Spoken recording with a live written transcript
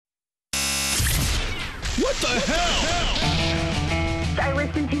What the hell? I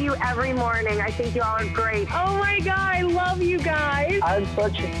listen to you every morning. I think you all are great. Oh my God, I love you guys. I'm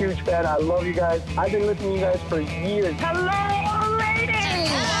such a huge fan. I love you guys. I've been listening to you guys for years. Hello,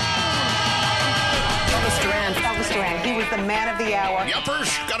 ladies! Elvis Duran. He was the man of the hour.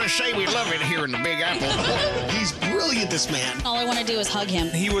 Yuppers, gotta say we love it here in the Big Apple. He's brilliant, this man. All I want to do is hug him.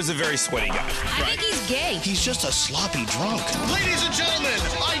 He was a very sweaty guy. I think he's gay. He's just a sloppy drunk. Ladies and gentlemen,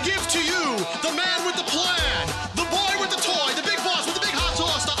 I give to you the man with the plan, the boy with the toy, the big boss with the big hot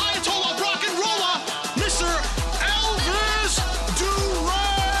sauce, the Ayatollah of rock and roller, Mr. Elvis Duran.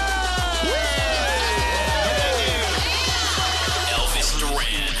 Elvis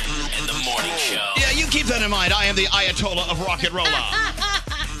Duran and the Morning Show. Yeah, you keep that in mind. I am the Ayatollah of rock and roll.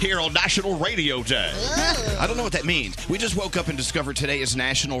 Here on National Radio Day. I don't know what that means. We just woke up and discovered today is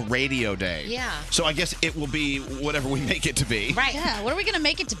National Radio Day. Yeah. So I guess it will be whatever we make it to be. Right. Yeah. What are we going to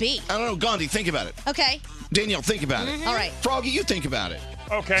make it to be? I don't know. Gandhi, think about it. Okay. Danielle, think about it. All right. Froggy, you think about it.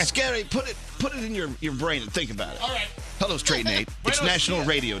 Okay. Scary, put it in your brain and think about it. All right. Hello, Straight Nate. It's National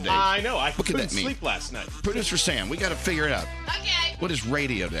Radio Day. I know. I What could couldn't that mean? sleep last night. Producer Sam, we got to figure it out. Okay. What is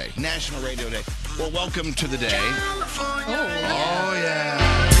Radio Day? National Radio Day. Well, welcome to the day. Oh, yeah.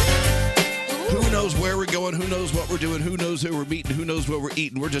 Who knows where we're going? Who knows what we're doing? Who knows who we're meeting? Who knows what we're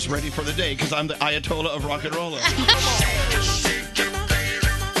eating? We're just ready for the day because I'm the Ayatollah of rock and roll.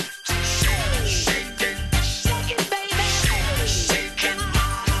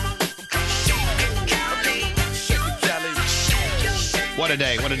 What a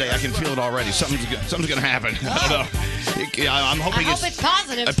day. What a day. I can feel it already. Something's going to happen. I don't know. I'm hoping I hope it's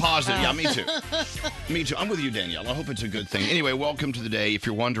positive. Positive. Yeah, me too. Me too. I'm with you, Danielle. I hope it's a good thing. Anyway, welcome to the day. If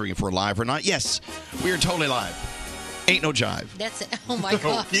you're wondering if we're live or not, yes, we are totally live. Ain't no jive. That's it. Oh my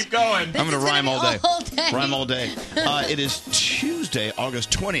God. Keep going. I'm going to rhyme all day. day. Rhyme all day. It is Tuesday,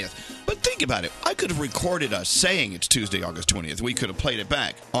 August 20th. But think about it. I could have recorded us saying it's Tuesday, August 20th. We could have played it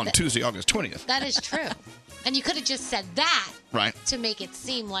back on Tuesday, August 20th. That is true. And you could have just said that Right. to make it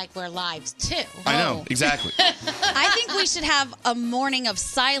seem like we're live too. I know. Exactly. I think we should have a morning of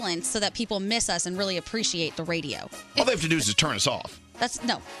silence so that people miss us and really appreciate the radio. All they have to do is just turn us off.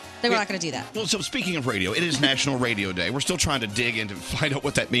 No, they were not going to do that. Well, so speaking of radio, it is National Radio Day. We're still trying to dig in to find out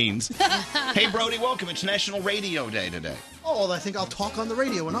what that means. Hey, Brody, welcome. It's National Radio Day today. Oh, well, I think I'll talk on the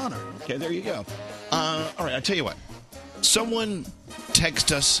radio in honor. Okay, there you go. All right, I'll tell you what. Someone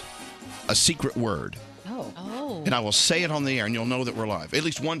text us a secret word. Oh. And I will say it on the air, and you'll know that we're live. At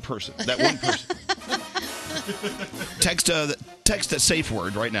least one person. That one person. Text that safe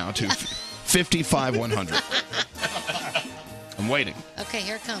word right now to 55100. I'm waiting. Okay,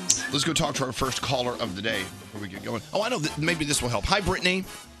 here it comes. Let's go talk to our first caller of the day before we get going. Oh, I know that maybe this will help. Hi, Brittany.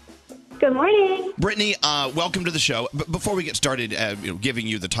 Good morning. Brittany, welcome to the show. But before we get started, giving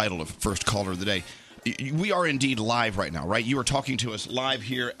you the title of first caller of the day, we are indeed live right now, right? You are talking to us live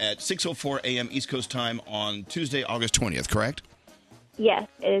here at 6:04 a.m. East Coast time on Tuesday, August 20th, correct? Yes,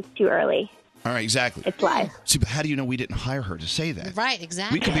 it is too early. All right, exactly. It's live. See, but how do you know we didn't hire her to say that? Right,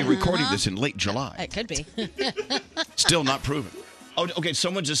 exactly. We could be recording this in late July. It could be. Still not proven. Oh, okay,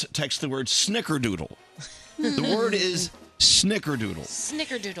 someone just texted the word snickerdoodle. The word is snickerdoodle.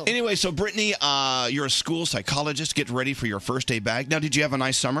 Snickerdoodle. Anyway, so Brittany, you're a school psychologist. Get ready for your first day back. Now, did you have a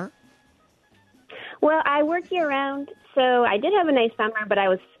nice summer? Well, I work year-round, so I did have a nice summer, but I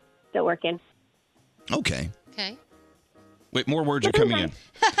was still working. Okay. Okay. Wait, more words are coming in.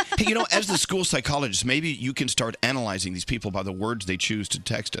 Hey, as the school psychologist, maybe you can start analyzing these people by the words they choose to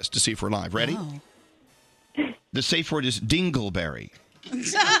text us to see if we're live. Ready? Oh. The safe word is dingleberry.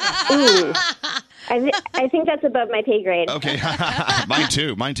 Ooh. I think that's above my pay grade. Okay. Mine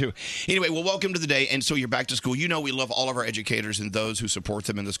too. Anyway, well, welcome to the day. And so you're back to school. We love all of our educators and those who support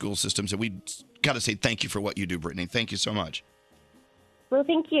them in the school systems. And we got to say thank you for what you do, Brittany. Thank you so much. Well,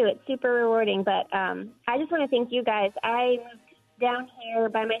 thank you. It's super rewarding. But I just want to thank you guys. I moved down here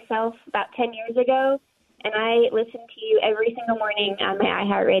by myself about 10 years ago, and I listen to you every single morning on my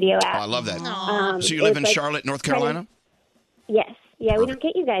iHeartRadio app. Oh, I love that. So you live in Charlotte, North Carolina? Yes. Yeah, we don't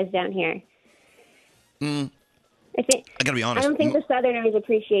get you guys down here. I got to be honest. I don't think the Southerners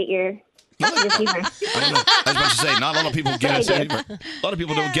appreciate your humor. I don't know. I was about to say, not a lot of people get us anywhere. A lot of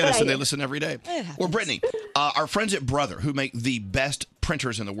people don't get us, and they listen every day. Well, Brittany, our friends at Brother, who make the best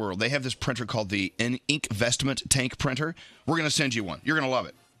printers in the world, they have this printer called the Inkvestment Tank printer. We're going to send you one. You're going to love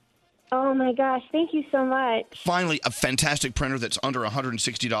it. Oh, my gosh. Thank you so much. Finally, a fantastic printer that's under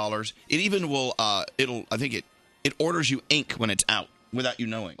 $160. It even will, it orders you ink when it's out without you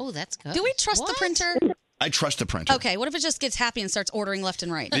knowing. Oh, that's good. Do we trust the printer? I trust the printer. Okay, what if it just gets happy and starts ordering left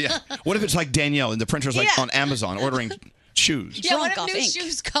and right? Yeah. What if it's like Danielle and the printer's like on Amazon ordering shoes. Yeah, what Drunk if off new ink.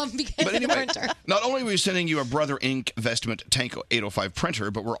 shoes come because But of the anyway, printer? not only are we sending you a Brother Ink Vestment Tank 805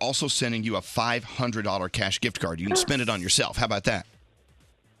 printer, but we're also sending you a $500 cash gift card. You can spend it on yourself. How about that?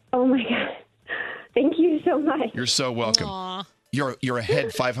 Oh my God. Thank you so much. You're so welcome. Aw. You're ahead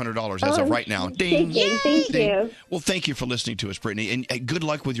 $500 as of right now. Ding. Shaking. Thank Ding. you. Well, thank you for listening to us, Brittany, and good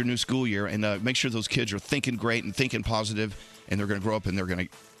luck with your new school year. And make sure those kids are thinking great and thinking positive, and they're going to grow up and they're going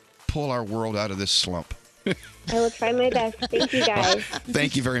to pull our world out of this slump. I will try my best. Thank you guys.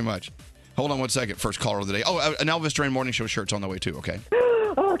 Thank you very much. Hold on one second. First caller of the day. Oh, an Elvis Duran Morning Show shirt's on the way too. Okay.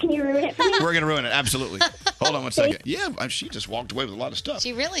 Oh, can you ruin it for me? We're going to ruin it. Absolutely. Hold on one second. Yeah, she just walked away with a lot of stuff.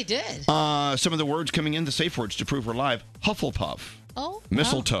 She really did. Some of the words coming in, the safe words to prove we're live. Hufflepuff. Oh.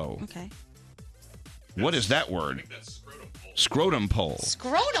 Mistletoe. Okay. What is that word? Scrotum pole.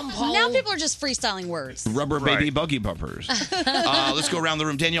 Scrotum pole. Now people are just freestyling words. Rubber baby buggy bumpers. Let's go around the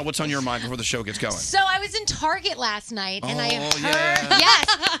room. Danielle, what's on your mind before the show gets going? So I was in Target last night, and I heard yeah.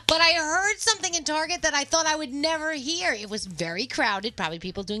 yes, but I heard something in Target that I thought I would never hear. It was very crowded, probably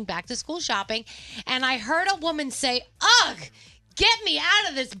people doing back to school shopping, and I heard a woman say, "Ugh, get me out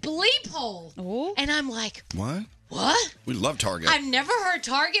of this bleep hole." Ooh. And I'm like, What? what? We love Target. I've never heard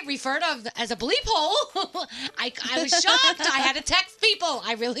Target referred of as a bleep hole. I was shocked. I had to text people.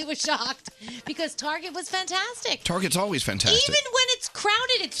 I really was shocked because Target was fantastic. Target's always fantastic. Even when it's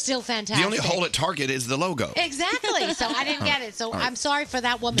crowded, it's still fantastic. The only hole at Target is the logo. Exactly. So I didn't get it. So I'm sorry for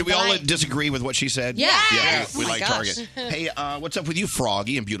that woman. Do we but all I- disagree with what she said? Yes. Yeah, Oh we my like gosh. Target. Hey, what's up with you,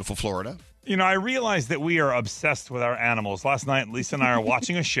 Froggy, in beautiful Florida? You know, I realize that we are obsessed with our animals. Last night, Lisa and I are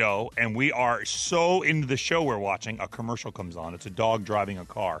watching a show, and we are so into the show we're watching. A commercial comes on. It's a dog driving a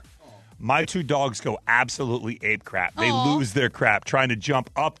car. My two dogs go absolutely ape crap. They lose their crap trying to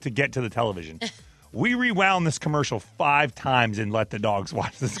jump up to get to the television. We rewound this commercial 5 times and let the dogs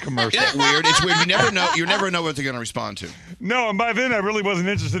watch this commercial. Isn't that weird? It's weird. You never know what they're going to respond to. No, and by then I really wasn't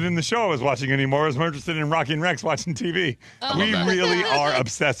interested in the show I was watching anymore. I was more interested in Rocky and Rex watching TV. We really are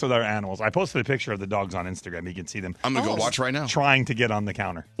obsessed with our animals. I posted a picture of the dogs on Instagram. You can see them. I'm going to go watch right now. Trying to get on the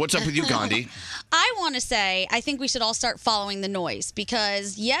counter. What's up with you, Gandhi? I want to say I think we should all start following the noise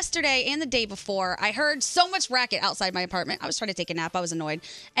because yesterday and the day before I heard so much racket outside my apartment. I was trying to take a nap. I was annoyed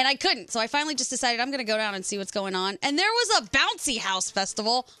and I couldn't. So I finally just decided I'm going to go down and see what's going on. And there was a bouncy house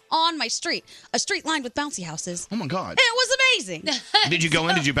festival on my street. A street lined with bouncy houses. Oh my God. It was amazing. Did you go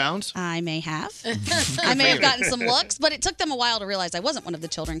in? Did you bounce? I may have. I may have gotten some looks, but it took them a while to realize I wasn't one of the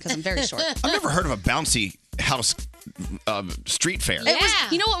children because I'm very short. I've never heard of a bouncy house street fair. It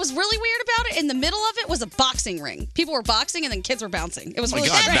was, you know what was really weird about it? In the middle of it was a boxing ring. People were boxing and then kids were bouncing. It was Oh my really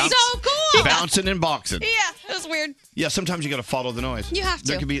God, strange. bounce- So cool. Bouncing and boxing. Yeah, it was weird. Yeah, sometimes you got to follow the noise. You have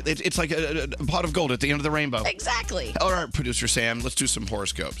There to. could be. It's like a pot of gold at the end of the rainbow. Exactly. All right, producer Sam, let's do some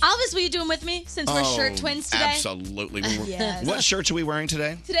horoscopes. Elvis, will you do them with me since we're shirt twins today? Absolutely. Yes. What shirts are we wearing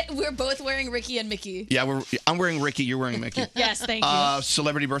today? Today we're both wearing Ricky and Mickey. Yeah, I'm wearing Ricky. You're wearing Mickey. Yes, thank you.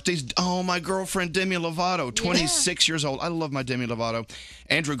 Celebrity birthdays. Oh, my girlfriend Demi Lovato, 26 years old. I love my Demi Lovato.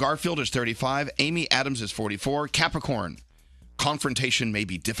 Andrew Garfield is 35. Amy Adams is 44. Capricorn. Confrontation may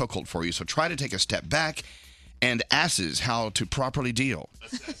be difficult for you, so try to take a step back. And asses, how to properly deal.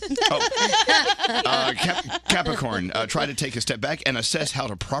 Capricorn, try to take a step back and assess how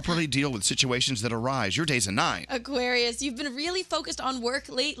to properly deal with situations that arise. Your day's a 9. Aquarius, you've been really focused on work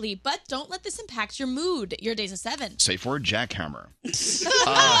lately, but don't let this impact your mood. Your day's a 7. Safe word, jackhammer.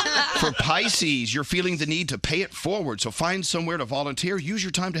 For Pisces, you're feeling the need to pay it forward, so find somewhere to volunteer. Use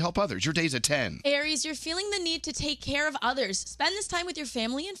your time to help others. Your day's a 10. Aries, you're feeling the need to take care of others. Spend this time with your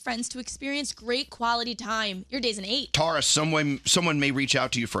family and friends to experience great quality time. Your day's an 8. Taurus, someone may reach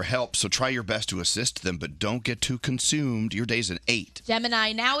out to you for help, so try your best to assist them, but don't get too consumed. Your day's an 8.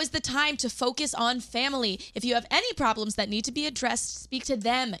 Gemini, now is the time to focus on family. If you have any problems that need to be addressed, speak to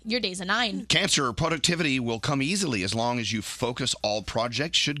them. Your day's a 9. Cancer, productivity will come easily as long as you focus. All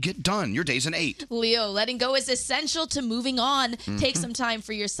projects should get done. Your day's an 8. Leo, letting go is essential to moving on. Take some time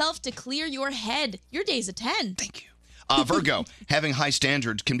for yourself to clear your head. Your day's a 10. Thank you. Virgo, having high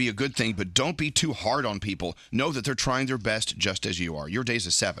standards can be a good thing, but don't be too hard on people. Know that they're trying their best just as you are. Your day's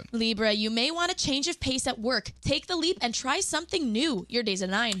a 7. Libra, you may want a change of pace at work. Take the leap and try something new. Your day's a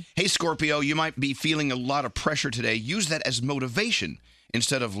 9. Hey, Scorpio, you might be feeling a lot of pressure today. Use that as motivation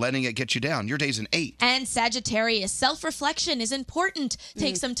instead of letting it get you down. Your day's an 8. And Sagittarius, self-reflection is important.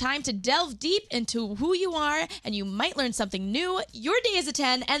 Take some time to delve deep into who you are, and you might learn something new. Your day is a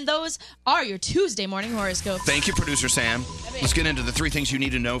 10, and those are your Tuesday morning horoscopes. Thank you, Producer Sam. Let's get into the 3 things you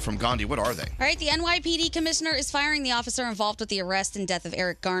need to know from Gandhi. What are they? All right, the NYPD commissioner is firing the officer involved with the arrest and death of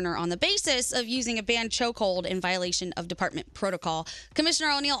Eric Garner on the basis of using a banned chokehold in violation of department protocol.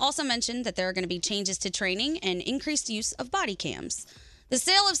 Commissioner O'Neill also mentioned that there are going to be changes to training and increased use of body cams. The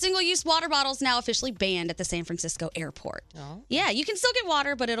sale of single-use water bottles now officially banned at the San Francisco airport. Oh. Yeah, you can still get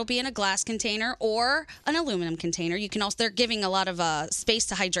water, but it'll be in a glass container or an aluminum container. You can also, they're giving a lot of space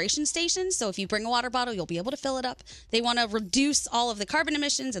to hydration stations, so if you bring a water bottle, you'll be able to fill it up. They want to reduce all of the carbon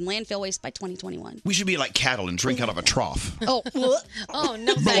emissions and landfill waste by 2021. We should be like cattle and drink out of a trough. Oh, oh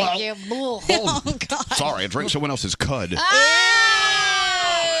no, thank you. Oh, God. Sorry, I drank someone else's cud.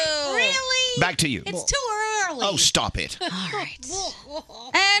 Really? Back to you. It's too early. Oh, stop it. All right.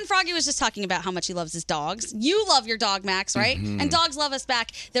 And Froggy was just talking about how much he loves his dogs. You love your dog, Max, right? Mhm. And dogs love us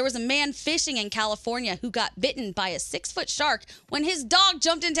back. There was a man fishing in California who got bitten by a 6-foot shark when his dog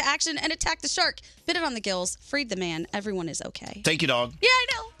jumped into action and attacked the shark, bit it on the gills, freed the man. Everyone is okay. Thank you, dog. Yeah, I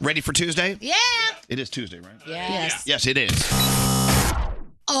know. Ready for Tuesday? Yeah. It is Tuesday, right? Yes. Yes, it is.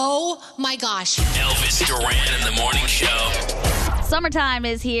 Oh my gosh. Elvis Duran in the morning show. Summertime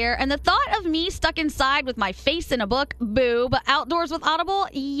is here, and the thought of me stuck inside with my face in a book, boo, but outdoors with Audible,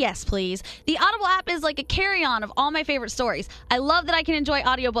 yes, please. The Audible app is like a carry-on of all my favorite stories. I love that I can enjoy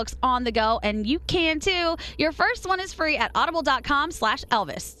audiobooks on the go, and you can too. Your first one is free at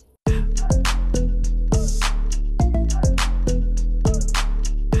audible.com/Elvis.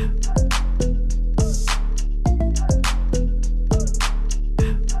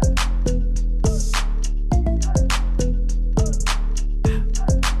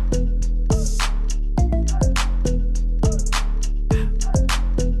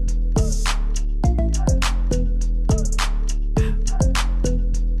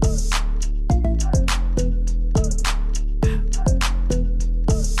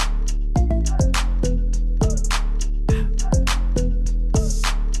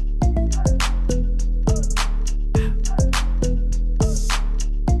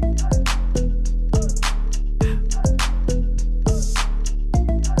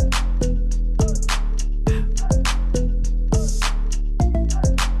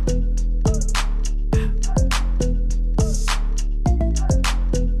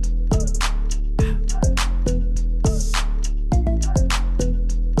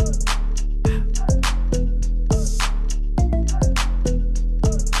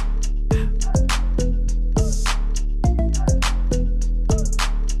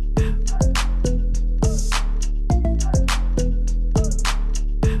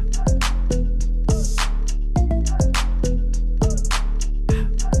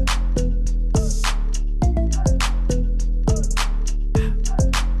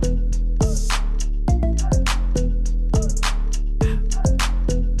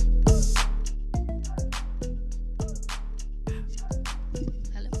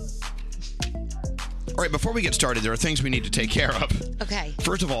 All right, before we get started, there are things we need to take care of. Okay.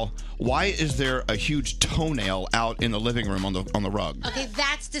 First of all, why is there a huge toenail out in the living room on the rug? Okay,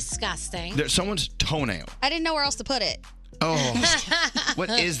 that's disgusting. There's someone's toenail. I didn't know where else to put it. Oh, what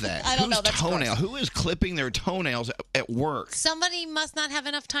is that? I don't know. Whose That's toenail? gross. Who is clipping their toenails at work? Somebody must not have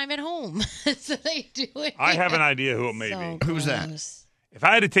enough time at home, so they do it. I have an idea who it may be. Who's that? If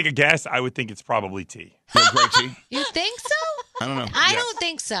I had to take a guess, I would think it's probably T. Greg T? You think so? I don't know. I don't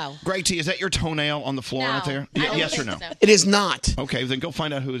think so. Greg T, is that your toenail on the floor out there? I don't Yes or think no? so. It is not. Okay, then go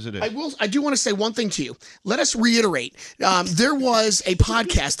find out whose it is. I do want to say one thing to you. Let us reiterate. There was a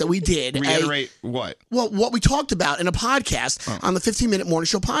podcast that we did. Reiterate what? Well, what we talked about in a podcast on the 15-Minute Morning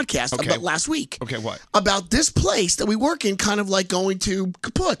Show podcast about last week. Okay, what? About this place that we work in, kind of like going to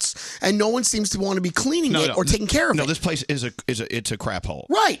kaputs, and no one seems to want to be cleaning it or taking care of it. No, this place is a crap hole.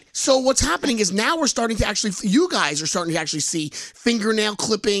 Right. So what's happening is now we're starting to actually, you guys are starting to actually see fingernail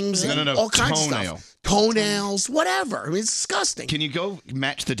clippings and all kinds of stuff. Toenails, whatever. I mean, it's disgusting. Can you go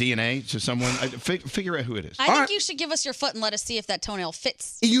match the DNA to someone? Figure out who it is. I think you should give us your foot and let us see if that toenail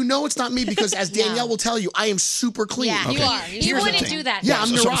fits. You know it's not me because, as Danielle will tell you, I am super clean. Yeah, you are. You wouldn't do that. Yeah,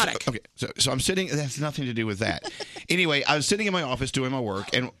 I'm neurotic. So I'm sitting. That has nothing to do with that. Anyway, I was sitting in my office doing my work,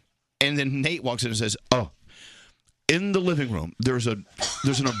 and then Nate walks in and says, "Oh, in the living room, there's an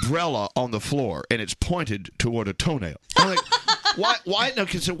umbrella on the floor, and it's pointed toward a toenail." I'm like, Why? No,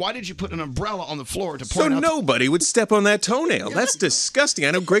 so why did you put an umbrella on the floor to So point out? nobody would step on that toenail. That's disgusting.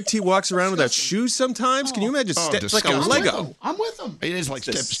 I know Greg T walks around without shoes sometimes. Can you imagine? It's like a disgusting. Lego. I'm with him. It is like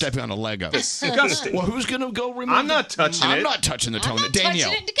stepping on a Lego. Disgusting. Well, who's going to go remove I'm not touching it. I'm not touching the I'm toenail. not Danielle.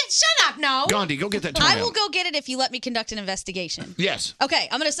 touching it. Shut up, no. Gandhi, go get that toenail. I will go get it if you let me conduct an investigation. Yes. Okay,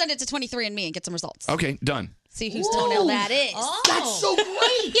 I'm going to send it to 23andMe and get some results. Okay, done. See whose toenail that is. Oh. That's so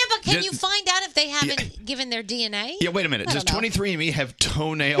great. Yeah, but can Just- you find out if they haven't given their DNA? Yeah, wait a minute. Does 23andMe have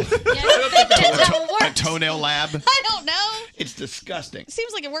toenail? That's how it a works. toenail lab? I don't know. It's disgusting. It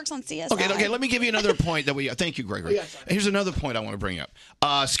seems like it works on CSI. Okay, let me give you another point that we. Thank you, Gregory. Here's another point I want to bring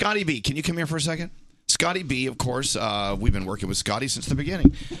up. Scotty B, can you come here for a second? Scotty B, of course, we've been working with Scotty since the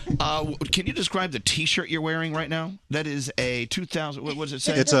beginning. Can you describe the T-shirt you're wearing right now? That is a 2000. What does it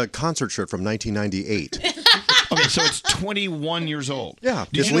say? It's a concert shirt from 1998. Okay, so it's 21 years old. Yeah,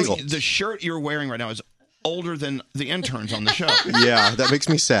 Do it's you know legal. The shirt you're wearing right now is older than the interns on the show. Yeah, that makes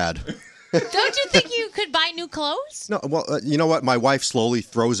me sad. Don't you think you could buy new clothes? No, well, you know what? My wife slowly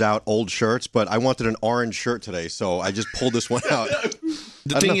throws out old shirts, but I wanted an orange shirt today, so I just pulled this one out.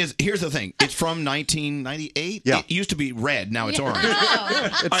 The thing is, here's the thing. It's from 1998. Yeah. It used to be red. Now it's orange.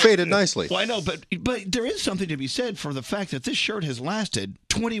 It faded nicely. Well, I know, but there is something to be said for the fact that this shirt has lasted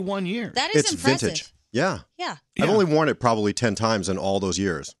 21 years. That is It's impressive. vintage. Yeah. Yeah. I've only worn it probably 10 times in all those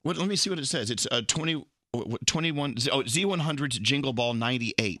years. Let me see what it says. It's 21 Z100's Jingle Ball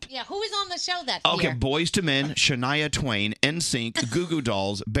 98. Yeah, who was on the show that Okay, year? Boys to Men, Shania Twain, NSYNC, Goo Goo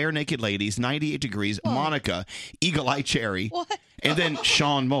Dolls, Bare Naked Ladies, 98 Degrees, Monica, Eagle Eye Cherry, and then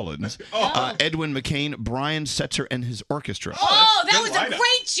Sean Mullins, Edwin McCain, Brian Setzer, and his orchestra. Oh, that was a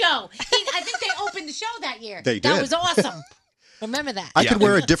great show. I think they opened the show that year. They That did. was awesome. Remember that. I could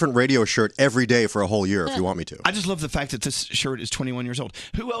wear a different radio shirt every day for a whole year if you want me to. I just love the fact that this shirt is 21 years old.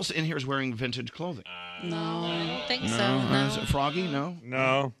 Who else in here is wearing vintage clothing? No, I don't think so. Is it Froggy? No?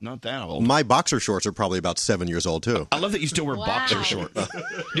 No. Not that old. My boxer shorts are probably about 7 years old, too. I love that you still wear boxer shorts.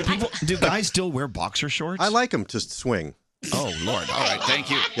 Do guys still wear boxer shorts? I like them to swing. Oh, Lord. All right. Thank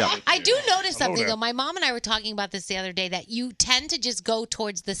you. Yeah. I do notice something, there. though. My mom and I were talking about this the other day, that you tend to just go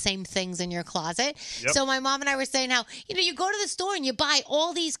towards the same things in your closet. Yep. So my mom and I were saying how, you go to the store and you buy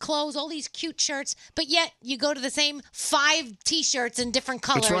all these clothes, all these cute shirts, but yet you go to the same 5 T-shirts in different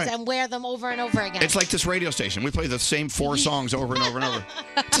That's colors right. and wear them over and over again. It's like this radio station. We play the same 4 songs over and over and over.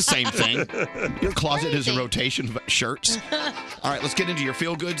 It's the same thing. Your closet is a rotation of shirts. All right, let's get into your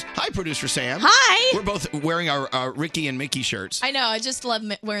feel goods. Hi, producer Sam. Hi. We're both wearing our Ricky and Mickey shirts. I know. I just love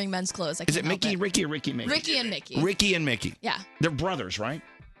wearing men's clothes. I Is it can't help Mickey, Ricky, or Ricky, Mickey? Ricky and Mickey. Ricky and Mickey. Yeah. They're brothers, right?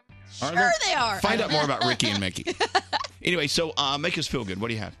 Sure they are. Find out more about Ricky and Mickey. Anyway, so make us feel good. What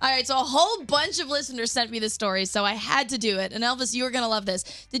do you have? All right, so a whole bunch of listeners sent me this story, so I had to do it. And Elvis, you were going to love this.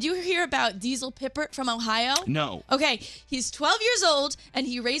 Did you hear about Diesel Pippert from Ohio? No. Okay, he's 12 years old, and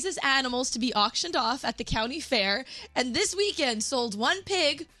he raises animals to be auctioned off at the county fair. And this weekend sold one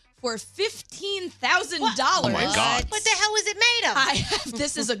pig for $15,000. Oh, my God. What the hell was it made of?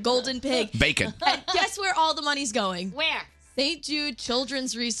 This is a golden pig. Bacon. And guess where all the money's going? Where? St. Jude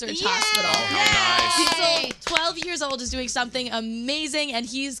Children's Research Yay! Hospital. Diesel, 12 years old, is doing something amazing, and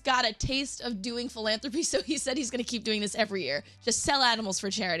he's got a taste of doing philanthropy, so he said he's going to keep doing this every year. Just sell animals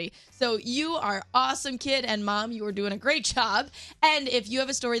for charity. So you are awesome, kid, and Mom, you are doing a great job. And if you have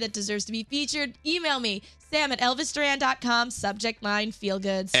a story that deserves to be featured, email me, Sam@ElvisDuran.com, subject line, feel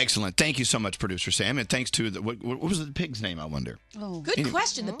goods. Excellent. Thank you so much, producer Sam. And thanks to what was the pig's name, I wonder? Oh, good Anyway.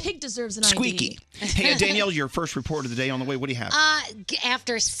 question. The pig deserves an ID. Squeaky. Hey, Danielle, your first report of the day on the way. What do you have?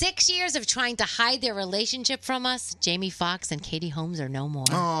 After 6 years of trying to hide their relationship from us, Jamie Foxx and Katie Holmes are no more.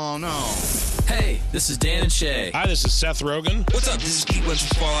 Oh, no. Hey, this is Dan and Shay. Hi, this is Seth Rogen. What's up? This is Pete Wentz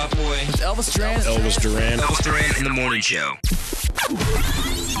from Fall Out Boy. It's Elvis Duran. Elvis Duran. Elvis Duran in the Morning Show.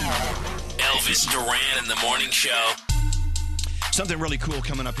 Elvis Duran in the Morning Show. Something really cool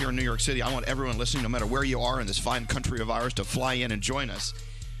coming up here in New York City. I want everyone listening, no matter where you are in this fine country of ours, to fly in and join us.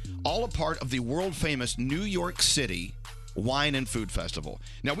 All a part of the world-famous New York City Wine and Food Festival.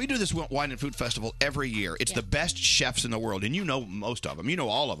 Now, we do this Wine and Food Festival every year. It's the best chefs in the world, and you know most of them. You know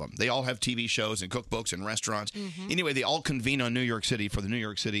all of them. They all have TV shows and cookbooks and restaurants. Anyway, they all convene on New York City for the New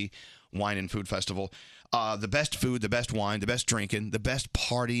York City Wine and Food Festival. The best food, the best wine, the best drinking, the best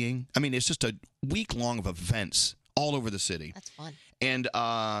partying. I mean, it's just a week-long of events all over the city. That's fun. And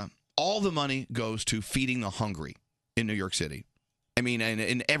all the money goes to feeding the hungry in New York City. I mean,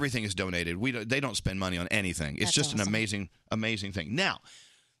 and everything is donated. They don't spend money on anything. It's That's just an awesome. amazing thing. Now,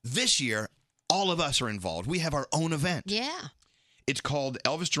 this year, all of us are involved. We have our own event. Yeah. It's called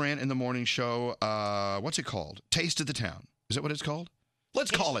Elvis Duran in the Morning Show. What's it called? Taste of the Town. Is that what it's called?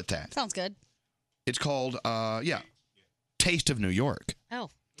 Let's call it that. Sounds good. It's called, Taste of New York. Oh.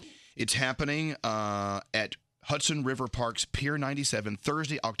 It's happening at Hudson River Park's Pier 97,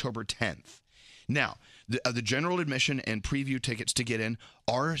 Thursday, October 10th. Now, the general admission and preview tickets to get in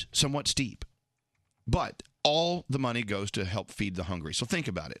are somewhat steep, but all the money goes to help feed the hungry. So think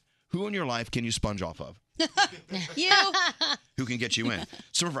about it. Who in your life can you sponge off of? You. Who can get you in?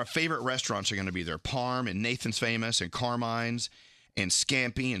 Some of our favorite restaurants are going to be there. Parm and Nathan's Famous and Carmine's and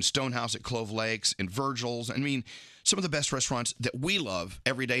Scampi and Stonehouse at Clove Lakes and Virgil's. I mean, some of the best restaurants that we love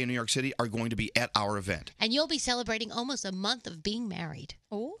every day in New York City are going to be at our event. And you'll be celebrating almost a month of being married.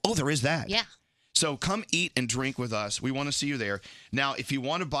 Oh, there is that. Yeah. So come eat and drink with us. We want to see you there. Now, if you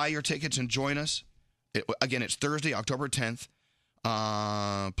want to buy your tickets and join us, again, it's Thursday, October 10th.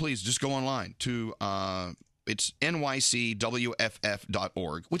 Please just go online to it's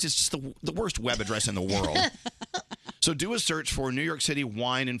nycwff.org, which is just the worst web address in the world. So do a search for New York City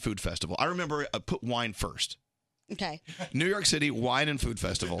Wine and Food Festival. I remember put wine first. Okay. New York City Wine and Food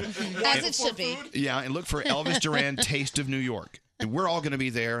Festival. As it should be. Yeah, and look for Elvis Duran Taste of New York. And we're all going to be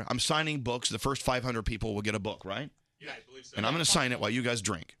there. I'm signing books. The first 500 people will get a book, right? Yeah, I believe so. And I'm going to sign it while you guys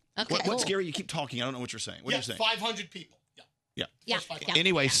drink. Okay. What's scary? You keep talking. I don't know what you're saying. What are you saying? 500 people. Yeah. Yeah.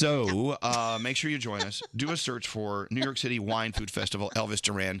 Anyway, so make sure you join us. Do a search for New York City Wine Food Festival Elvis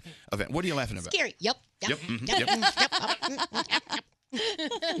Duran event. What are you laughing about? Scary. Yep. Yep.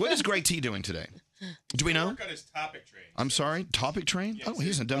 What is Greg T doing today? Do we know? Work on his topic train. I'm sorry? Topic train? Oh, he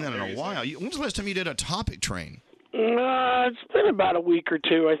hasn't done that in a while. When's the last time you did a topic train? It's been about a week or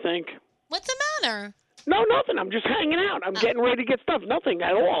two, I think. What's the matter? No, nothing. I'm just hanging out. I'm getting ready to get stuff. Nothing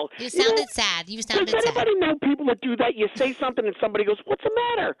at all. You sounded sad. You sounded Does sad. anybody know people that do that? You say something and somebody goes, "What's the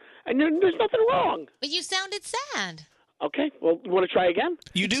matter?" And there's nothing wrong. But you sounded sad. Okay. Well, you want to try again?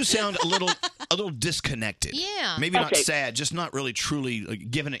 You do sound a little disconnected. Yeah. Maybe not Okay. sad, just not really truly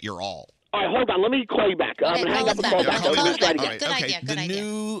giving it your all. All right, hold on. Let me call you back. I'm going to hang up and call back. Call Let's you try back. it All again. right, okay. The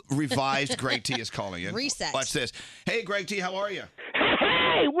new revised Greg T is calling in. Reset. Watch this. Hey, Greg T, how are you?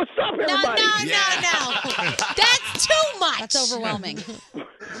 Hey, what's up, everybody? No. That's too much. That's overwhelming.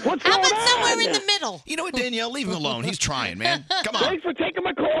 What's How going about on? somewhere in the middle? You know what, Danielle? Leave him alone. He's trying, man. Come on. Thanks for taking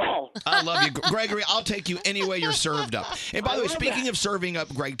my call. I love you. Gregory, I'll take you any way you're served up. And by the way, speaking of serving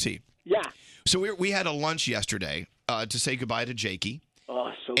up Greg T. Yeah. So we had a lunch yesterday to say goodbye to Jakey. Oh,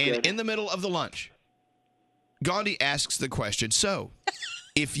 so And good. in the middle of the lunch, Gandhi asks the question, so,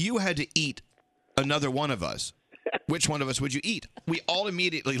 if you had to eat another one of us, which one of us would you eat? We all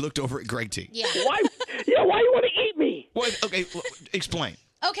immediately looked over at Greg T. Yeah. Why? Yeah, why you want to eat me? What? Okay, explain.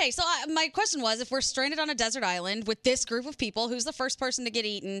 Okay, so my question was, if we're stranded on a desert island with this group of people, who's the first person to get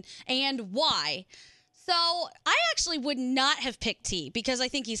eaten and why? So I actually would not have picked T because I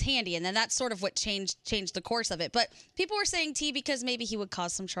think he's handy, and then that's sort of what changed the course of it. But people were saying T because maybe he would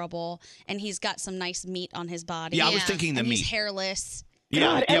cause some trouble, and he's got some nice meat on his body. Yeah, I was thinking the and meat. He's hairless.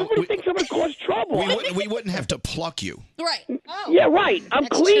 God, everybody thinks I'm going to cause trouble. We wouldn't have to pluck you. Right. Yeah, right. I'm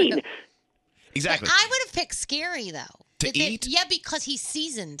That's clean. true. Exactly. I would have picked Scary, though. To If eat? Yeah, because he's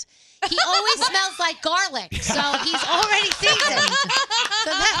seasoned. He always smells like garlic, so he's already seasoned. So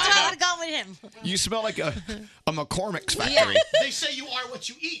that's why I would have gone with him. You smell like a McCormick's factory. They say you are what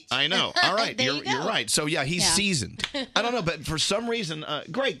you eat. I know. All right, There you're you go. right. So yeah, he's seasoned. I don't know, but for some reason,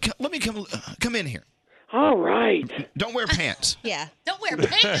 Greg, let me come in here. All right. Don't wear pants. Yeah. Don't wear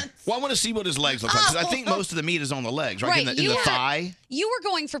pants. Well, I want to see what his legs look like because I think most of the meat is on the legs, right? In the you were- thigh. You were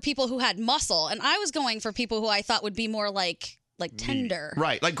going for people who had muscle, and I was going for people who I thought would be more like tender.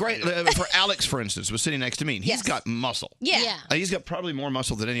 Right, like great for Alex, for instance, was sitting next to me. And he's Yes. got muscle. Yeah. He's got probably more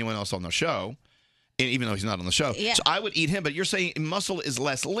muscle than anyone else on the show, even though he's not on the show. Yeah. So I would eat him, but you're saying muscle is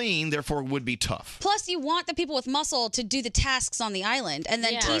less lean, therefore would be tough. Plus, you want the people with muscle to do the tasks on the island. And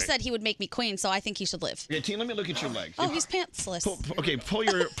then Yeah. T Right. said he would make me queen, so I think he should live. Yeah, T, let me look at your legs. Oh, he's pantsless.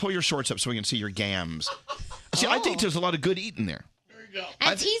 Pull your shorts up so we can see your gams. See, I think there's a lot of good eating there.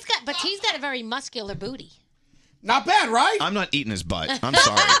 And T's got a very muscular booty. Not bad, right? I'm not eating his butt. I'm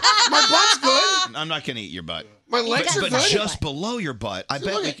sorry. My butt's good. I'm not going to eat your butt. My legs are but good. just below your butt, I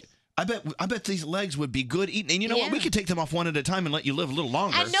Look bet. at- I bet these legs would be good eating. And you know what? We Yeah. could take them off one at a time and let you live a little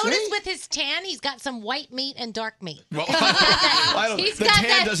longer. And notice with his tan, he's got some white meat and dark meat. Well, I don't, He's the got tan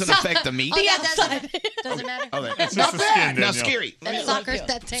that doesn't soft- affect the meat. Oh, that doesn't matter. Okay. It's just the skin, Now, Danielle. Scary. That soccer's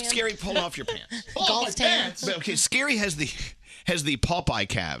that tan. Scary, pull off your pants. Golf tan. But, okay, Scary has the Popeye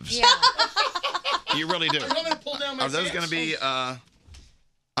calves. Yeah. You really do. You want me to pull down my Are those pants? going to be?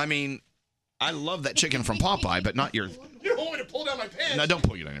 I mean, I love that chicken from Popeye, but not your. You don't want me to pull down my pants. No, don't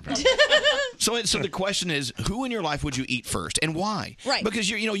pull you down your pants. So the question is, who in your life would you eat first, and why? Right. Because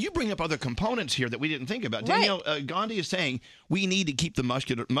you bring up other components here that we didn't think about. Right. Danielle, Gandhi is saying we need to keep the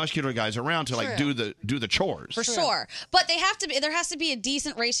muscular guys around to like True. do the chores. For sure. But there has to be a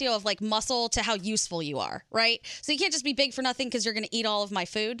decent ratio of like muscle to how useful you are, right? So you can't just be big for nothing because you're going to eat all of my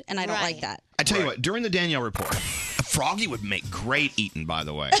food, and I don't like that. I tell you what, during the Danielle report, Froggy would make great eating. By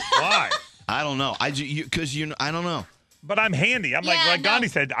the way, Why? I don't know. I don't know. But I'm handy. I'm like Gandhi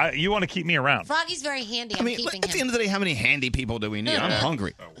said, you want to keep me around. Froggy's very handy. I mean, keeping at the him. end of the day, how many handy people do we need? I'm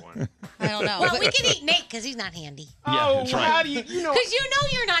hungry. I don't know. Well, we can eat Nate because he's not handy. Yeah, that's right. How do you know? Because you know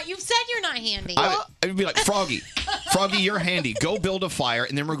you're not. You've said you're not handy. I would be like, Froggy, you're handy. Go build a fire,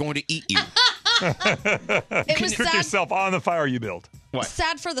 and then we're going to eat you. It was Cook sad. yourself on the fire you build. What?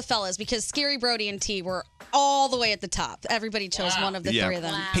 Sad for the fellas because Scary Brody and T were all the way at the top. Everybody chose one of the three of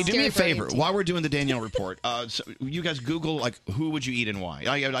them. Hey, do me a Scary Brody favor. and T. While we're doing the Danielle report, so you guys Google like who would you eat and why?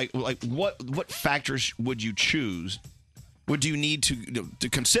 Like what factors would you choose? Would you need to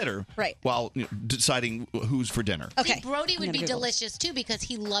consider while deciding who's for dinner? Okay. See, Brody would be delicious too because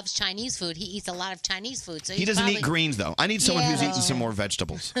he loves Chinese food. He eats a lot of Chinese food. So He doesn't eat greens though. I need someone who's eating some more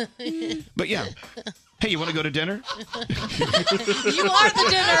vegetables. But yeah. Hey, you want to go to dinner? You are the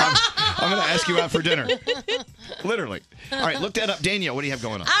dinner. I'm going to ask you out for dinner. Literally. All right, look that up. Danielle, what do you have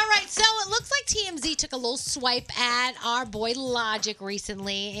going on? All right, so it looks like TMZ took a little swipe at our boy Logic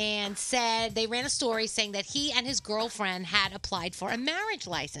recently and said they ran a story saying that he and his girlfriend had applied for a marriage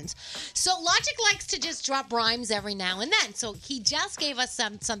license. So Logic likes to just drop rhymes every now and then. So he just gave us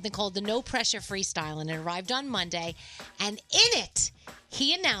something called the No Pressure Freestyle, and it arrived on Monday. And in it,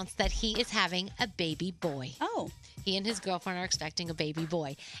 he announced that he is having a baby boy. Oh. He and his girlfriend are expecting a baby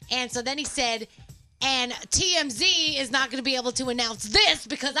boy. And so then he said, and TMZ is not going to be able to announce this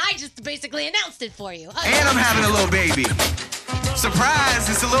because I just basically announced it for you. And I'm having a little baby. Surprise,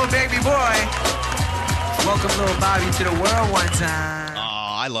 it's a little baby boy. Welcome little Bobby to the world one time.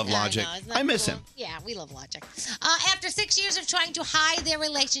 I love Logic. I miss him. Yeah, we love Logic. After 6 years of trying to hide their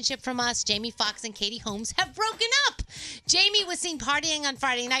relationship from us, Jamie Foxx and Katie Holmes have broken up. Jamie was seen partying on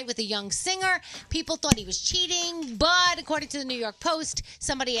Friday night with a young singer. People thought he was cheating, but according to the New York Post,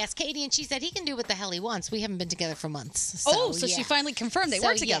 somebody asked Katie, and she said he can do what the hell he wants. We haven't been together for months. So she finally confirmed they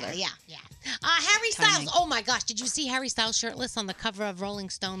were together. Yeah. Harry Styles. Oh my gosh, did you see Harry Styles shirtless on the cover of Rolling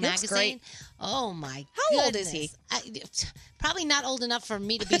Stone He looks magazine? great. Oh my How old is he? Probably not old enough for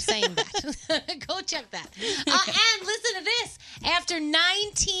me to be saying that. Go check that. And listen to this. After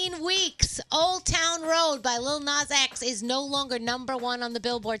 19 weeks, Old Town Road by Lil Nas X is no longer number one on the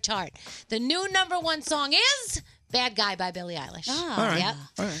Billboard chart. The new number one song is Bad Guy by Billie Eilish. All right. Yep.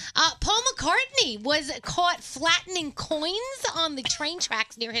 All right. Paul McCartney was caught flattening coins on the train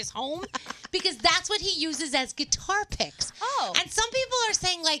tracks near his home because that's what he uses as guitar picks. Oh. And some people are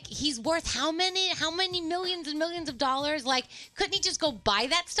saying, like, he's worth how many millions and millions of dollars? Like, couldn't he just go buy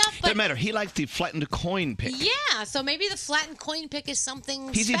that stuff? But Doesn't matter. He likes the flattened coin pick. yeah, so maybe the flattened coin pick is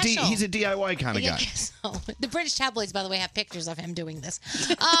something He's special. a DIY kind of I guy. guess so. The British tabloids, by the way, have pictures of him doing this.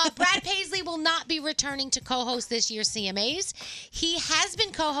 Brad Paisley will not be returning to co-host this year's CMAs. He has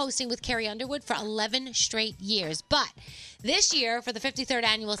been co-hosting with Carrie Underwood for 11 straight years, but this year, for the 53rd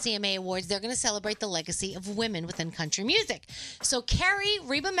Annual CMA Awards, they're going to celebrate the legacy of women within country music. So Carrie,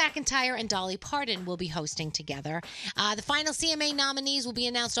 Reba McEntire, and Dolly Parton will be hosting together. The final CMA nominees will be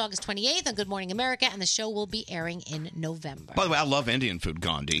announced August 28th on Good Morning America, and the show will be airing in November. By the way, I love Indian food,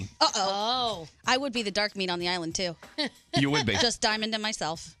 Gandhi. Uh-oh. I would be the dark meat on the island, too. You would be. Just Diamond and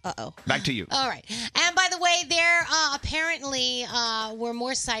myself. Uh-oh. Back to you. All right. And by the way, there apparently were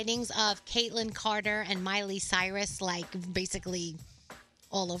more sightings of Caitlyn Carter and Miley Cyrus, like basically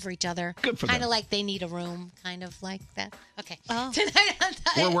all over each other. Good for them. Kind of like they need a room, kind of like that. Okay. Oh.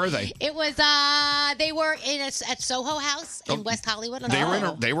 Where were they? It was, they were at Soho House in West Hollywood.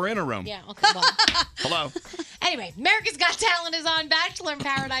 They were in a room. Yeah, okay. Well. Hello. Anyway, America's Got Talent is on. Bachelor in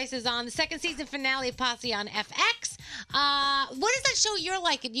Paradise is on. The second season finale of Posse on FX. What is that show you're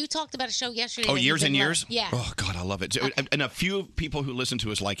liking? You talked about a show yesterday. Oh, that Years you've and been Years? loving. Yeah. Oh, God, I love it. And a few people who listen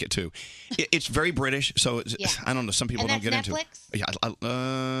to us like it, too. It's very British, so I don't know. Some people And don't get that's into Netflix? it.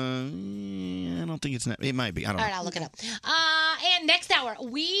 I don't think it's Netflix. It might be. I don't All know. right, I'll look it up. And next hour,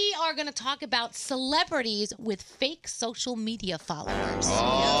 we are going to talk about celebrities with fake social media followers.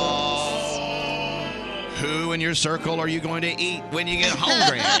 Who in your circle are you going to eat when you get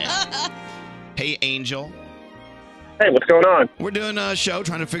hungry? Hey, Angel. Hey, what's going on? We're doing a show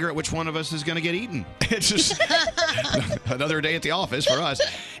trying to figure out which one of us is going to get eaten. It's just another day at the office for us.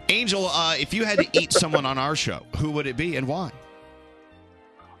 Angel, if you had to eat someone on our show, who would it be and why?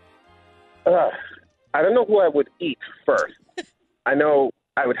 I don't know who I would eat first. I know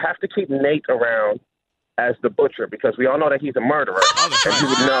I would have to keep Nate around as the butcher because we all know that he's a murderer. And he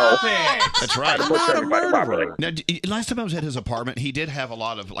would know That's right. how to butcher everybody properly. Now, last time I was at his apartment, he did have a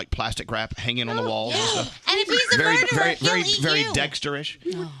lot of like plastic wrap hanging on the walls and stuff. And if he's a murderer, he'll eat very you. Dexter-ish.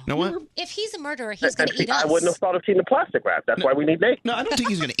 You know what? If he's a murderer, he's going to eat us. I wouldn't have thought of keeping the plastic wrap. That's why we need Nate. No, I don't think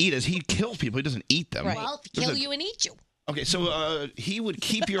he's going to eat us. He kills people. He doesn't eat them. Well, kill you and eat you. Okay, so he would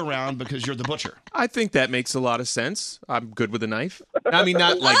keep you around because you're the butcher. I think that makes a lot of sense. I'm good with a knife. I mean,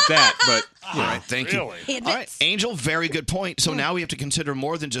 not like that, but All right, thank you. All right, Angel, very good point. So now we have to consider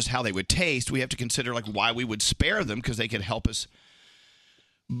more than just how they would taste. We have to consider like why we would spare them because they could help us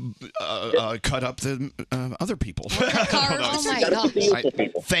cut up the other people. Oh my gosh.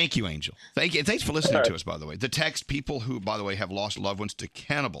 Thank you, Angel. Thank you. Thanks for listening to us, by the way. The text people who, by the way, have lost loved ones to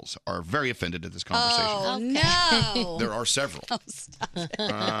cannibals are very offended at this conversation. Oh, no. There are several.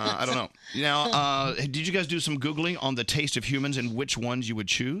 I don't know. Now, did you guys do some Googling on the taste of humans and which ones you would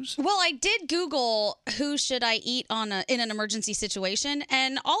choose? Well, I did Google who should I eat in an emergency situation,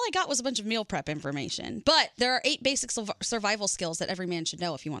 and all I got was a bunch of meal prep information. But there are 8 basic survival skills that every man should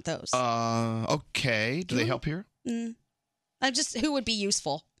know if you want those. Okay. Do they help here? Who would be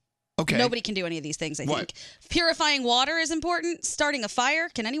useful? Okay. Nobody can do any of these things, I What? think. Purifying water is important. Starting a fire.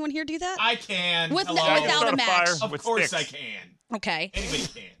 Can anyone here do that? I can. Without Hello. a match. Of course I can. Okay. Anybody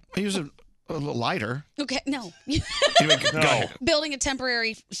can. I use a little lighter. Okay, no. Anyway, go ahead. Building a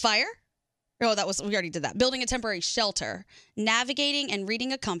temporary fire. Oh, we already did that. Building a temporary shelter. Navigating and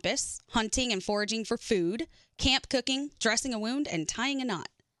reading a compass. Hunting and foraging for food. Camp cooking. Dressing a wound and tying a knot.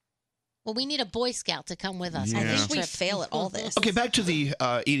 Well, we need a Boy Scout to come with us. Yeah. on this I think we trip. fail at all this. Okay, back to the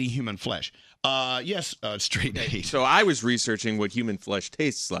eating human flesh. Yes, straight Nate. So I was researching what human flesh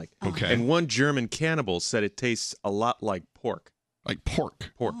tastes like. Okay. And one German cannibal said it tastes a lot like pork. Like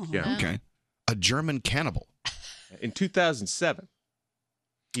pork? Pork, yeah. Okay. A German cannibal. In 2007,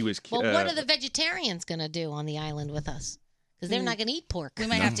 he was... Well, what are the vegetarians going to do on the island with us? Because they're not going to eat pork. We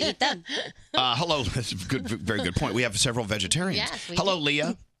might have to eat them. Hello. That's a very good point. We have several vegetarians. Yes, we Hello, do.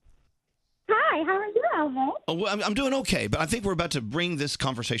 Leah. Hi, how are you, Elvis? Oh, well, I'm doing okay, but I think we're about to bring this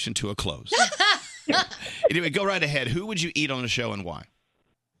conversation to a close. Anyway, go right ahead. Who would you eat on the show and why?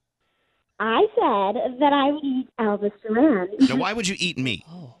 I said that I would eat Elvis Duran. Now, why would you eat me?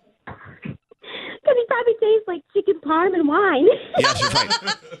 Because he probably tastes like chicken parm and wine. Yes, you're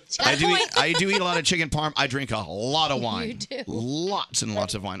right. I do eat a lot of chicken parm. I drink a lot of wine. You do. Lots and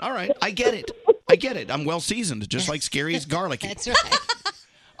lots of wine. All right, I get it. I'm well seasoned, just like Scary's garlicky. That's right.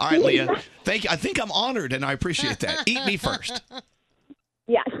 All right, Leah. Thank you. I think I'm honored, and I appreciate that. Eat me first.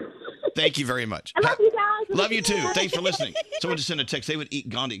 Yes. Thank you very much. I love you guys. Love you too. Thanks for listening. Someone just sent a text. They would eat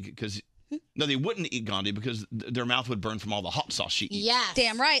Gandhi because they wouldn't eat Gandhi because their mouth would burn from all the hot sauce she eats. Yes.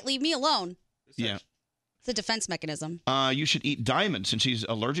 Damn right. Leave me alone. Yeah. It's a defense mechanism. You should eat Diamond since she's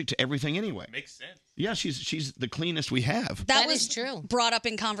allergic to everything anyway. Makes sense. Yeah, she's the cleanest we have. That is was true. Brought up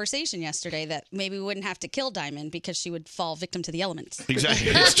in conversation yesterday that maybe we wouldn't have to kill Diamond because she would fall victim to the elements. Exactly.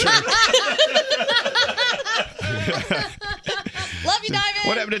 It's true. Love you, Diamond.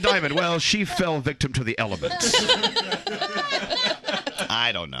 What happened to Diamond? Well, she fell victim to the elements.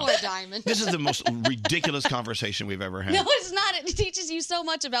 I don't know. Poor Diamond. This is the most ridiculous conversation we've ever had. No, it's not. It teaches you so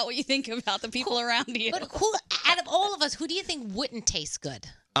much about what you think about the people around you. But who, out of all of us, who do you think wouldn't taste good?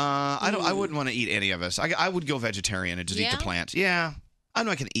 I wouldn't want to eat any of us. I would go vegetarian and just eat Yeah? the plants. Yeah. I'm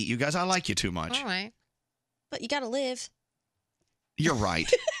not going to eat you guys. I like you too much. All right. But you got to live. You're right.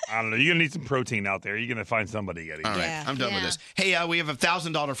 I don't know. You're going to need some protein out there. You're going to find somebody getting All right, Yeah. I'm done with this. Hey, we have a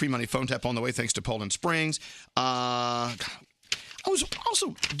 $1,000 free money phone tap on the way thanks to Poland Springs. I was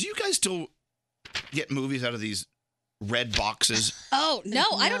also, do you guys still get movies out of these red boxes? Oh, no.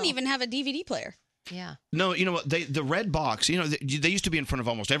 I don't even have a DVD player. Yeah. No, you know what? The red box, you know, they used to be in front of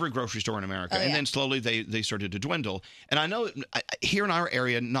almost every grocery store in America, and then slowly they started to dwindle. And I know here in our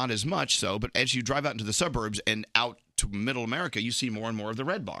area, not as much so, but as you drive out into the suburbs and out to middle America, you see more and more of the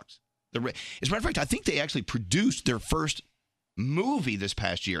red box. As a matter of fact, I think they actually produced their first movie this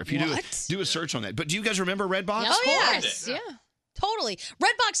past year. If you do a search on that. But do you guys remember Redbox? Oh, yes. Yeah. Totally.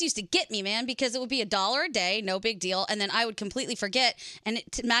 Redbox used to get me, man, because it would be $1 a day, no big deal, and then I would completely forget, and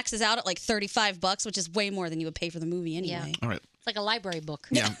it maxes out at like $35, which is way more than you would pay for the movie anyway. Yeah. All right. It's like a library book.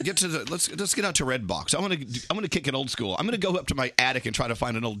 Yeah, let's get out to Redbox. I'm gonna kick it old school. I'm gonna go up to my attic and try to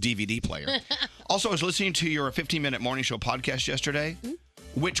find an old DVD player. Also, I was listening to your 15-minute morning show podcast yesterday. Mm-hmm.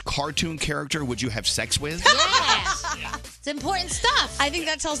 Which cartoon character would you have sex with? Yeah. It's important stuff. I think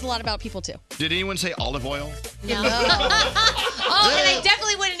that tells a lot about people too. Did anyone say olive oil? No. Oh, and I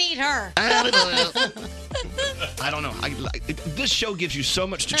definitely wouldn't eat her. Olive oil. I don't know. This show gives you so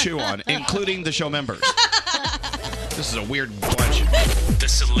much to chew on, including the show members. This is a weird bunch. The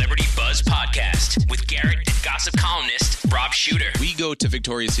Celebrity Buzz Podcast with Garrett and gossip columnist Rob Shooter. We go to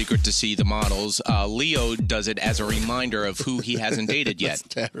Victoria's Secret to see the models. Leo does it as a reminder of who he hasn't dated yet.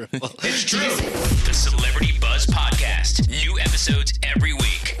 That's terrible. It's true. The Celebrity Buzz Podcast. New episodes every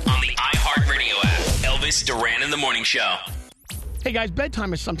week on the iHeartRadio app. Elvis Duran in the Morning Show. Hey guys,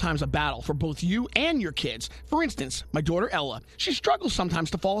 bedtime is sometimes a battle for both you and your kids. For instance, my daughter Ella, she struggles sometimes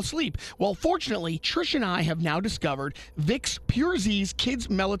to fall asleep. Well, fortunately, Trish and I have now discovered Vicks Pure Z's Kids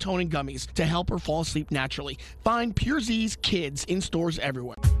Melatonin Gummies to help her fall asleep naturally. Find Pure Z's Kids in stores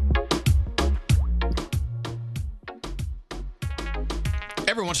everywhere.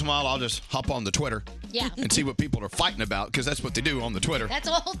 Every once in a while, I'll just hop on the Twitter and see what people are fighting about, because that's what they do on the Twitter. That's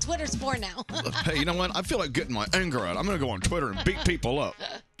all Twitter's for now. Hey, you know what? I feel like getting my anger out. I'm going to go on Twitter and beat people up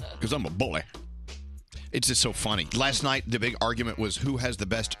because I'm a bully. It's just so funny. Last night, the big argument was who has the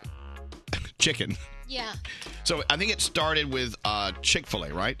best chicken. Yeah. So I think it started with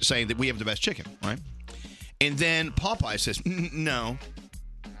Chick-fil-A, right? Saying that we have the best chicken, right? And then Popeye says, no,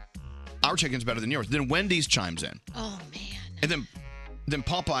 our chicken's better than yours. Then Wendy's chimes in. Oh, man. And then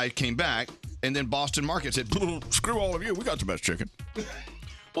Popeye came back, and then Boston Market said, screw all of you, we got the best chicken.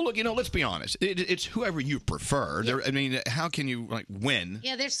 Well, look, let's be honest. It's whoever you prefer. Yeah. I mean, how can you win?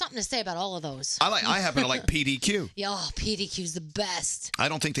 Yeah, there's something to say about all of those. I happen to like PDQ. Yeah, PDQ's the best. I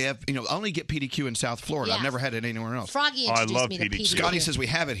don't think they have, I only get PDQ in South Florida. Yeah. I've never had it anywhere else. Froggy introduced me to PDQ. Scotty says we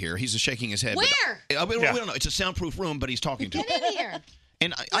have it here. He's just shaking his head. Where? But, we don't know. It's a soundproof room, but he's talking to Get in here.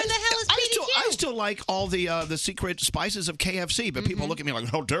 And Where the hell is PDQ? I still like all the secret spices of KFC, but people look at me like,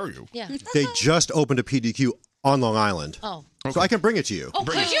 how dare you? Yeah. They just opened a PDQ on Long Island. Oh. So I can bring it to you. Oh,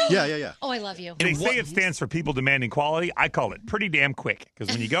 could you? Yeah. Oh, I love you. They say it stands for people demanding quality. I call it pretty damn quick,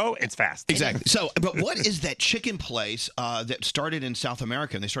 because when you go, it's fast. Exactly. So, but what is that chicken place that started in South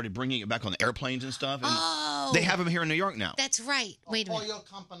America, and they started bringing it back on the airplanes and stuff? And they have them here in New York now. That's right. Wait a minute.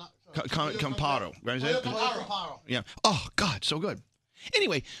 Camparo. Right? Is that- Camparo. Yeah. Oh, God, so good.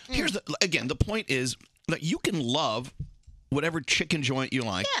 Anyway, here's the point is that you can love whatever chicken joint you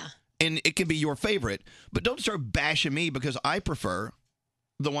like. Yeah. And it can be your favorite, but don't start bashing me because I prefer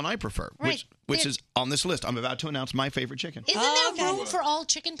the one I prefer, Right. which is on this list. I'm about to announce my favorite chicken. Isn't there room for all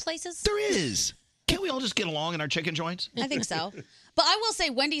chicken places? There is. Can't we all just get along in our chicken joints? I think so. But I will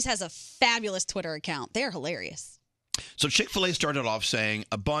say Wendy's has a fabulous Twitter account. They're hilarious. So Chick-fil-A started off saying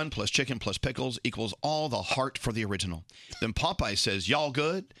a bun plus chicken plus pickles equals all the heart for the original. Then Popeye says, y'all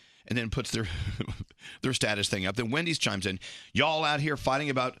good? And then puts their status thing up. Then Wendy's chimes in, y'all out here fighting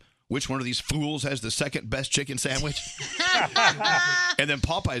about which one of these fools has the second best chicken sandwich? And then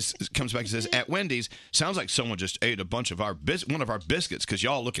Popeye comes back and says, at Wendy's, sounds like someone just ate a bunch of one of our biscuits because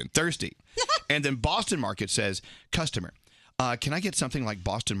y'all looking thirsty. And then Boston Market says, customer, can I get something like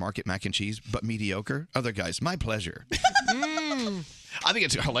Boston Market mac and cheese, but mediocre? Other guys, my pleasure. I think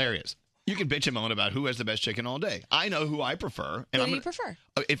it's hilarious. You can bitch and moan about who has the best chicken all day. I know who I prefer. Who do you prefer?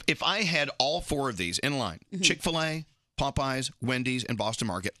 If I had all four of these in line, Chick-fil-A, Popeyes, Wendy's, and Boston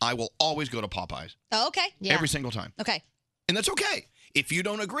Market, I will always go to Popeyes. Oh, okay. Every single time. Okay. And that's okay. If you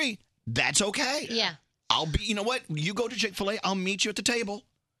don't agree, that's okay. Yeah. You know what? You go to Chick-fil-A, I'll meet you at the table,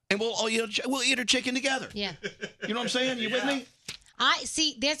 and we'll eat our chicken together. Yeah. You know what I'm saying? You with me? I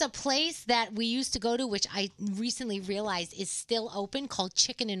see. There's a place that we used to go to, which I recently realized is still open, called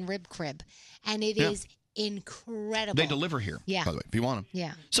Chicken and Rib Crib, and it is incredible. They deliver here. Yeah. By the way, if you want them.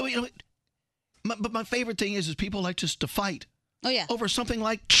 Yeah. So but my favorite thing is people like just to fight. Oh yeah. Over something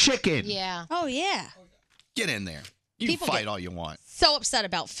like chicken. Yeah. Oh yeah. Get in there. You People fight get all you want. So upset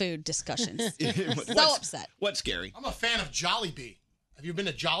about food discussions. So upset. What's scary? I'm a fan of Jollibee. Have you been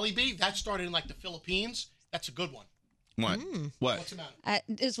to Jollibee? That started in the Philippines. That's a good one. What? What? What's the matter?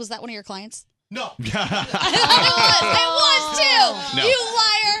 Was that one of your clients? No. It was too. No. You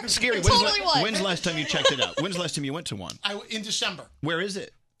liar. Scary. It totally was. When's the last time you checked it out? When's the last time you went to one? In December. Where is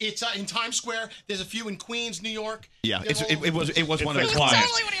it? It's in Times Square. There's a few in Queens, New York. Yeah, They're all it was one of It's the a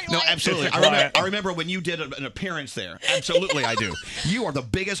clients. totally one of your No, clients. absolutely. It's a I remember, client. I remember when you did an appearance there. Absolutely, I do. You are the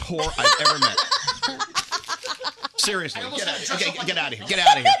biggest whore I've ever met. Seriously, get out of here. Get out of here. Get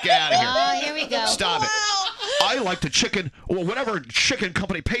out of here. Get out of here. Oh, here we go. Stop it. I like the chicken, well, whatever chicken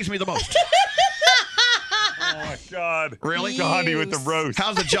company pays me the most. Oh my God! Really? Gandhi with the roast.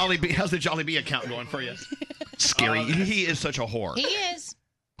 How's the Jollibee account going for you? Scary. He is such a whore. He is.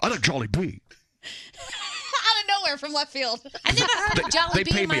 I like Jollibee. Out of nowhere from left field. I never heard of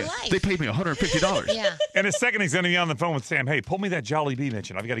Jollibee in my life. They paid me $150. Yeah. In a second, he's going to be on the phone with Sam. Hey, pull me that Jollibee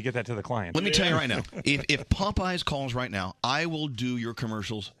mention. I've got to get that to the client. Let me tell you right now, if Popeyes calls right now, I will do your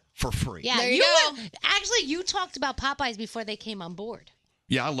commercials for free. Yeah, There you go. Actually, you talked about Popeyes before they came on board.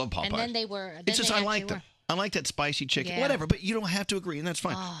 Yeah, I love Popeyes. And then they were. It's just I like them. I like that spicy chicken. Yeah. Whatever, but you don't have to agree, and that's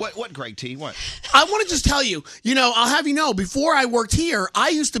fine. What, Greg T? What? I want to just tell you, I'll have you know, before I worked here, I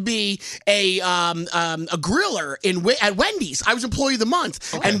used to be a griller at Wendy's. I was employee of the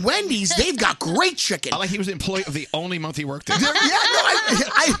month, and Wendy's, they've got great chicken. I like he was employee of the only month he worked there.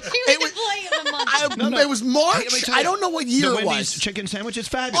 It was March. I don't know what year the it Wendy's was. chicken sandwich is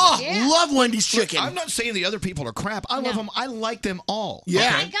fabulous. Oh, love Wendy's chicken. Look, I'm not saying the other people are crap. I love them. I like them all.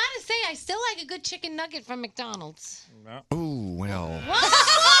 Yeah. I gotta say, I still like a good chicken nugget from McDonald's. Oh, well. What?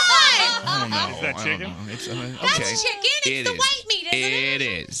 I don't know. Is that chicken? That's chicken. It's the white meat, isn't it?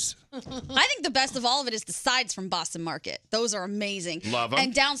 It is. I think the best of all of it is the sides from Boston Market. Those are amazing. Love 'em.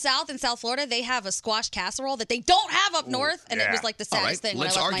 And down south in South Florida, they have a squash casserole that they don't have up north, and it was like the All saddest right, thing.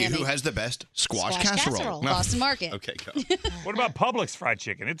 let's when I left argue Miami. who has the best squash casserole. Boston Market. Okay, go. What about Publix fried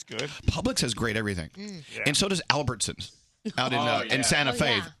chicken? It's good. Publix has great everything. Yeah. And so does Albertsons. Out in Santa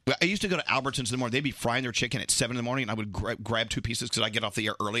Fe. I used to go to Albertsons in the morning. They'd be frying their chicken at 7 in the morning, and I would grab 2 pieces because I get off the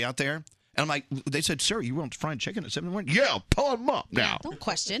air early out there. And I'm like, they said, sir, you want fried chicken at 7 in the morning? Yeah, pull them up now. Don't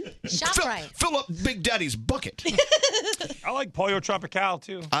question. Fill up Big Daddy's bucket. I like Pollo Tropical,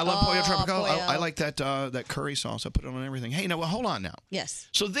 too. I love Pollo Tropical. Pollo. I like that curry sauce. I put it on everything. Hey, now, well, hold on now. Yes.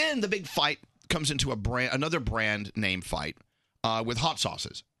 So then the big fight comes into another brand name fight with hot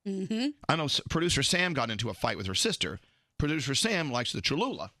sauces. Mm-hmm. I know producer Sam got into a fight with her sister. Producer Sam likes the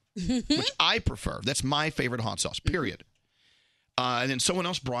Cholula, which I prefer. That's my favorite hot sauce, period. And then someone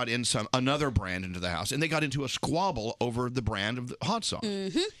else brought in another brand into the house, and they got into a squabble over the brand of the hot sauce.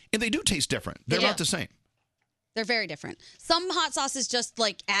 Mm-hmm. And they do taste different. They're not the same. They're very different. Some hot sauces just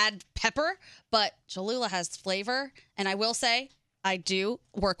like add pepper, but Cholula has flavor. And I will say, I do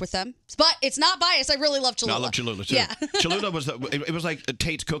work with them, but it's not biased. I really love Cholula. No, I love Cholula too. Yeah. Cholula was it was like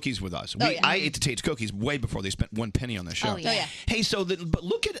Tate's cookies with us. I ate the Tate's cookies way before they spent 1 penny on the show. Oh, yeah. Hey, but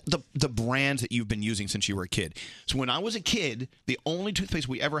look at the brands that you've been using since you were a kid. So when I was a kid, the only toothpaste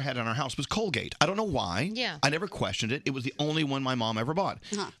we ever had in our house was Colgate. I don't know why. Yeah. I never questioned it. It was the only one my mom ever bought.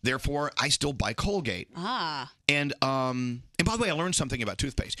 Therefore, I still buy Colgate. Ah. And by the way, I learned something about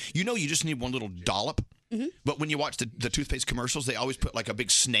toothpaste. You just need one little dollop. Mm-hmm. But when you watch the toothpaste commercials, they always put like a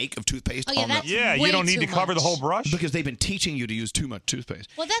big snake of toothpaste on the... you don't need to cover the whole brush. Because they've been teaching you to use too much toothpaste.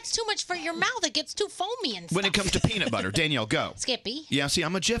 Well, that's too much for your mouth. It gets too foamy and stuff. When it comes to peanut butter, Danielle, go. Skippy. Yeah, see,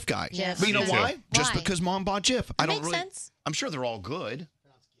 I'm a Jif guy. Jif. But you know Me too. why? Just Why? because mom bought Jif. I don't Makes really... sense. I'm sure they're all good.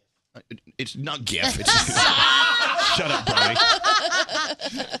 It's not Gif. It's Shut up, Barney.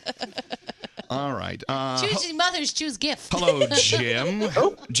 All right. Choosing mothers choose gift. Hello, Jim.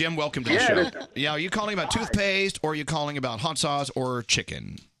 Jim, welcome to the Yeah, show. this- Yeah, are you calling about toothpaste, or are you calling about hot sauce or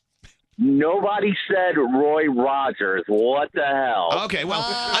chicken? Nobody said Roy Rogers. What the hell? Okay, well,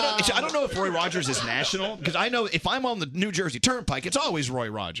 I don't know if Roy Rogers is national, because I know if I'm on the New Jersey Turnpike, it's always Roy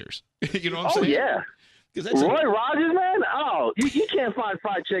Rogers. You know what I'm Oh, saying? yeah. Roy Rogers, man? Oh, you can't find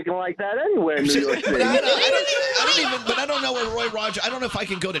fried chicken like that anywhere in New York City. But I don't know where Roy Rogers. I don't know if I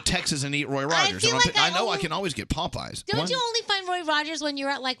can go to Texas and eat Roy Rogers. I know I can always get Popeyes. Don't What? you only find Roy Rogers when you're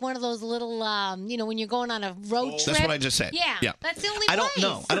at like one of those little, when you're going on a road trip? That's what I just said. Yeah, that's the only I place. don't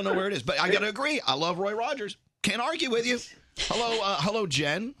know. I don't know where it is, but I got to agree. I love Roy Rogers. Can't argue with you. Hello,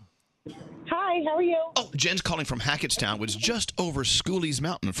 Jen. Hi, how are you? Oh, Jen's calling from Hackettstown, which is just over Schooley's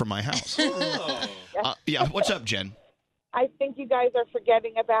Mountain from my house. Yeah, what's up, Jen? I think you guys are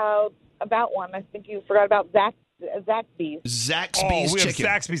forgetting about one. I think you forgot about Zaxby's. Zaxby's we have chicken.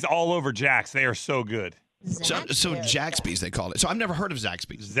 Zaxby's all over Jack's. They are so good. So Zaxby's, they call it. So I've never heard of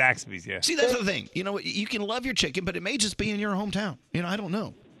Zaxby's. Zaxby's, yeah. See, that's the thing. You can love your chicken, but it may just be in your hometown. I don't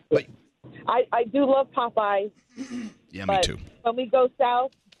know. I do love Popeyes. Yeah, me but too. When we go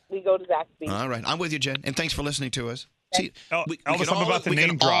south, we go to Zaxby's. All right, I'm with you, Jen, and thanks for listening to us. See, Elvis, I'm about to we name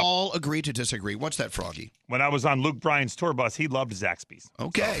can drop. all agree to disagree. What's that, Froggy? When I was on Luke Bryan's tour bus, he loved Zaxby's.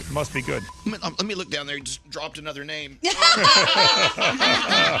 Okay. So, must be good. Let me look down there. He just dropped another name.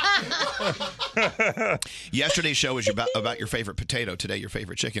 Yesterday's show was about your favorite potato. Today, your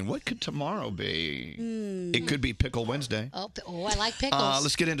favorite chicken. What could tomorrow be? It could be Pickle Wednesday. Oh, I like pickles.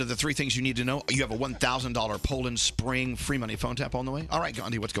 Let's get into the 3 things you need to know. You have a $1,000 Poland Spring free money phone tap on the way. All right,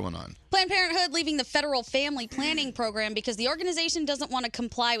 Gandhi, what's going on? Planned Parenthood leaving the federal family planning program because the organization doesn't want to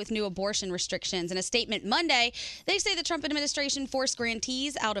comply with new abortion restrictions. In a statement Monday, they say the Trump administration forced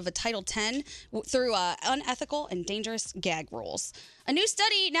grantees out of a Title X through unethical and dangerous gag rules. A new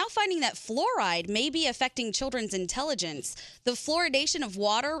study now finding that fluoride may be affecting children's intelligence. The fluoridation of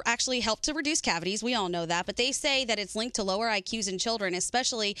water actually helped to reduce cavities. We all know that. But they say that it's linked to lower IQs in children,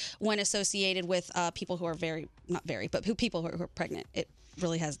 especially when associated with people who are people who are pregnant.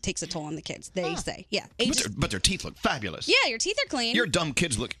 really takes a toll on the kids. They say, yeah. But their teeth look fabulous. Yeah, your teeth are clean. Your dumb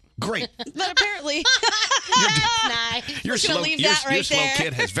kids look great. But apparently, Your We're slow, gonna leave your, that your right slow there.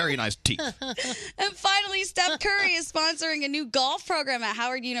 kid has very nice teeth. And finally, Steph Curry is sponsoring a new golf program at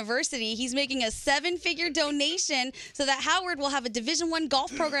Howard University. He's making a 7-figure donation so that Howard will have a Division I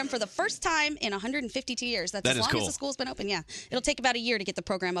golf program for the first time in 152 years. That's That as is long cool. as the school's been open. Yeah, it'll take about a year to get the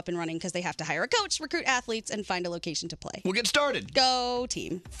program up and running because they have to hire a coach, recruit athletes, and find a location to play. We'll get started. Go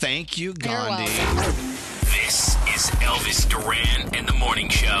team! Thank you, You're Gandhi. This is Elvis Duran and the Morning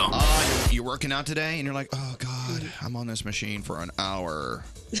Show. You're working out today, and you're like, oh God, I'm on this machine for an hour.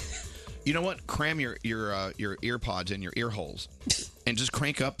 You know what? Cram your ear pods in your ear holes, and just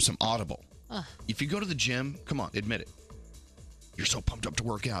crank up some Audible. If you go to the gym, come on, admit it. You're so pumped up to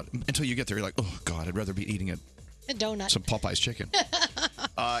work out until you get there. You're like, oh God, I'd rather be eating A donut. some Popeye's chicken.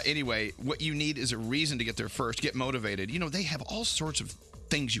 Anyway, what you need is a reason to get there first. Get motivated. You know, they have all sorts of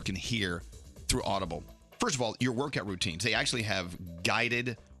things you can hear through Audible. First of all, your workout routines. They actually have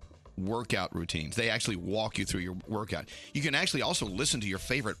guided workout routines. They actually walk you through your workout. You can actually also listen to your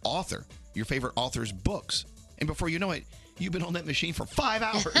favorite author's books. And before you know it, you've been on that machine for 5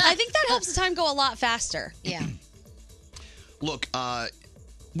 hours. I think that helps the time go a lot faster. Yeah. Look,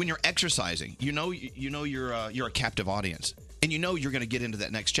 when you're exercising, you know you're a captive audience. And you know you're going to get into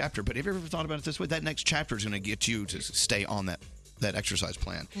that next chapter. But have you ever thought about it this way? That next chapter is going to get you to stay on that exercise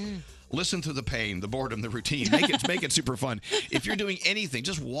plan. Listen to the pain, the boredom, the routine. Make it super fun. If you're doing anything,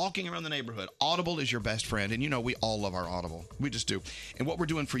 just walking around the neighborhood, Audible is your best friend. And you know we all love our Audible. We just do. And what we're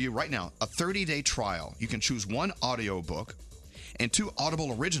doing for you right now, a 30-day trial. You can choose 1 audiobook and 2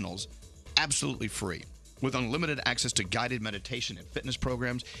 Audible originals absolutely free. With unlimited access to guided meditation and fitness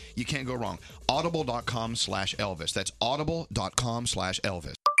programs, you can't go wrong. Audible.com/Elvis. That's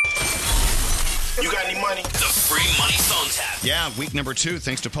audible.com/Elvis. You got any money? The free money phone tap. Yeah, week number 2,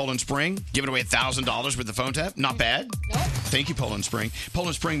 thanks to Poland Spring. Giving away $1,000 with the phone tap. Not bad. Thank you, Poland Spring.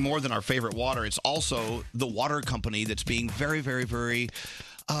 Poland Spring, more than our favorite water, it's also the water company that's being very, very, very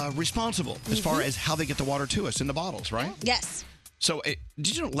responsible as far as how they get the water to us in the bottles, right? Yes. So,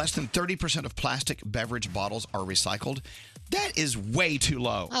 did you know less than 30% of plastic beverage bottles are recycled? That is way too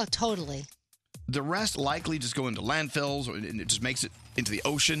low. Oh, totally. The rest likely just go into landfills, and it just makes it into the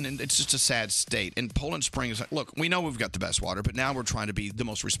ocean, and it's just a sad state. And Poland Spring is like, look, we know we've got the best water, but now we're trying to be the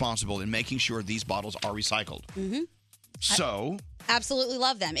most responsible in making sure these bottles are recycled. Mm-hmm. So... Absolutely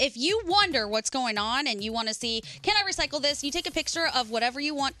love them. If you wonder what's going on and you want to see, can I recycle this? You take a picture of whatever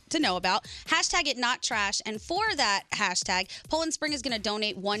you want to know about, hashtag it not trash, and for that hashtag, Poland Spring is going to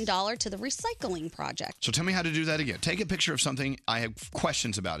donate $1 to the recycling project. So tell me how to do that again. Take a picture of something I have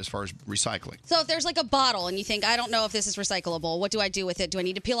questions about as far as recycling. So if there's like a bottle and you think, I don't know if this is recyclable, what do I do with it? Do I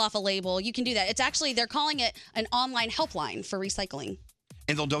need to peel off a label? You can do that. It's actually, they're calling it an online helpline for recycling.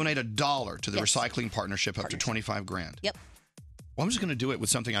 And they'll donate $1 to the recycling partnership up to $25,000. Yep. Well, I'm just going to do it with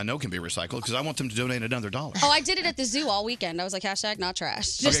something I know can be recycled because I want them to donate another $1. Oh, I did it at the zoo all weekend. I was like, hashtag not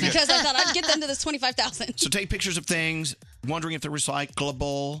trash. Just Okay, good. because I thought I'd get them to this $25,000. So take pictures of things, wondering if they're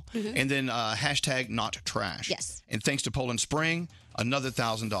recyclable, Mhm. and then hashtag not trash. Yes. And thanks to Poland Spring, another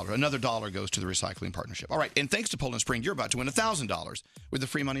 $1,000. Another $1 goes to the recycling partnership. All right. And thanks to Poland Spring, you're about to win $1,000 with the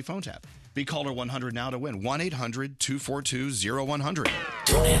free money phone tap. Be caller 100 now to win. 1-800-242-0100.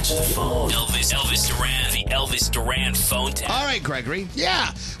 Don't answer the phone. Elvis Duran, the Elvis Duran phone tap. All right, Gregory.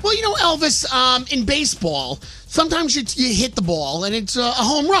 Yeah. Well, you know, Elvis, in baseball, sometimes you hit the ball and it's a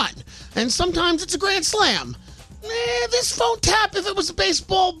home run, and sometimes it's a grand slam. This phone tap, if it was a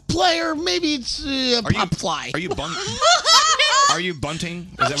baseball player, maybe it's a pop fly. Are you bunting? Are you bunting?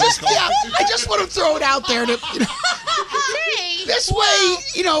 Is that what it's Just, called? yeah, I just want to throw it out there to, this way,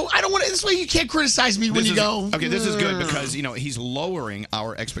 I don't want to. This way, you can't criticize me when you go. Okay, this is good because, he's lowering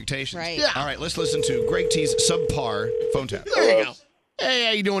our expectations. Right. Yeah. All right, let's listen to Greg T's subpar phone tap. There you go. Hey,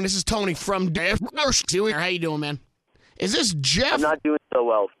 how you doing? This is Tony from How you doing, man? Is this Jeff? I'm not doing so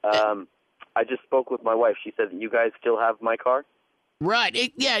well. I just spoke with my wife. She said that you guys still have my car. Right.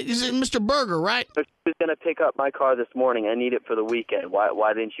 Is it Mr. Berger, right? So she was going to pick up my car this morning. I need it for the weekend.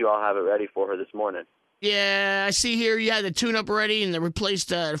 Why didn't you all have it ready for her this morning? Yeah, I see here you had the tune-up ready and they replaced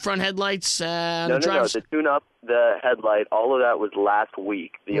the front headlights. No. The tune-up, the headlight, all of that was last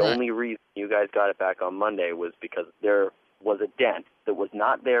week. The only reason you guys got it back on Monday was because there was a dent that was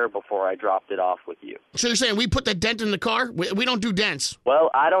not there before I dropped it off with you. So you're saying we put the dent in the car? We don't do dents.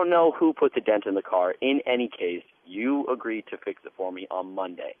 Well, I don't know who put the dent in the car. In any case, you agreed to fix it for me on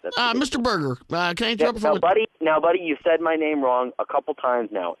Monday. Mr. Berger, can I interrupt? Now, buddy, you said my name wrong a couple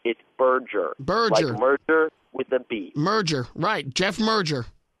times now. It's Berger. Berger. Like merger with a B. Merger, right. Jeff Merger.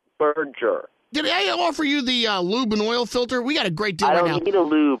 Berger. Did I offer you the lube and oil filter? We got a great deal I right don't now. need a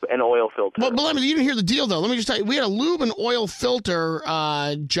lube and oil filter. But let me, you didn't hear the deal, though. Let me just tell you, we had a lube and oil filter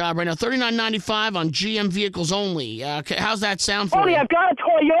job right now, $39.95 on GM vehicles only. How's that sound for Tony, you? I've got a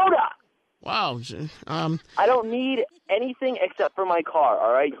Toyota. Wow. I don't need anything except for my car,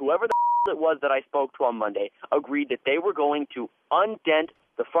 all right? Whoever the it was that I spoke to on Monday agreed that they were going to undent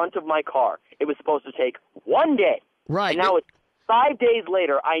the front of my car. It was supposed to take 1 day. Right. And now it's 5 days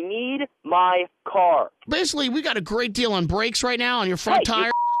later. I need my car. Basically, we got a great deal on brakes right now on your front Hey,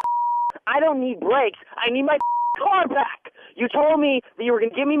 tire. I don't need brakes. I need my car back. You told me that you were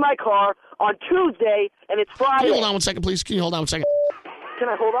going to give me my car on Tuesday, and it's Friday. Can you hold on one second, please? Can you hold on one second? Can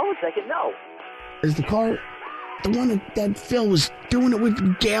I hold on one second? No. Is the car the one that Phil was doing it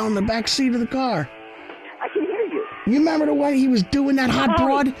with Gail in the back seat of the car? I can hear you. You remember the way he was doing that hot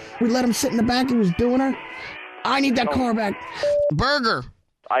Sorry. broad? We let him sit in the back. He was doing her. I need that car back. Burger.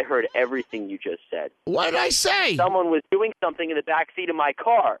 I heard everything you just said. What did I say? Someone was doing something in the back seat of my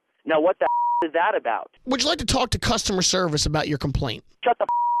car. Now, what the is that about? Would you like to talk to customer service about your complaint? Shut the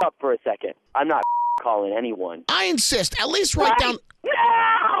up for a second. I'm not calling anyone. I insist. At least write down.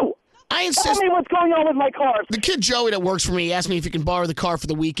 No! I insist. Tell me what's going on with my car. The kid Joey that works for me asked me if he can borrow the car for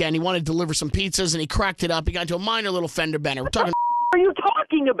the weekend. He wanted to deliver some pizzas, and he cracked it up. He got into a minor little fender bender. We're talking. What are you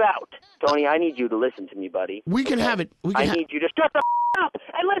talking about? Tony, I need you to listen to me, buddy. We can have it. We can I need you to shut the up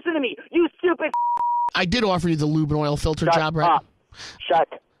and listen to me, you stupid. I did offer you the lube and oil filter Shut job, right? up. Shut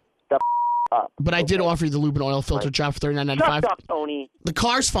the up. But I did offer you the lube and oil filter job for $39.95. Shut up, Tony. The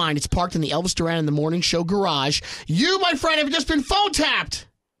car's fine. It's parked in the Elvis Duran in the Morning Show garage. You, my friend, have just been phone tapped.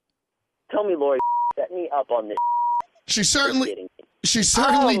 Tell me, Lori, set me up on this. She certainly Oh,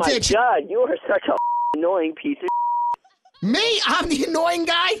 did. my God, you are such a annoying piece of Me? I'm the annoying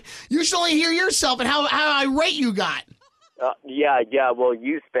guy? You should only hear yourself and how irate you got. Yeah, well,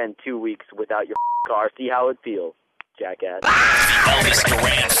 you spend 2 weeks without your car. See how it feels, jackass. Elvis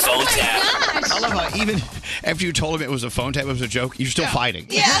Duran phone tap. I love how even after you told him it was a phone tap, it was a joke, you're still fighting.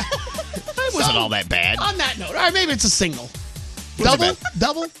 Yeah. It wasn't all that bad. On that note, all right, maybe it's a single. Wasn't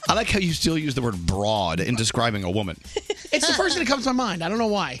Double? I like how you still use the word broad in describing a woman. It's the first thing that comes to my mind. I don't know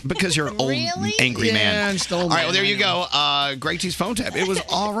why. Because you're an old, angry Yeah, man. I'm still All right, man, well, there I you know. go. Greg T's phone tap. It was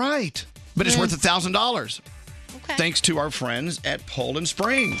all right, but it's worth $1,000. Thanks to our friends at Poland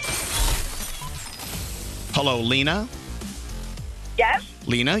Spring. Hello, Lena. Yes?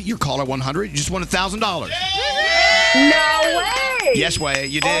 Lena, you're caller 100. You just won $1,000. No way! Yes, way.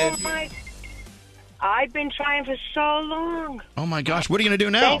 You did. Oh my! I've been trying for so long. Oh, my gosh. What are you going to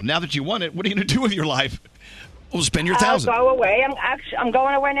do now? Now that you won it, what are you going to do with your life? Well, spend your I'll $1,000. go away. I'm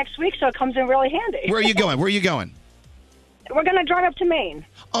going away next week, so it comes in really handy. Where are you going? Where are you going? We're going to drive up to Maine.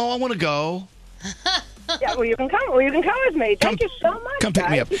 Oh, I want to go. Yeah, well, you can come. Well, you can come with me. Thank you so much. Come pick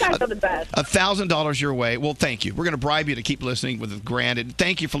me guys. up. You guys are the best. $1,000 your way. Well, thank you. We're going to bribe you to keep listening with $1,000. And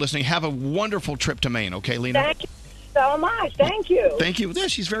thank you for listening. Have a wonderful trip to Maine, okay, Lena? Thank you so much. Thank you. Thank you. Yeah,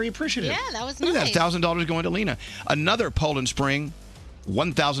 she's very appreciative. Yeah, that was Look nice. at that, $1,000 going to Lena. Another Poland Spring,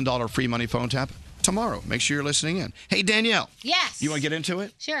 $1,000 free money phone tap tomorrow. Make sure you're listening in. Hey, Danielle. Yes. You want to get into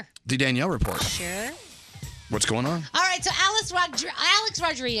it? Sure. The Danielle Report. Sure. What's going on? All right, so Alex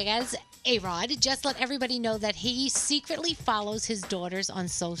Rodriguez, A-Rod, just let everybody know that he secretly follows his daughters on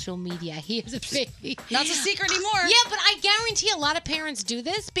social media. He is a baby. Not so secret anymore. Yeah, but I guarantee a lot of parents do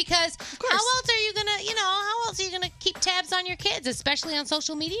this because how else are you gonna keep tabs on your kids, especially on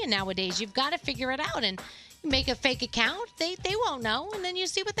social media nowadays? You've got to figure it out and you make a fake account. They won't know, and then you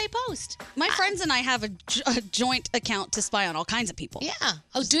see what they post. My friends and I have a joint account to spy on all kinds of people. Yeah.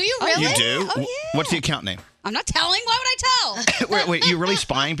 Oh, do you really? You do? Oh, yeah. What's the account name? I'm not telling. Why would I tell? wait, you really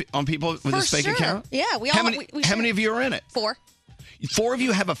spying on people with For this fake sure. account? Yeah, we How all. many, we how share many it. of you are in it? 4. 4 of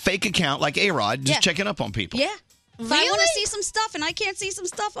you have a fake account like A-Rod, just Yeah. checking up on people. Yeah. If I want Really? to see some stuff and I can't see some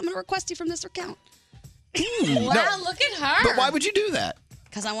stuff, I'm going to request you from this account. Wow, look at her. But why would you do that?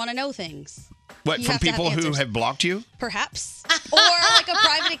 Because I want to know things. What, You from have to have people who answers. have blocked you? Perhaps. Or like a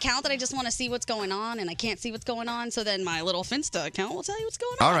private account that I just want to see what's going on and I can't see what's going on. So then my little Finsta account will tell you what's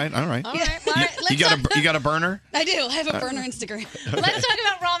going on. All right. All right. You got a burner? I do. I have a burner Instagram. Let's talk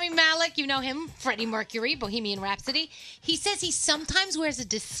about Rami Malek. You know him, Freddie Mercury, Bohemian Rhapsody. He says he sometimes wears a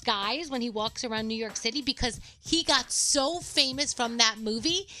disguise when he walks around New York City because he got so famous from that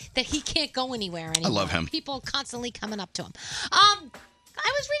movie that he can't go anywhere anymore. love him. People constantly coming up to him.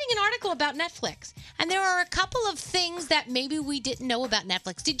 I was reading an article about Netflix, and there are a couple of things that maybe we didn't know about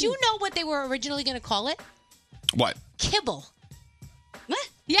Netflix. Did you know what they were originally going to call it? What? Kibble. What?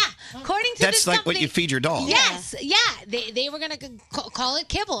 Yeah, according to That's this like stuff, what you feed your dog. Yes, yeah. They were going to call it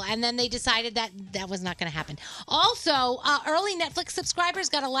kibble, and then they decided that was not going to happen. Also, early Netflix subscribers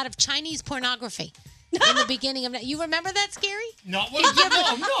got a lot of Chinese pornography. In the beginning of you remember that, Scary? No, no.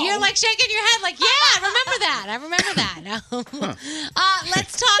 You're like shaking your head, like, yeah, I remember that.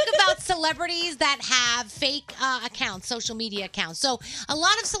 Let's talk about celebrities that have fake accounts, social media accounts. So a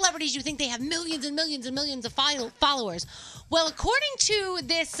lot of celebrities, you think they have millions and millions and millions of followers. Well, according to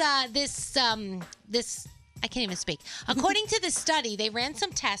this I can't even speak. According to this study, they ran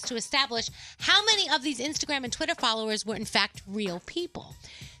some tests to establish how many of these Instagram and Twitter followers were in fact real people.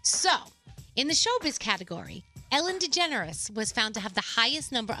 So, in the showbiz category, Ellen DeGeneres was found to have the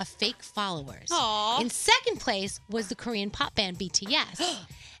highest number of fake followers. Aww. In second place was the Korean pop band BTS.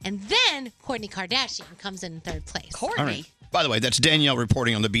 And then Kourtney Kardashian comes in third place. All right. By the way, that's Danielle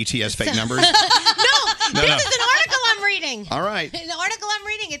reporting on the BTS fake numbers. No, this is an article I'm reading. All right. In the article I'm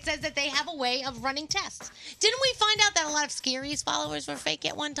reading, it says that they have a way of running tests. Didn't we find out that a lot of Scary's followers were fake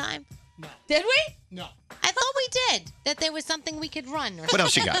at one time? No. Did we? No. I thought we did. That there was something we could run. Or What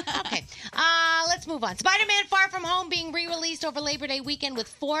else you got? Okay. Let's move on. Spider-Man Far From Home being re-released over Labor Day weekend with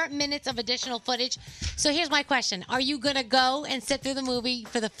 4 minutes of additional footage. So here's my question. Are you going to go and sit through the movie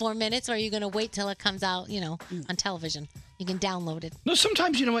for the 4 minutes, or are you going to wait till it comes out, on television? You can download it. No,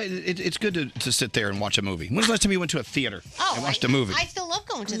 sometimes, you know what, it's good to sit there and watch a movie. When's the last time you went to a theater and watched a movie? I still love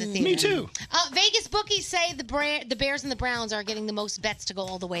going to the theater. Me too. Vegas bookies say the Bears and the Browns are getting the most bets to go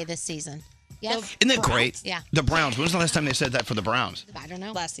all the way this season. Yes? Isn't that great? Yeah. The Browns. When was the last time they said that for the Browns? I don't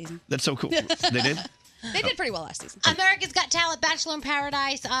know. Last season. That's so cool. They did? They did pretty well last season. America's Got Talent, Bachelor in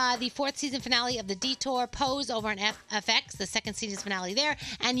Paradise, the 4th season finale of The Detour, Pose over on FX, the 2nd season finale there,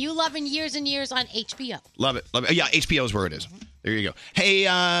 and You Love in Years and Years on HBO. Love it. Love it. Yeah, HBO is where it is. There you go.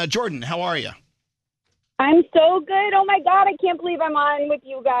 Hey, Jordan, how are you? I'm so good. Oh my God, I can't believe I'm on with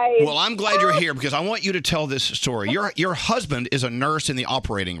you guys. Well, I'm glad you're here because I want you to tell this story. Your husband is a nurse in the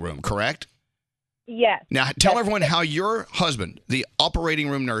operating room, correct? Yes. Now, tell everyone how your husband, the operating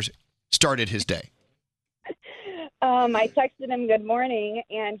room nurse, started his day. I texted him good morning,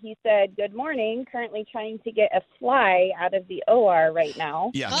 and he said, good morning, currently trying to get a fly out of the OR right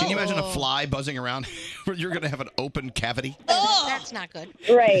now. Yeah, can you imagine a fly buzzing around where you're going to have an open cavity? That's not good.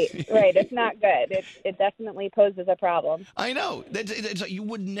 Right. It's not good. It definitely poses a problem. I know. It's like you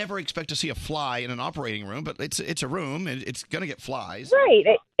would never expect to see a fly in an operating room, but it's a room, and it's going to get flies.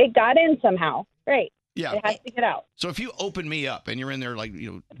 Right. It got in somehow. Right. Yeah. It has to get out. So if you open me up and you're in there like,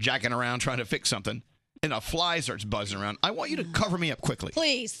 jacking around trying to fix something, and a fly starts buzzing around, I want you to cover me up quickly.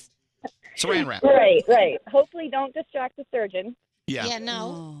 Please. Saran wrap. Right. Hopefully don't distract the surgeon. Yeah. Yeah,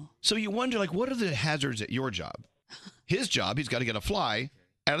 no. So you wonder, what are the hazards at your job? His job, he's got to get a fly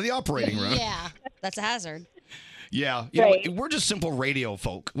out of the operating room. Yeah. That's a hazard. Yeah. We're just simple radio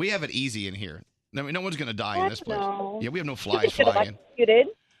folk. We have it easy in here. I mean, no one's going to die in this place. No. Yeah, we have no flies flying in.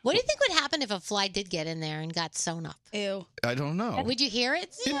 What do you think would happen if a fly did get in there and got sewn up? Ew. I don't know. Would you hear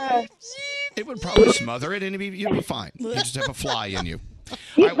it? It would probably smother it, and you'd be fine. You just have a fly in you.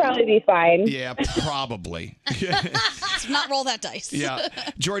 You'd probably be fine. Yeah, probably. Let's not roll that dice. Yeah,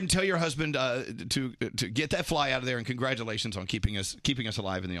 Jordan, tell your husband to get that fly out of there, and congratulations on keeping us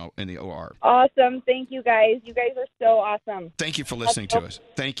alive in the OR. Awesome. Thank you guys. You guys are so awesome. Thank you for listening to us.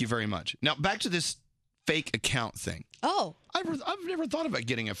 Thank you very much. Now back to this fake account thing. Oh, I've never thought about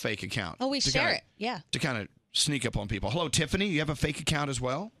getting a fake account. Oh, we share it. Yeah. To kind of sneak up on people. Hello, Tiffany. You have a fake account as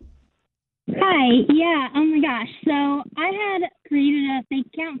well? Hi, yeah, oh my gosh. So I had created a fake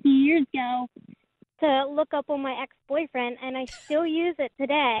account a few years ago to look up on my ex-boyfriend, and I still use it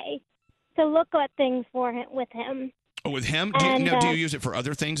today to look at things for him with him. Oh, with him? And, do you use it for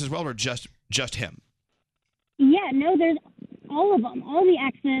other things as well, or just him? Yeah, no, there's all of them, all the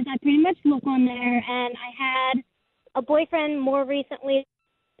exes. I pretty much look on there, and I had a boyfriend more recently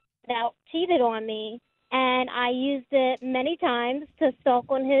that cheated on me, and I used it many times to stalk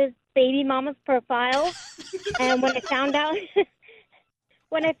on his baby mama's profile. And when I found out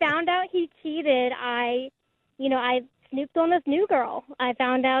he cheated, I snooped on this new girl. I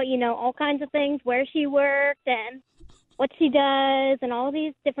found out, all kinds of things, where she worked and what she does and all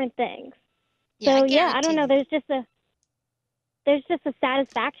these different things. Yeah, So I don't know, there's just a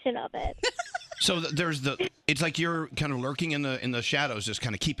satisfaction of it. So it's like you're kind of lurking in the shadows, just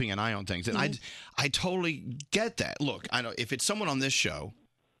kind of keeping an eye on things. And I totally get that. Look, I know if it's someone on this show,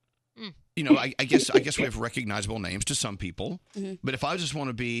 I guess we have recognizable names to some people. Mm-hmm. But if I just want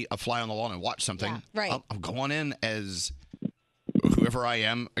to be a fly on the wall and watch something, right. I'll go on in as whoever I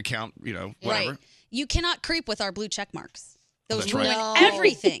am, account, whatever. Right. You cannot creep with our blue check marks. Those That's ruin right.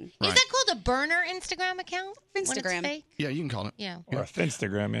 everything. Right. Is that called a burner Instagram account? When it's Instagram. fake? Yeah, you can call it. Yeah. Or a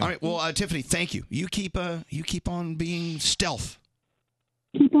Finstagram, yeah. All right. Well, Tiffany, thank you. You keep on being stealth.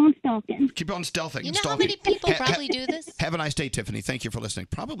 Keep on stalking. Keep on stealthing. You know how stalking. many people probably do this? Have a nice day, Tiffany. Thank you for listening.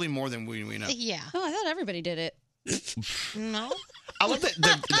 Probably more than we know. Yeah. Oh, I thought everybody did it. No. I love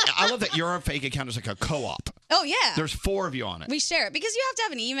that. I love that your fake account is like a co-op. Oh, yeah. There's 4 of you on it. We share it because you have to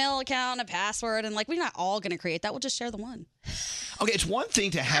have an email account, a password, and we're not all going to create that. We'll just share the one. Okay, it's one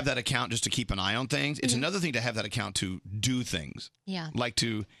thing to have that account just to keep an eye on things. It's another thing to have that account to do things. Yeah. Like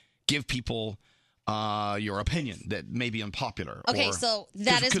to give people your opinion that may be unpopular. Okay, so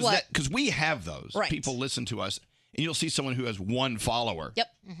that is what- Because we have those. Right. People listen to us, and you'll see someone who has 1 follower. Yep.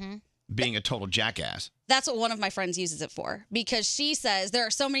 Being a total jackass. That's what one of my friends uses it for because she says there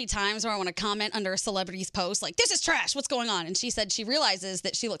are so many times where I want to comment under a celebrity's post like, this is trash, what's going on? And she said she realizes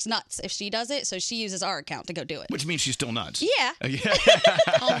that she looks nuts if she does it, so she uses our account to go do it. Which means she's still nuts. Yeah. Yeah.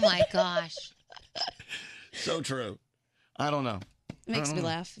 Oh, my gosh. So true. I don't know. It makes me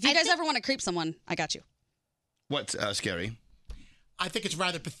laugh. If you guys ever want to creep someone, I got you. What's scary? I think it's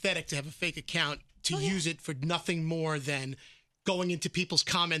rather pathetic to have a fake account to use it for nothing more than going into people's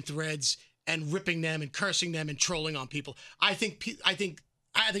comment threads and ripping them and cursing them and trolling on people. I think it's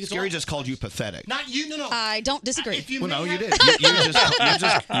Scary all- just called you pathetic. Not you, no. I don't disagree. If you Well, no, may you have- did. You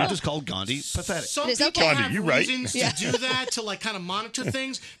just called Gandhi pathetic. Some people have reasons to do that, to kind of monitor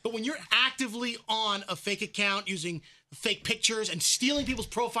things. But when you're actively on a fake account using fake pictures and stealing people's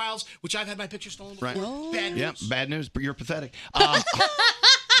profiles, which I've had my picture stolen before, Right. bad news. Yeah, bad news, but you're pathetic.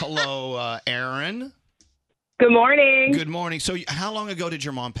 Hello, Aaron. Good morning. Good morning. So how long ago did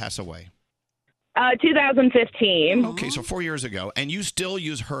your mom pass away? 2015. Okay, so 4 years ago, and you still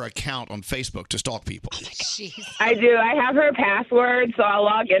use her account on Facebook to stalk people. I do. I have her password, so I'll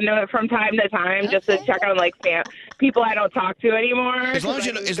log into it from time to time just to check on people I don't talk to anymore. As long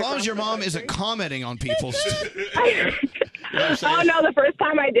as your mom isn't commenting on people's. Oh no! The first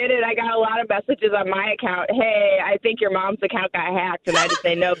time I did it, I got a lot of messages on my account. Hey, I think your mom's account got hacked, and I just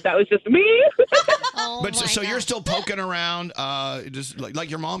say nope, that was just me. But so you're still poking around, just like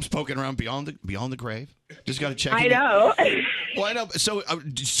your mom's poking around beyond the grave. Just got to check. I know. Well, I know. So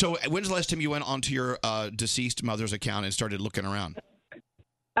when's the last time you went onto your deceased mother's account and started looking around?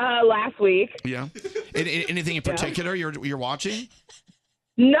 Last week. Yeah. Anything in particular you're watching?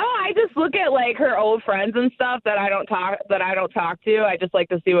 No, I just look at her old friends and stuff that I don't talk to. I just like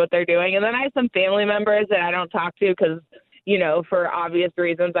to see what they're doing, and then I have some family members that I don't talk to because, for obvious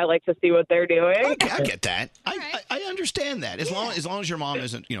reasons, I like to see what they're doing. Okay, I get that. I understand that as long as your mom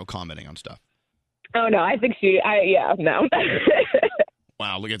isn't commenting on stuff. Oh no, I think no.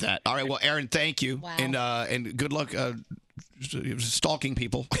 Wow, look at that. All right, well, Aaron, thank you, and good luck stalking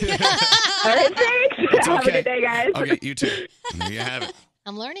people. All right, thanks. It's Have a okay. good day, guys. Okay, you too. There you have it.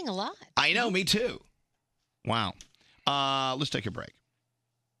 I'm learning a lot. I know, me too. Wow. Let's take a break.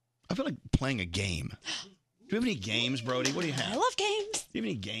 I feel like playing a game. Do you have any games, Brody? What do you have? I love games. Do you have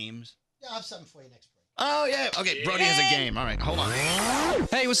any games? Yeah, I'll have something for you next break. Oh, yeah. Okay, Brody has a game. All right, hold on.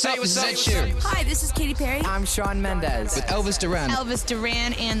 Hey, what's up? This is Ed Sheeran. Hi, this is Katy Perry. I'm Shawn Mendes. With Elvis Duran. Elvis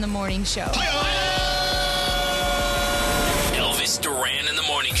Duran and the Morning Show. Elvis Duran in the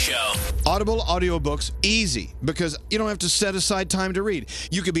Morning Show. Audible audiobooks, easy, because you don't have to set aside time to read.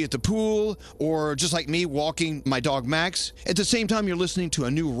 You could be at the pool or just like me walking my dog Max. At the same time, you're listening to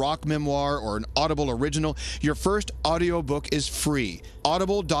a new rock memoir or an Audible original. Your first audiobook is free.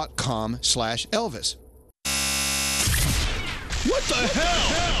 Audible.com/Elvis. What the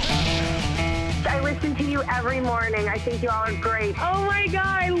hell? I listen to you every morning. I think you all are great. Oh my God,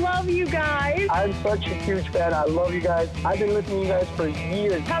 I love you guys. I'm such a huge fan. I love you guys. I've been listening to you guys for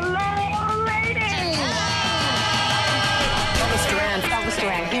years. Hello, ladies. Elvis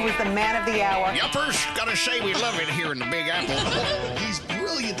Duran. He was the man of the hour. Yuppers, gotta say we love it here in the Big Apple. He's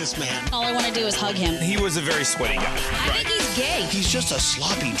brilliant, this man. All I want to do is hug him. He was a very sweaty guy. I think he's gay. He's just a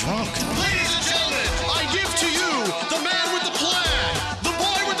sloppy drunk. Ladies and gentlemen, I give to you the man with the plan, the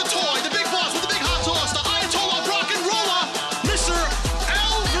boy with the toy, the big boss with the big hot sauce, the Ayatollah of rock and roller, Mr.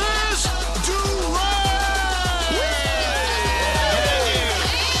 Elvis Duran.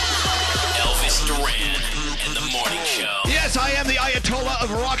 Elvis Duran in the Morning Show. Yes, I am the Ayatollah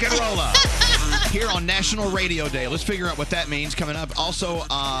of rock and rolla. Here on National Radio Day. Let's figure out what that means coming up. Also,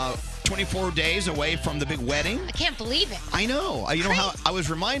 24 days away from the big wedding. I can't believe it. I know. You know how I was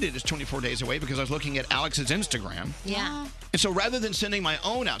reminded it's 24 days away because I was looking at Alex's Instagram. Yeah. And so rather than sending my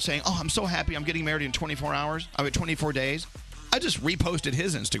own out saying, oh, I'm so happy I'm getting married in 24 hours, I mean 24 days, I just reposted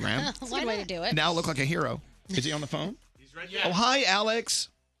his Instagram. That's a good way to do it. Now I look like a hero. Is he on the phone? He's ready. Oh, hi, Alex.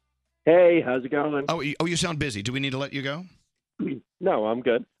 Hey, how's it going? Oh, you sound busy. Do we need to let you go? No, I'm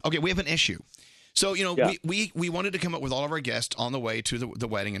good. Okay, we have an issue. So, Yeah. we wanted to come up with all of our guests on the way to the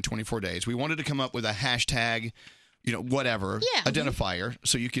wedding in 24 days. We wanted to come up with a hashtag, whatever, identifier.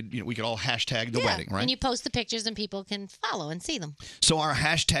 So we could all hashtag the wedding, right? And you post the pictures and people can follow and see them. So our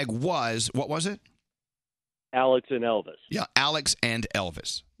hashtag was, what was it? Alex and Elvis. Yeah, Alex and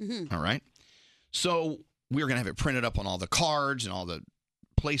Elvis. Mm-hmm. All right. So we were going to have it printed up on all the cards and all the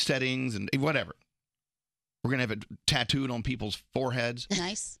place settings and whatever. We're going to have it tattooed on people's foreheads.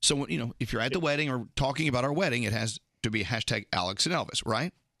 Nice. So, if you're at the wedding or talking about our wedding, it has to be hashtag Alex and Elvis,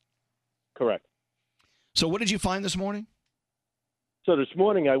 right? Correct. So what did you find this morning? So this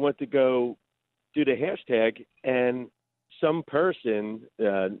morning I went to go do the hashtag, and some person,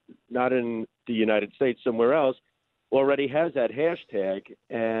 not in the United States, somewhere else, already has that hashtag,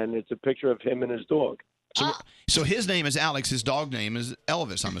 and it's a picture of him and his dog. So his name is Alex. His dog name is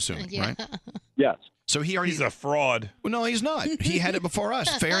Elvis, I'm assuming, right? Yes. So he's a fraud. Well, no, he's not. He had it before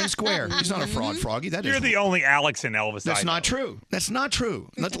us, fair and square. He's not a fraud, Froggy. You're the only Alex and Elvis. That's I know. not true. That's not true.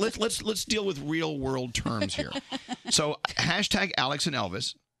 Let's deal with real world terms here. So hashtag Alex and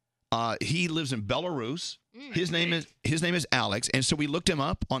Elvis. He lives in Belarus. His name is Alex, and so we looked him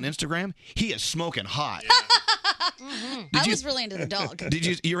up on Instagram. He is smoking hot. I was really into the dog.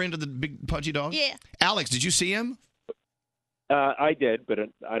 You're into the big pudgy dog? Yeah. Alex, did you see him? I did, but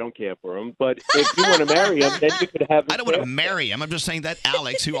I don't care for him. But if you want to marry him, then you could have him. I don't want to marry him. I'm just saying that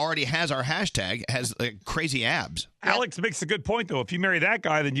Alex, who already has our hashtag, has crazy abs. Alex makes a good point, though. If you marry that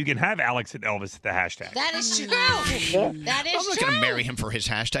guy, then you can have Alex and Elvis at the hashtag. That is true. That is I'm not going to marry him for his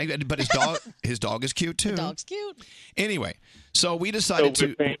hashtag, but his dog is cute too. Dog's cute. Anyway, so we decided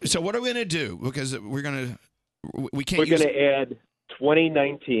So what are we going to do? Because we can't. We're going to add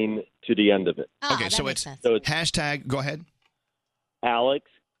 2019 to the end of it. Okay, so it's hashtag. Go ahead. Alex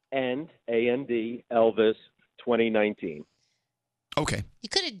and AND Elvis 2019. Okay. You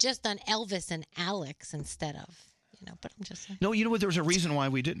could have just done Elvis and Alex instead of, but I'm just saying. No, you know what? There was a reason why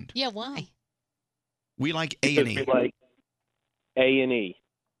we didn't. Yeah, why? We like A&E. We like A&E.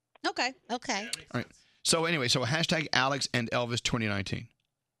 Okay. Okay. All right. So anyway, hashtag Alex and Elvis 2019.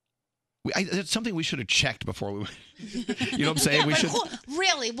 That's something we should have checked before we went. You know what I'm saying? We should.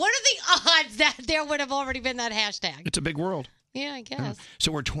 Really? What are the odds that there would have already been that hashtag? It's a big world. Yeah, I guess. So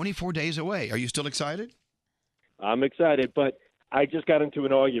we're 24 days away. Are you still excited? I'm excited, but I just got into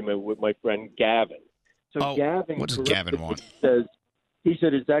an argument with my friend Gavin. So Gavin, what does Gavin want? He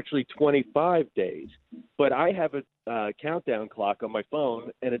said it's actually 25 days, but I have a countdown clock on my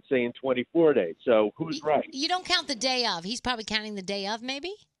phone, and it's saying 24 days. So who's right? You don't count the day of. He's probably counting the day of,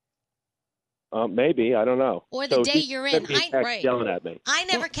 maybe? Maybe. I don't know. Or the day you're in. Yelling at me. I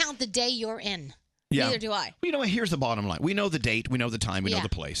never count the day you're in. Yeah. Neither do I. Well, you know what? Here's the bottom line. We know the date, we know the time, we know the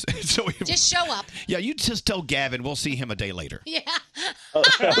place. So just show up. Yeah, you just tell Gavin we'll see him a day later. Yeah.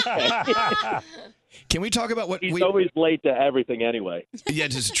 Can we talk about what He's always late to everything anyway. Yeah,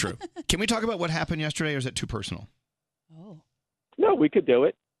 this is true. Can we talk about what happened yesterday, or is it too personal? No, we could do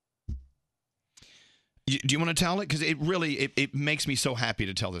it. Do you want to tell it? Because it makes me so happy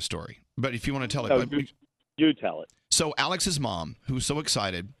to tell this story. But if you want to tell it. No, you tell it. So Alex's mom, who's so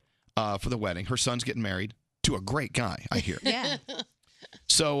excited for the wedding, her son's getting married to a great guy, I hear. Yeah.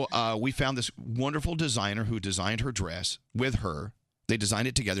 So we found this wonderful designer who designed her dress with her. They designed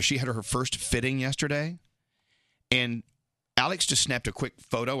it together. She had her first fitting yesterday. And Alex just snapped a quick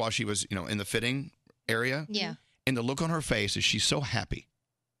photo while she was, in the fitting area. Yeah. And the look on her face is she's so happy.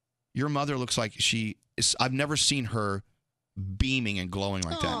 Your mother looks like she is. I've never seen her beaming and glowing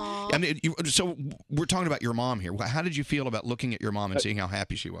like that. I mean, so we're talking about your mom here. How did you feel about looking at your mom and seeing how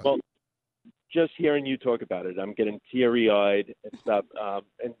happy she was? Well, just hearing you talk about it, I'm getting teary-eyed and stuff.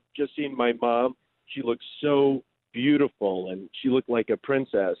 And just seeing my mom, she looked so beautiful, and she looked like a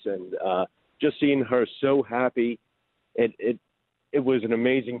princess. And just seeing her so happy, it was an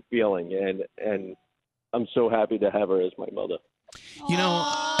amazing feeling. And I'm so happy to have her as my mother. You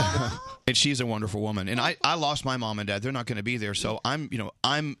know, and she's a wonderful woman. And I lost my mom and dad. They're not going to be there. So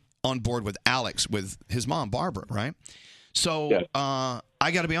I'm on board with Alex, with his mom, Barbara, right? So I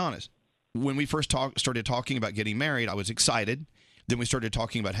got to be honest. When we first started talking about getting married, I was excited. Then we started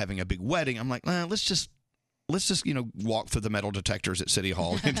talking about having a big wedding. I'm like, let's just walk through the metal detectors at City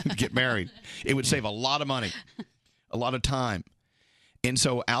Hall and get married. It would save a lot of money, a lot of time. And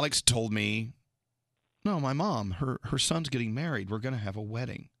so Alex told me, no, my mom, her son's getting married. We're going to have a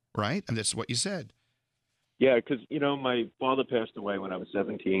wedding, right? And that's what you said. Yeah, because, my father passed away when I was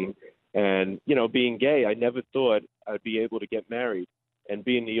 17. And, being gay, I never thought I'd be able to get married. And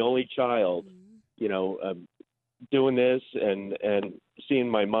being the only child, doing this and seeing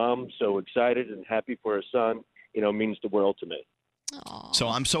my mom so excited and happy for her son, means the world to me. So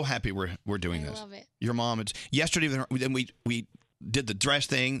I'm so happy we're doing this. love it. Your mom. Yesterday, then we did the dress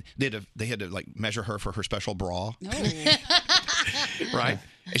thing. They had to like measure her for her special bra. Right?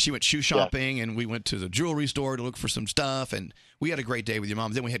 And she went shoe shopping, and we went to the jewelry store to look for some stuff, and we had a great day with your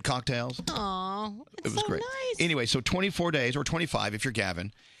mom. Then we had cocktails. Aw, It was great. Anyway, so 24 days, or 25 if you're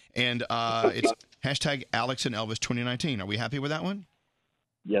Gavin, and it's hashtag Alex and Elvis 2019. Are we happy with that one?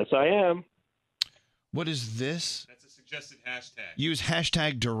 Yes, I am. What is this? That's a suggested hashtag. Use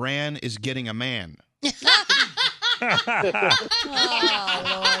hashtag Duran is getting a man.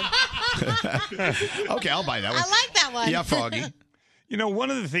 Okay, I'll buy that one. I like that one. Yeah, Froggy. You know,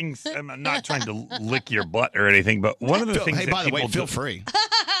 one of the things, I'm not trying to lick your butt or anything, but one of the things Hey, that by the way, people feel do- free.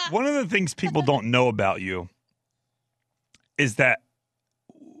 One of the things people don't know about you is that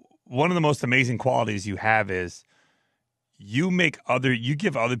one of the most amazing qualities you have is you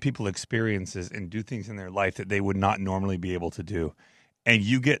give other people experiences and do things in their life that they would not normally be able to do. And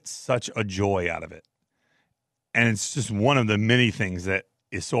you get such a joy out of it. And it's just one of the many things that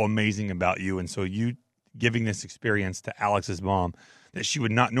is so amazing about you. And so you giving this experience to Alex's mom that she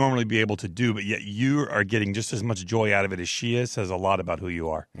would not normally be able to do, but yet you are getting just as much joy out of it as she is, says a lot about who you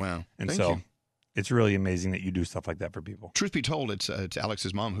are. Wow. And Thank so you. it's really amazing that you do stuff like that for people. Truth be told, it's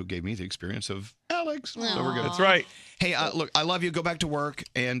Alex's mom who gave me the experience of Alex. So we're good. That's right. Hey, look, I love you. Go back to work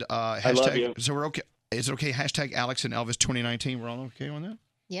and hashtag. love you. So we're okay. Is it okay? Hashtag Alex and Elvis 2019. We're all okay on that?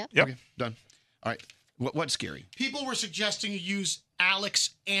 Yep. Okay, done. All right. What's scary? People were suggesting you use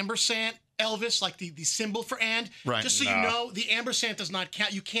Alex ampersand Elvis, like the symbol for and. Right. Just so you Nah. know, the ampersand does not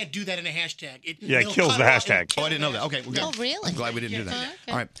count. You can't do that in a hashtag. Yeah, it it'll kills cut the out- hashtag. it'll Oh, I didn't know that. Okay, well, good. Oh, really? I'm glad we didn't do that.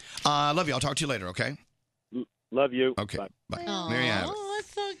 Okay. All right. Love you. I'll talk to you later, okay? Love you. Okay. Bye. Aw, There you have it.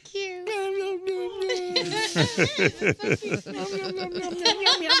 that's so cute.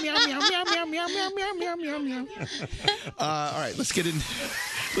 All right, let's get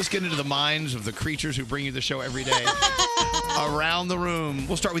into the minds of the creatures who bring you the show every day. Around the room.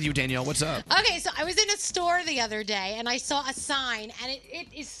 We'll start with you, Danielle. What's up? Okay, so I was in a store the other day and I saw a sign, and it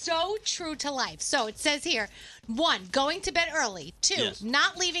is so true to life. So it says here 1, going to bed early. 2,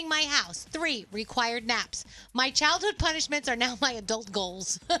 not leaving my house. 3, required naps. My childhood punishments are now my adult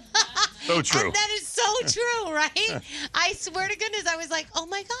goals. So true. And that is so true, right? I swear to goodness, I was like, oh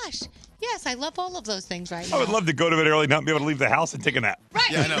my gosh. Yes, I love all of those things right now. I would love to go to bed early, not be able to leave the house and take a nap. Right,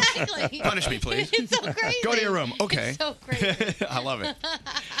 Yeah, I know. exactly. Punish me, please. It's so crazy. Go to your room. Okay. It's so crazy. I love it.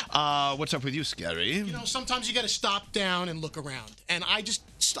 What's up with you, Scary? You know, sometimes you got to stop down and look around. And I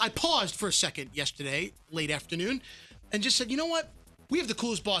paused for a second yesterday, late afternoon, and just said, you know what? We have the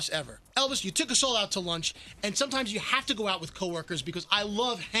coolest boss ever. Elvis, you took us all out to lunch, and sometimes you have to go out with coworkers because I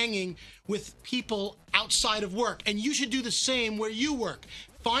love hanging with people outside of work, and you should do the same where you work.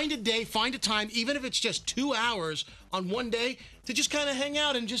 Find a day, find a time, even if it's just 2 hours on one day, to just kind of hang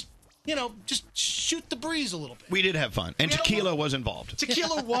out and just shoot the breeze a little bit. We did have fun, and tequila was involved.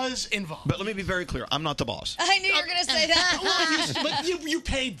 Tequila was involved. But let me be very clear. I'm not the boss. I knew you were going to say that. But you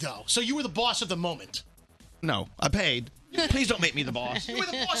paid, though, so you were the boss of the moment. No, I paid. Please don't make me the boss. You were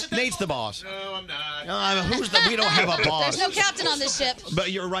the boss of that Nate's the boss. No, I'm not. We don't have a boss. There's no captain on this ship.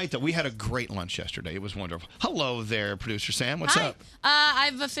 But you're right, though. We had a great lunch yesterday. It was wonderful. Hello there, producer Sam. What's Hi. up?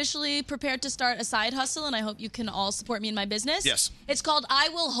 I've officially prepared to start a side hustle, and I hope you can all support me in my business. Yes. It's called I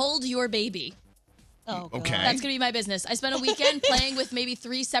Will Hold Your Baby. Oh, Okay. That's going to be my business. I spent a weekend playing with maybe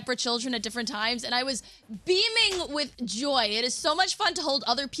 3 separate children at different times, and I was beaming with joy. It is so much fun to hold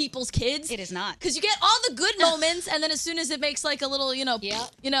other people's kids. It is not. Because you get all the good moments, and then as soon as it makes like a little, you get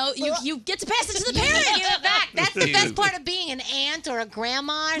to pass it to the parent. You give it back. That's the Ew. best part of being an aunt or a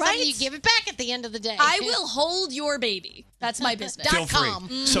grandma or something. Right? You give it back at the end of the day. I will hold your baby. That's my business. Feel free. .com.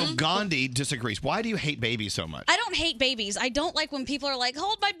 So Gandhi disagrees. Why do you hate babies so much? I don't hate babies. I don't like when people are like,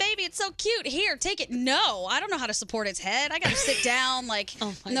 hold my baby, it's so cute. Here, take it. No, I don't know how to support its head. I got to sit down. Like,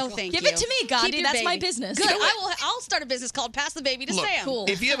 no, thank Give you. it to me, Gandhi. Keep your That's my baby. business. Good. Do it. I'll start a business called Pass the Baby to Look, Sam. Cool.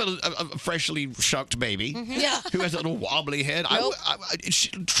 if you have a freshly shucked baby Yeah. who has a little wobbly head, Nope.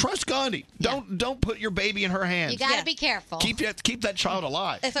 trust Gandhi. Don't put your baby in her hands. You got to be careful. Keep that child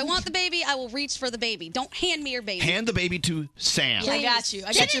alive. If I want the baby, I will reach for the baby. Don't hand me your baby. Hand the baby to Sam. I got you.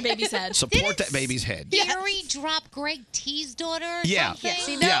 I got your baby's head. Support that baby's head. Fury drop Greg T's daughter or Yeah,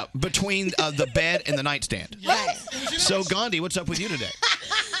 something? yeah, between the bed and the nightstand. Right. So Gandhi, what's up with you today?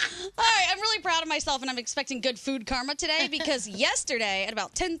 All right, I'm really really proud of myself, and I'm expecting good food karma today because yesterday at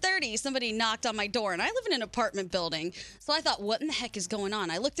about 10:30, somebody knocked on my door, and I live in an apartment building. So I thought, what in the heck is going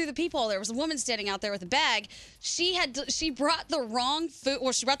on? I looked through the peephole. There was a woman standing out there with a bag. She brought the wrong food,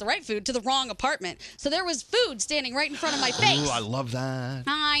 or she brought the right food to the wrong apartment. So there was food standing right in front of my face. Ooh, I love that.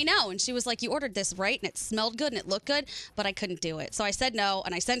 I know. And she was like, you ordered this, right? And it smelled good and it looked good, but I couldn't do it. So I said no,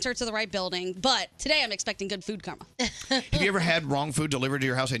 and I sent her to the right building. But today I'm expecting good food karma. Have you ever had wrong food delivered to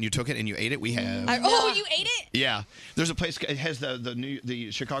your house and you took it and you ate it? We have. Oh, you ate it? Yeah. There's a place, it has the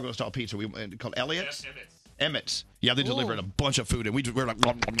Chicago-style pizza called Elliott's. Emmett's. Yeah, they delivered a bunch of food, and we're like,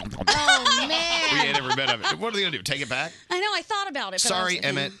 oh, man. We ate every bit of it. What are they going to do, take it back? I know, I thought about it. But Sorry,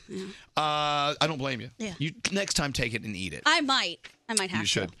 I was like, Emmett. I don't blame you. Yeah. You next time, take it and eat it. I might have You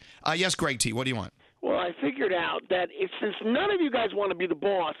should. Yes, Greg T., what do you want? Well, I figured out that since none of you guys want to be the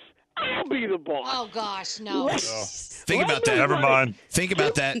boss, I'll be the boss. Oh, gosh, no. Think about that. Never mind. Think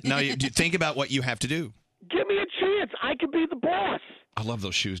about that. No, think about what you have to do. Give me a chance. I could be the boss. I love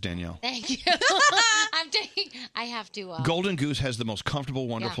those shoes, Danielle. Thank you. I have to. Golden Goose has the most comfortable,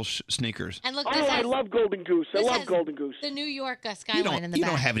 wonderful sneakers. And look, I love Golden Goose. I love Golden Goose. The New York skyline in the You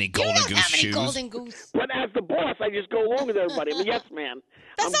back. don't have any Golden Goose You don't have any shoes. Golden Goose. But as the boss, I just go along with everybody. I'm a yes man.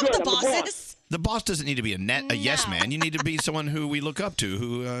 That's I'm not good. what the I'm boss boss. is. The boss doesn't need to be a yes man. You need to be someone who we look up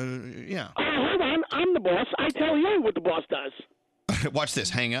to, yeah. Hold on. I'm the boss. I tell you what the boss does. Watch this.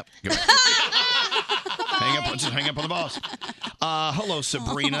 Hang up. Hang up. Just hang up on the boss. Hello,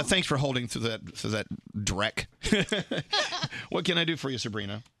 Sabrina. Thanks for holding through that dreck. What can I do for you,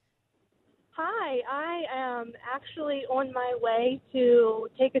 Sabrina? Hi, I am actually on my way to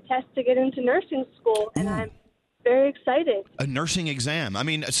take a test to get into nursing school, and I'm very excited. A nursing exam. I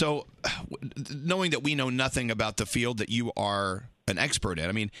mean, so knowing that we know nothing about the field that you are an expert in,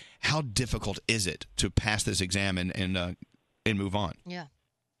 I mean, how difficult is it to pass this exam and move on? Yeah.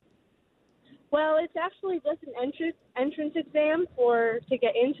 Well, it's actually just an entrance exam to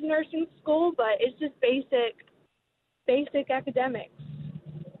get into nursing school, but it's just basic academics.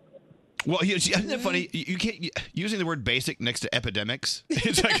 Well, isn't it funny? You can't using the word basic next to epidemics.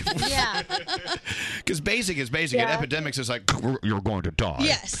 It's like yeah, because basic is basic, and epidemics is like you're going to die.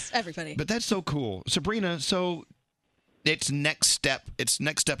 Yes, everybody. But that's so cool, Sabrina. So it's next step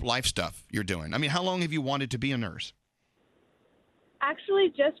life stuff you're doing. I mean, how long have you wanted to be a nurse? Actually,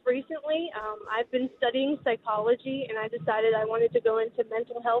 just recently, I've been studying psychology, and I decided I wanted to go into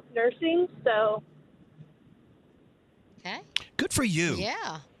mental health nursing. So, okay, good for you.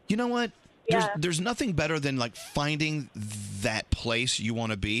 Yeah. You know what? Yeah. There's nothing better than like finding that place you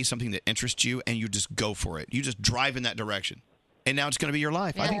want to be, something that interests you, and you just go for it. You just drive in that direction. And now it's going to be your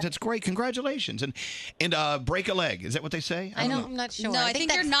life. I think that's great. Congratulations. And break a leg. Is that what they say? I know. I'm not sure. No, I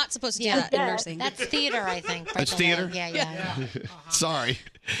think you're not supposed to do that in nursing. That's theater, I think. That's theater? Yeah. Sorry.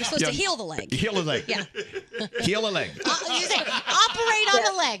 You're supposed to heal the leg. Heal the leg. Yeah. Heal a leg. You say operate on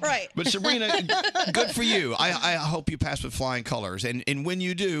the leg. Right. But Sabrina, good for you. I hope you pass with flying colors. And when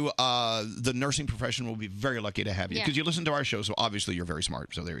you do, the nursing profession will be very lucky to have you. Yeah. Because you listen to our show, so obviously you're very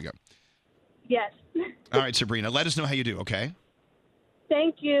smart. So there you go. Yes. All right, Sabrina, let us know how you do, okay?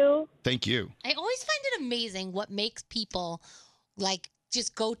 Thank you. Thank you. I always find it amazing what makes people like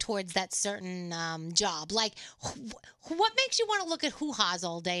just go towards that certain job. Like, what makes you want to look at hoo-haws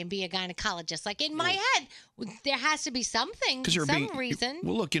all day and be a gynecologist? Like, in my head, there has to be something, some reason.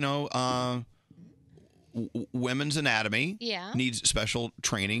 Well, look, women's anatomy needs special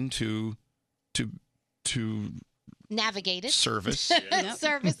training to navigate it. Service.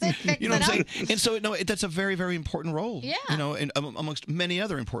 Service it, fix You know it what I'm up. saying? And so, that's a very, very important role. Yeah. Amongst many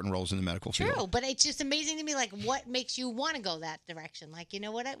other important roles in the medical field. True, but it's just amazing to me, like, what makes you want to go that direction? Like,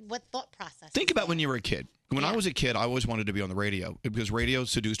 what thought process? Think about when you were a kid. When I was a kid, I always wanted to be on the radio because radio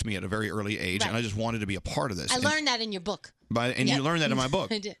seduced me at a very early age, and I just wanted to be a part of this. I learned that in your book. You learned that in my book.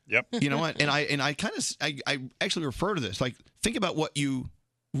 I did. Yep. You know what? And I actually refer to this. Like, think about what you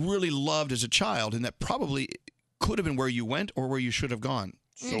really loved as a child, and that probably could have been where you went or where you should have gone.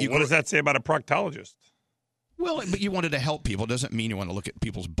 So what does that say about a proctologist? Well, but you wanted to help people. Doesn't mean you want to look at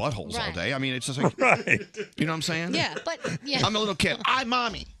people's buttholes all day. I mean, it's just like, you know what I'm saying? Yeah, but yeah. I'm a little kid.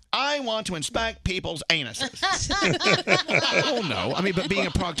 Mommy, I want to inspect people's anuses. Oh, no. I mean, but being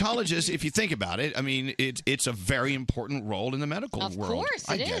a proctologist, if you think about it, I mean, it's a very important role in the medical world. Of course,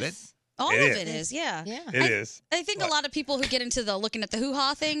 I get it. All It of is. it is, yeah. It is. I think a lot of people who get into the looking at the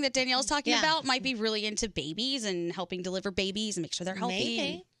hoo-ha thing that Danielle's talking about might be really into babies and helping deliver babies and make sure they're healthy.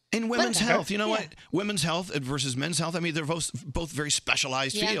 Maybe. And women's health, you know what? Women's health versus men's health, I mean, they're both very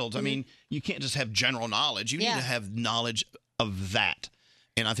specialized fields. I mean, you can't just have general knowledge. You need to have knowledge of that.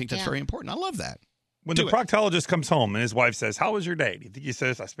 And I think that's very important. I love that. When the proctologist comes home and his wife says, "How was your day?" Do you think he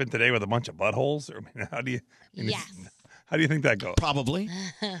says, "I spent the day with a bunch of buttholes"? Or how do you? How do you think that goes? Probably.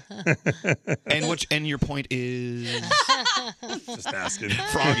 And your point is just asking.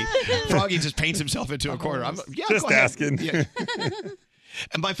 Froggy just paints himself into a corner. Just go ahead. asking. Yeah.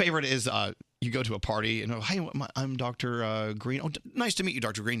 And my favorite is you go to a party and hey, I'm Dr. Green. Oh, nice to meet you,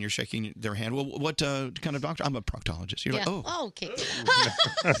 Dr. Green. You're shaking their hand. Well, what kind of doctor? I'm a proctologist. You're like, oh, okay.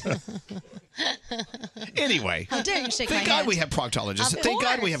 Anyway, How dare you shake thank my God hand? we have proctologists. Of Thank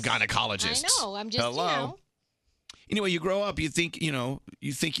God we have course. gynecologists. I know. I'm just, Hello. Anyway, you grow up, you think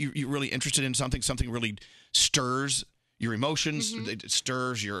you're really interested in something really stirs your emotions, it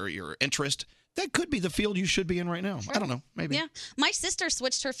stirs your interest. That could be the field you should be in right now. I don't know, maybe. Yeah. My sister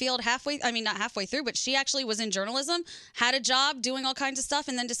switched her field not halfway through, but she actually was in journalism, had a job doing all kinds of stuff,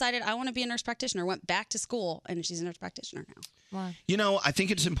 and then decided, I want to be a nurse practitioner, went back to school, and she's a nurse practitioner now. Wow. You know, I think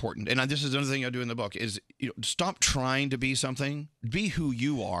it's important, and this is another thing I do in the book, is stop trying to be something. Be who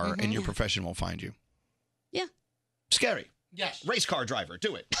you are, and your profession will find you. Yeah. Scary. Yes. Race car driver,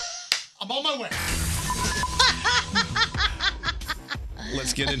 do it. I'm on my way.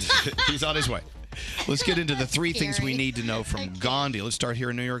 Let's get into he's on his way. Let's get into the three things we need to know from Gandhi. Let's start here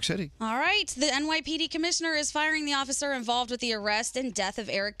in New York City. All right. The NYPD commissioner is firing the officer involved with the arrest and death of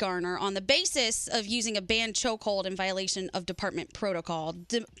Eric Garner on the basis of using a banned chokehold in violation of department protocol.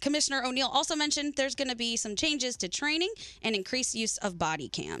 Commissioner O'Neill also mentioned there's going to be some changes to training and increased use of body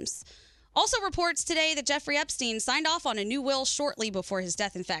cams. Also reports today that Jeffrey Epstein signed off on a new will shortly before his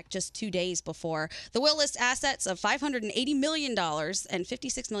death. In fact, just 2 days before. The will lists assets of $580 million and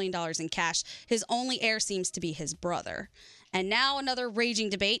 $56 million in cash. His only heir seems to be his brother. And now another raging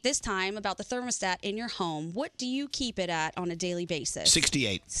debate, this time about the thermostat in your home. What do you keep it at on a daily basis?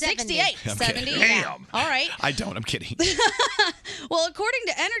 68. 68. I'm 70. kidding. Yeah. Damn. All right. I don't. I'm kidding. Well, according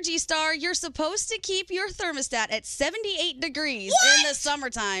to Energy Star, you're supposed to keep your thermostat at 78 degrees in the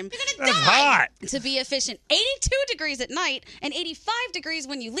summertime. You're That's hot. To be efficient. 82 degrees at night and 85 degrees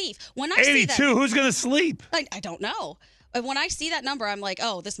when you leave. When I see 82. that, Who's going to sleep? I don't know. And when I see that number, I'm like,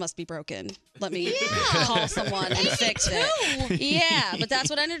 oh, this must be broken. Let me call someone and fix it. Yeah, but that's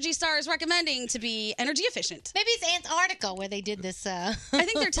what Energy Star is recommending to be energy efficient. Maybe it's Antarctica where they did this. I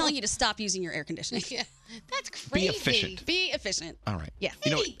think they're telling you to stop using your air conditioning. Yeah, that's Be crazy. efficient. Be efficient. All right. Yeah.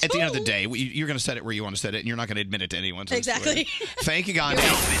 You know, at the end of the day, you're going to set it where you want to set it, and you're not going to admit it to anyone. So Exactly. Thank you, Gandhi.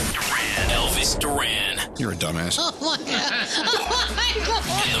 Elvis Duran. You're a dumbass. Oh my god! Oh my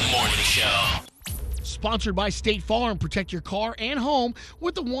god! In the morning show. Sponsored by State Farm. Protect your car and home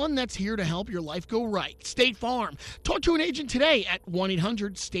with the one that's here to help your life go right. State Farm. Talk to an agent today at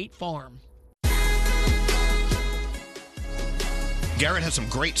 1-800-STATE-FARM. Garrett has some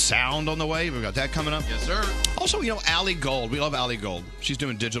great sound on the way. We've got that coming up. Yes, sir. Also, Allie Gold. We love Allie Gold. She's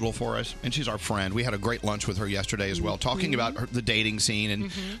doing digital for us, and she's our friend. We had a great lunch with her yesterday as well, talking about the dating scene.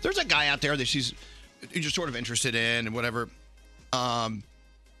 And there's a guy out there that she's just sort of interested in and whatever.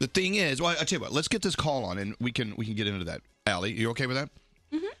 The thing is, well, I'll tell you what. Let's get this call on, and we can get into that. Allie, you okay with that?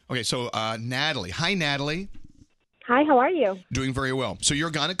 Okay, so Natalie. Hi, Natalie. Hi, how are you? Doing very well. So you're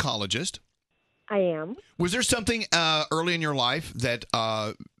a gynecologist. I am. Was there something early in your life that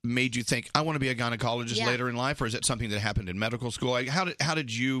made you think, I want to be a gynecologist later in life, or is it something that happened in medical school? How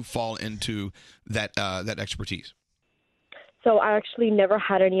did you fall into that expertise? So I actually never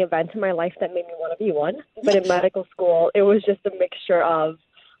had any events in my life that made me want to be one. But in medical school, it was just a mixture of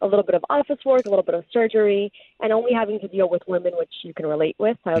a little bit of office work, a little bit of surgery, and only having to deal with women, which you can relate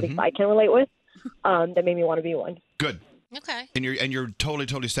with, at least I can relate with, that made me want to be one. Good. Okay. And you're totally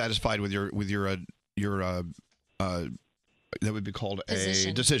satisfied with your that would be called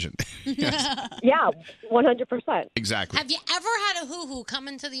a decision. Yes. Yeah, 100%. Exactly. Have you ever had a hoo-hoo come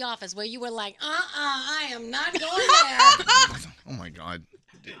into the office where you were like, I am not going there? Oh my God.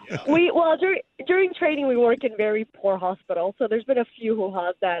 During training we work in very poor hospitals, so there's been a few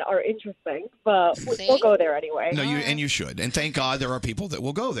hoo-has that are interesting, but we'll go there anyway. No, you should, and thank God there are people that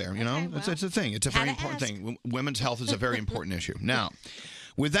will go there. It's a thing. It's a very important thing. Women's health is a very important issue. Now,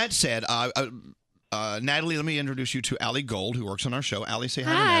 with that said, Natalie, let me introduce you to Allie Gold, who works on our show. Allie, say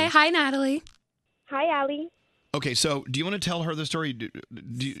hi. Hi, Natalie. Hi, Allie. Okay, so do you want to tell her the story? Go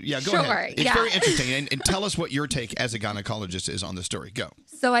Sure, ahead. It's yeah. very interesting, and tell us what your take as a gynecologist is on the story. Go.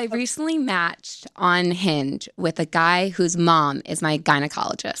 So I recently matched on Hinge with a guy whose mom is my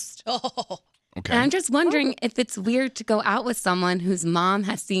gynecologist. Oh. Okay. And I'm just wondering if it's weird to go out with someone whose mom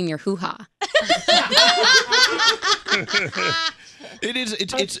has seen your hoo-ha. It is.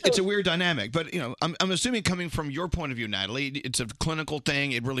 It's a weird dynamic, but I'm assuming coming from your point of view, Natalie, it's a clinical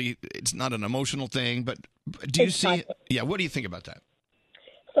thing. It's not an emotional thing. But do you see? Yeah. What do you think about that?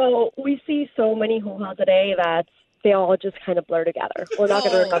 So we see so many hoo-ha today that they all just kind of blur together. We're not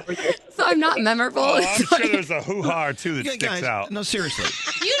going to remember you. So I'm not memorable. Oh, I'm sure there's a hoo-ha or two that Yeah, sticks guys, out. No, seriously.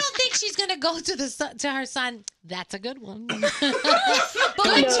 You don't think she's going to go to her son? That's a good one.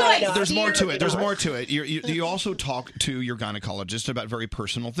 There's more to it. There's more to it. You also talk to your gynecologist about very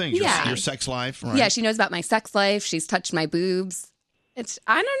personal things. Yeah. Your sex life, right? Yeah, she knows about my sex life. She's touched my boobs.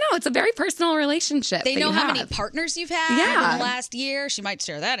 I don't know. It's a very personal relationship. They that know you how many have. partners you've had Yeah. in the last year. She might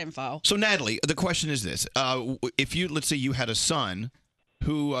share that info. So, Natalie, the question is this. If let's say you had a son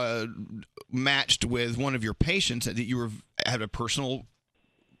who matched with one of your patients that you had a personal,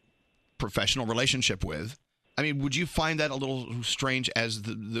 professional relationship with, I mean, would you find that a little strange as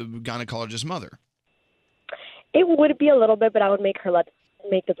the gynecologist's mother? It would be a little bit, but I would make her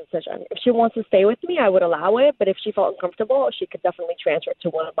make the decision. If she wants to stay with me, I would allow it, but if she felt uncomfortable, she could definitely transfer it to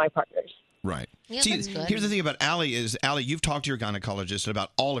one of my partners. Right. Yeah, See, that's good. here's the thing about Allie is, Allie, you've talked to your gynecologist about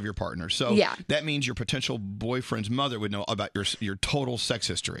all of your partners. So Yeah. that means your potential boyfriend's mother would know about your total sex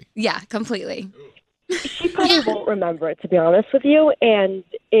history. Yeah, completely. She probably won't remember it, to be honest with you. And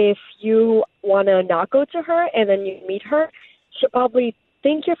if you want to not go to her and then you meet her, she'll probably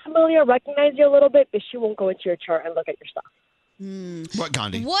think you're familiar, recognize you a little bit, but she won't go into your chart and look at your stuff. What,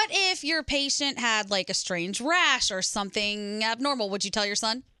 Gandhi? What if your patient had like a strange rash or something abnormal? Would you tell your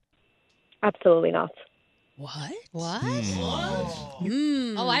son? Absolutely not. What? What?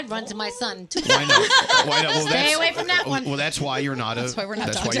 Oh, I'd run to my son. Too. Why not? Why not? Well, Stay that's- away from that one. Well, that's why you're not a. That's why we're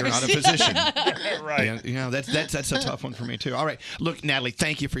not you're not a doctors. physician. Right. You know, that's a tough one for me too. All right, look, Natalie,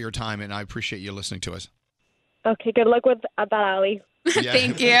 thank you for your time, and I appreciate you listening to us. Okay, good luck with that, Allie. Yeah.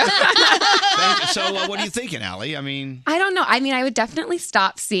 Thank you. So, what are you thinking, Allie? I mean, I don't know. I mean, I would definitely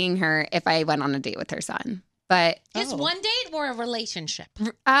stop seeing her if I went on a date with her son. But Just one date or a relationship?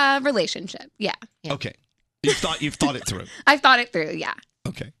 Relationship. Yeah. okay, you've thought it through. I've thought it through. Yeah.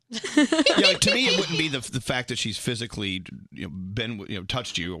 Okay. Yeah, like, to me, it wouldn't be the fact that she's physically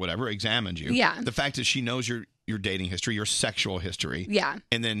touched you or whatever, examined you. Yeah. The fact that she knows your dating history, your sexual history. Yeah.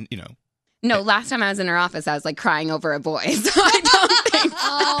 And then No, last time I was in her office, I was like crying over a boy. So I don't think.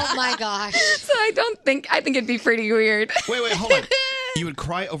 Oh my gosh. So I think it'd be pretty weird. Wait, hold on. You would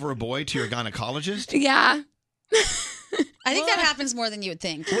cry over a boy to your gynecologist? Yeah. I think that happens more than you would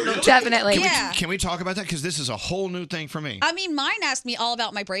think. Definitely. Can we talk about that? Because this is a whole new thing for me. I mean, mine asked me all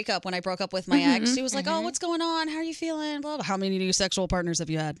about my breakup when I broke up with my ex. She was like, "Oh, what's going on? How are you feeling? Blah, blah. How many new sexual partners have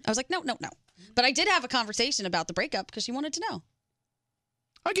you had?" I was like, "No." But I did have a conversation about the breakup because she wanted to know.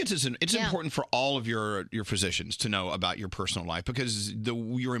 I guess it's important for all of your physicians to know about your personal life because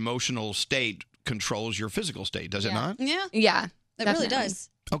your emotional state controls your physical state, does it not? Yeah. Yeah. It really does.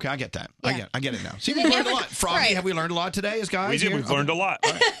 Okay, I get that. Yeah. I get it now. See, we've learned a lot. Froggy, have we learned a lot today as guys? We did. here? We've learned a lot.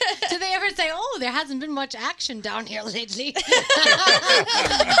 Do they ever say, "Oh, there hasn't been much action down here lately"? Can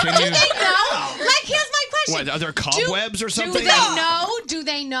Do you- they know? Like, here's my question: What, are there cobwebs or something? Do they know? Do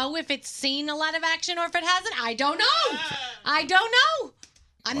they know if it's seen a lot of action or if it hasn't? I don't know. I don't know.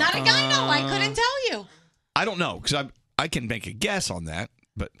 I'm not a gyno. I couldn't tell you. I don't know because I can make a guess on that,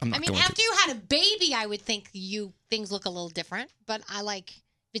 but I'm not I mean, going to. after you had a baby, I would think things look a little different. But if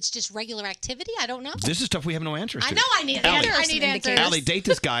it's just regular activity, I don't know. This is stuff we have no answers to. I know I need Allie. answers. I need answers. Allie, date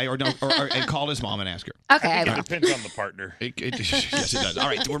this guy or and call his mom and ask her. Okay. It depends on the partner. Yes, it does. All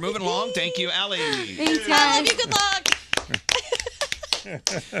right, we're moving along. Thank you, Allie. Thanks, I love you. Good luck.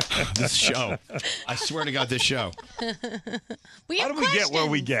 This show. I swear to God, this show. How do we get where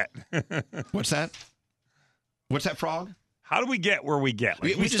we get? What's that? What's that, Frog? How do we get where we get?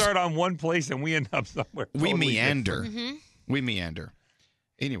 Like, We we just- start on one place and we end up somewhere. We totally meander. different. We meander.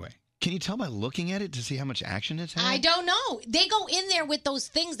 Anyway, can you tell by looking at it to see how much action it's had? I don't know. They go in there with those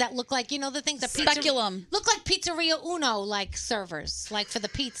things that look like, the things that Speculum. look like Pizzeria Uno, like servers, like for the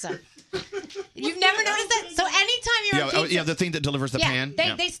pizza. You've never noticed that? So anytime you're in pizza, the thing that delivers the pan.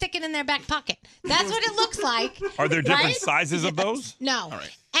 They stick it in their back pocket. That's what it looks like. Are there different right? sizes of those? No. All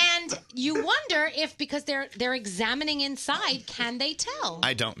right. And you wonder if because they're examining inside, can they tell?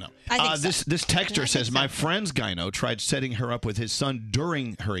 I don't know. I think so. This texter says my friend's gyno tried setting her up with his son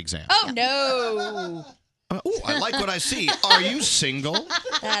during her exam. Oh no. I like what I see. Are you single?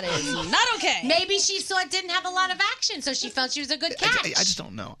 That is not okay. Maybe she saw it didn't have a lot of action, so she felt she was a good catch. I just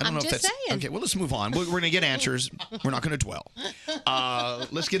don't know. I don't I'm know if just that's saying. okay. Well, let's move on. We're going to get answers. We're not going to dwell.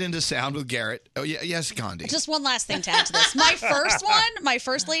 Let's get into sound with Garrett. Oh yeah, yes, Gandhi. Just one last thing to add to this. My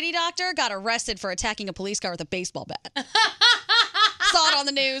first lady doctor got arrested for attacking a police car with a baseball bat. Saw it on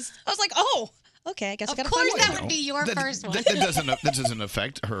the news. I was like, oh, okay, I guess I got to find course one. that would be your first one. That doesn't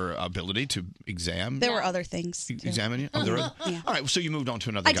affect her ability to exam. There were other things. too. Examine you. Oh, there are- Yeah. All right. So you moved on to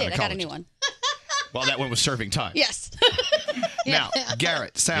another. I did. I got a new one. Well, that one was serving time. Yes. Now,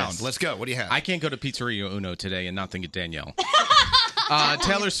 Garrett, sound. Yes. Let's go. What do you have? I can't go to Pizzeria Uno today and not think of Danielle.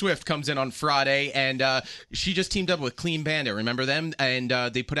 Taylor Swift comes in on Friday, and she just teamed up with Clean Bandit. Remember them? And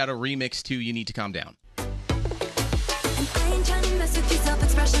they put out a remix to You Need to Calm Down. I ain't trying to mess with your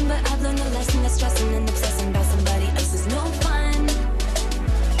self-expression, but I've learned a lesson that stressing and obsessing about somebody else is no fun.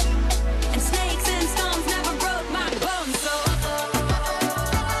 And snakes and stones never broke my bones, so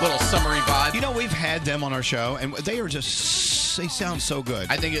Little summery vibe. You know, we've had them on our show, and they sound so good.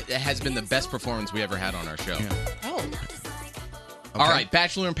 I think it has been the best performance we ever had on our show. Oh. All right,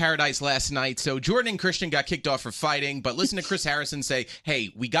 Bachelor in Paradise last night. So Jordan and Christian got kicked off for fighting, but listen to Chris Harrison say,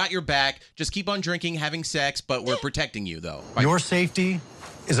 hey, we got your back. Just keep on drinking, having sex, but we're protecting you, though. Your safety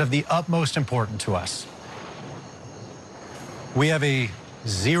is of the utmost importance to us. We have a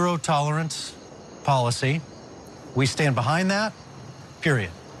zero tolerance policy. We stand behind that, period.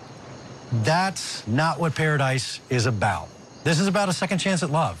 That's not what Paradise is about. This is about a second chance at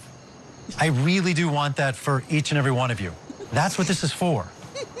love. I really do want that for each and every one of you. That's what this is for.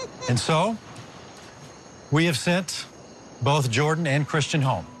 And so, we have sent both Jordan and Christian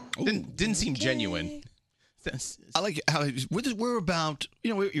home. Didn't seem genuine. I like how we're about.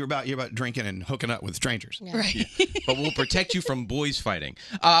 You know, you're about drinking and hooking up with strangers, right? Yeah. But we'll protect you from boys fighting.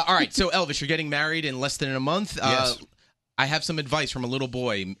 All right, so Elvis, you're getting married in less than a month. Yes. I have some advice from a little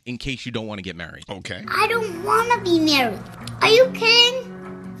boy in case you don't want to get married. Okay. I don't want to be married. Are you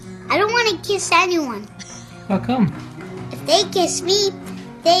kidding? I don't want to kiss anyone. How come? If they kiss me,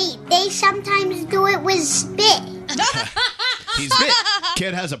 they sometimes do it with spit. He's bit.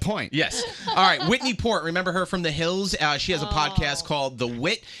 Kid has a point. Yes. All right. Whitney Port, remember her from The Hills? She has a podcast called The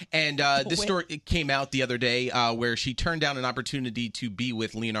Wit. And this story came out the other day where she turned down an opportunity to be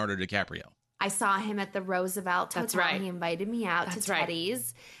with Leonardo DiCaprio. I saw him at the Roosevelt Hotel. That's right. He invited me out That's to right.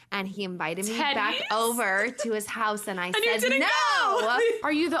 Teddy's, and he invited me Teddy's? back over to his house, and I And you said didn't no. go.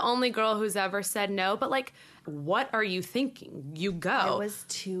 Are you the only girl who's ever said no? But like, what are you thinking? You go. I was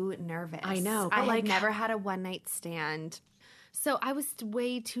too nervous. I know, but I like- had never had a one-night stand. So I was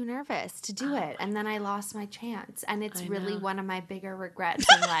way too nervous to do it, and then I lost my chance, and it's I really know. one of my bigger regrets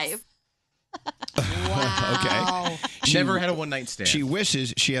in life. Okay. Never had a one-night stand. She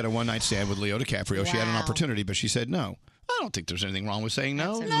wishes she had a one-night stand with Leo DiCaprio. She had an opportunity, but she said no. I don't think there's anything wrong with saying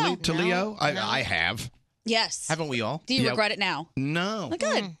no, No. to Leo. I have. Yes. Haven't we all? Do you Yeah. regret it now? No. Oh,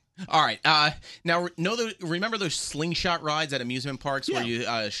 good. All right. Now, remember those slingshot rides at amusement parks where you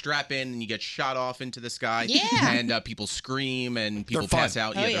strap in and you get shot off into the sky? Yeah. And people scream and people They're fun. pass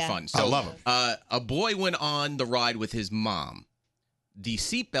out. Oh, They're yeah. fun. I love 'em. A boy went on the ride with his mom. The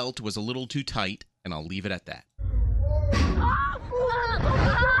seatbelt was a little too tight, and I'll leave it at that. Oh,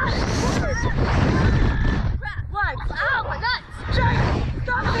 my nuts! Jay,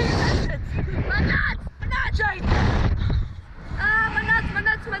 stop paying attention! My nuts! My nuts! Jay! My nuts! My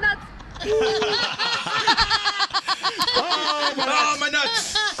nuts! My nuts! Oh, my nuts! Oh, my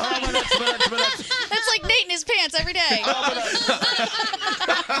nuts! Oh, my nuts, my nuts, my nuts. It's like Nate in his pants every day.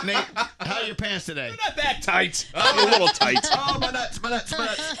 Nate, how are your pants today? Not that tight. I'm a little tight. Oh, my nuts, my nuts, my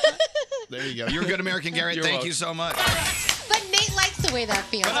nuts. There you go. You're a good American, Garrett. You're Thank welcome. you so much. But Nate likes the way that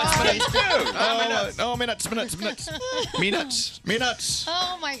feels. Oh, my nuts, my nuts, my nuts. Me nuts, me nuts.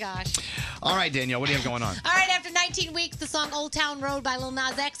 Oh my gosh. All right, Danielle, what do you have going on? All right, after 19 weeks, the song Old Town Road by Lil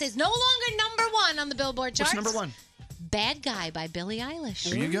Nas X is no longer number one on the Billboard charts. What's number one? Bad Guy by Billie Eilish.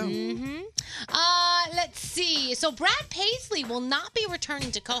 There you go. Mm-hmm. Let's see. So Brad Paisley will not be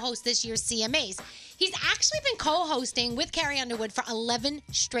returning to co-host this year's CMAs. He's actually been co-hosting with Carrie Underwood for 11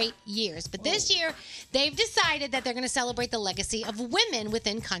 straight years. But this year, they've decided that they're going to celebrate the legacy of women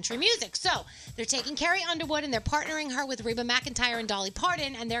within country music. So they're taking Carrie Underwood and they're partnering her with Reba McEntire and Dolly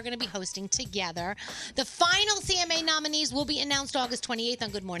Parton, and they're going to be hosting together. The final CMA nominees will be announced August 28th on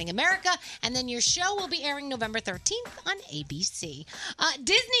Good Morning America, and then your show will be airing November 13th on ABC.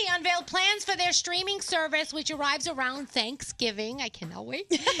 Disney unveiled plans for their streaming service, which arrives around Thanksgiving. I cannot wait.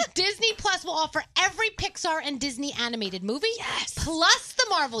 Disney Plus will offer every Pixar and Disney animated movie, plus the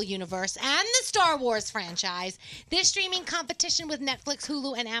Marvel Universe and the Star Wars franchise. This streaming competition with Netflix,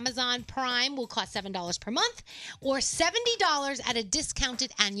 Hulu, and Amazon Prime will cost $7 per month or $70 at a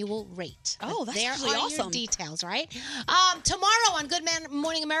discounted annual rate. Oh, that's there actually are awesome. your details, right? Tomorrow on Good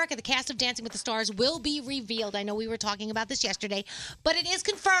Morning America, the cast of Dancing with the Stars will be revealed. I know we were talking about this yesterday, but it is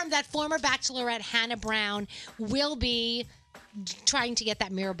confirmed that former Bachelorette Hannah Brown will be trying to get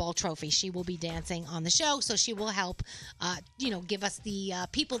that Mirrorball trophy. She will be dancing on the show, so she will help, give us the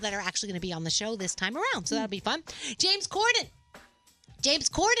people that are actually going to be on the show this time around. So that'll be fun. James Corden James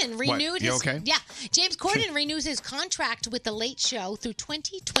Corden renewed You his okay? Yeah, James Corden renews his contract with the Late Show through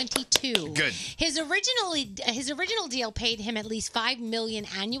 2022. Good. His original deal paid him at least $5 million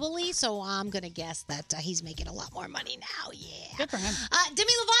annually, so I'm gonna guess that he's making a lot more money now. Yeah. Good for him.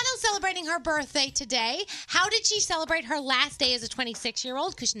 Demi Lovato celebrating her birthday today. How did she celebrate her last day as a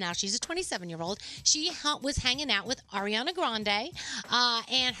 26-year-old? Because now she's a 27-year-old. She was hanging out with Ariana Grande,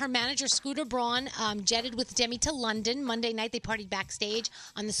 and her manager Scooter Braun jetted with Demi to London. Monday night they partied backstage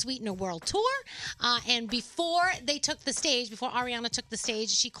on the Sweetener World Tour. And before Ariana took the stage,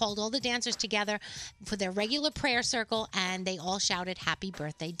 she called all the dancers together for their regular prayer circle, and they all shouted "Happy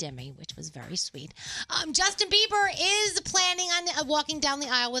Birthday, Demi," which was very sweet. Justin Bieber is planning on walking down the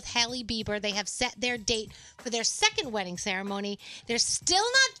aisle with Hailey Bieber. They have set their date for their second wedding ceremony. They're still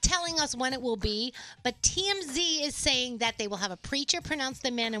not telling us when it will be, but TMZ is saying that they will have a preacher pronounce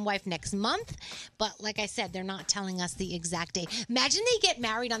them man and wife next month. But like I said, they're not telling us the exact date. Imagine they get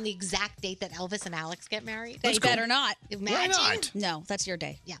married on the exact date that Elvis and Alex get married. They better not. Imagine. Why not? No, that's your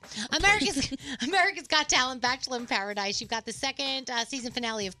day. Yeah. America's Got Talent, Bachelor in Paradise. You've got the second season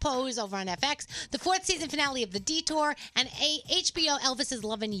finale of Pose over on FX, the fourth season finale of The Detour, and HBO Elvis's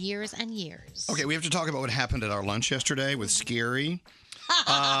Love in Years and Years. Okay, we have to talk about what happened at our lunch yesterday with Scary.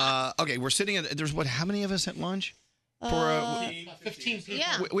 Okay, we're sitting at, how many of us at lunch? 15 people.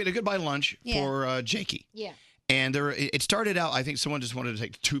 Yeah. We had a goodbye lunch for Jakey. Yeah. And it started out, I think someone just wanted to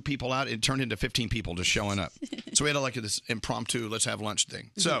take 2 people out. It turned into 15 people just showing up. So we had like this impromptu, let's have lunch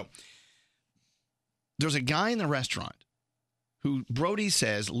thing. So there's a guy in the restaurant who Brody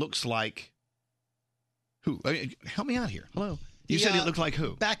says looks like, who? Help me out here. Hello. You said he looked like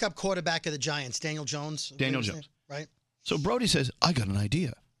who? Backup quarterback of the Giants, Daniel Jones. Daniel Jones. Right. So Brody says, I got an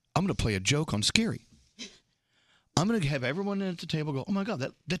idea. I'm going to play a joke on Scary. I'm going to have everyone at the table go, oh my God,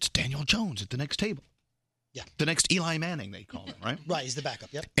 that's Daniel Jones at the next table. Yeah. The next Eli Manning, they call him, right? Right, he's the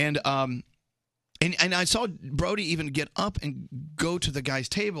backup, yep. And I saw Brody even get up and go to the guy's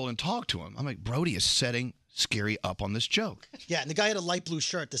table and talk to him. I'm like, Brody is setting Scary up on this joke. Yeah, and the guy had a light blue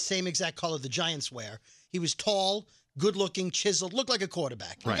shirt, the same exact color the Giants wear. He was tall, good-looking, chiseled, looked like a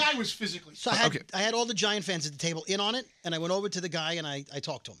quarterback. The guy was physically. So I had all the Giant fans at the table in on it, and I went over to the guy and I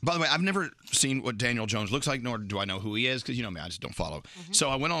talked to him. By the way, I've never seen what Daniel Jones looks like, nor do I know who he is, because you know me, I just don't follow. So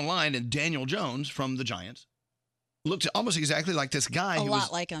I went online, and Daniel Jones from the Giants looked almost exactly like this guy. A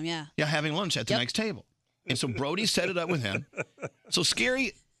lot like him, yeah. Yeah, having lunch at the next table. And so Brody set it up with him. So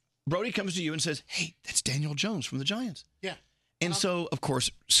Brody comes to you and says, hey, that's Daniel Jones from the Giants. Yeah. And so, of course,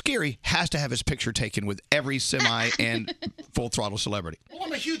 Scary has to have his picture taken with every semi and full throttle celebrity. Well,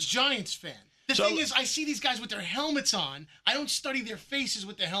 I'm a huge Giants fan. The thing is, I see these guys with their helmets on. I don't study their faces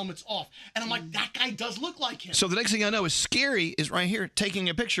with their helmets off. And I'm like, that guy does look like him. So the next thing I know is Scary is right here taking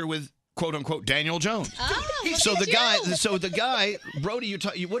a picture with quote unquote Daniel Jones. So the guy, Brody,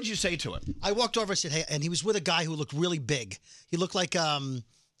 what did you say to him? I walked over and said, hey, and he was with a guy who looked really big. He looked like a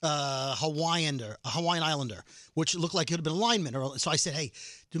Hawaiian Islander, which looked like he would have been a lineman. So I said, hey,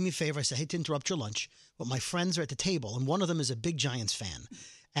 do me a favor. I said, hate to interrupt your lunch, but my friends are at the table, and one of them is a big Giants fan.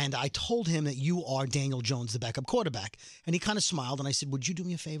 And I told him that you are Daniel Jones, the backup quarterback. And he kind of smiled, and I said, would you do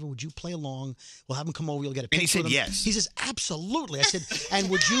me a favor? Would you play along? We'll have him come over. You'll get a picture And he said with him. yes. He says, absolutely. I said, and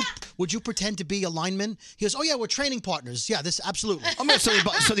would you pretend to be a lineman? He goes, oh, yeah, we're training partners. Yeah, this absolutely.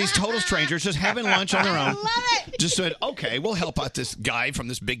 So these total strangers just having lunch on their own. I love it. Just said, okay, we'll help out this guy from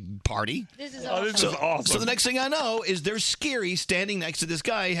this big party. This is This is awesome. So the next thing I know is there's Scary standing next to this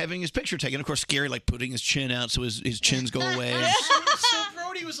guy having his picture taken. Of course, Scary like putting his chin out so his chins go away. So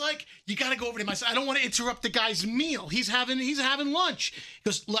Brody was like, you got to go over to him. I said, I don't want to interrupt the guy's meal. He's having lunch. He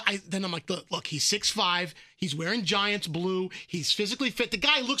goes, then I'm like, look, he's 6'5". He's wearing Giants blue. He's physically fit. The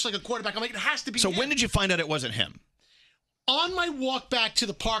guy looks like a quarterback. I'm like, it has to be So him. when did you find out it wasn't him? On my walk back to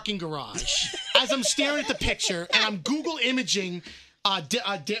the parking garage, as I'm staring at the picture and I'm Google imaging,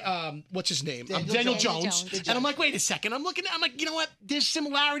 what's his name? Daniel Jones. And I'm like, wait a second. I'm like, you know what? There's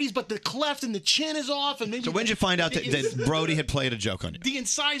similarities, but the cleft and the chin is off. And maybe So when did you find out that Brody had played a joke on you? the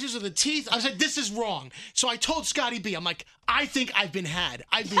incisors of the teeth. I was like, this is wrong. So I told Scotty B, I'm like, I think I've been had.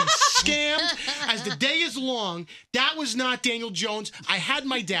 I've been scammed as the day is long. That was not Daniel Jones. I had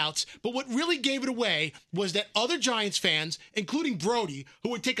my doubts. But what really gave it away was that other Giants fans, including Brody, who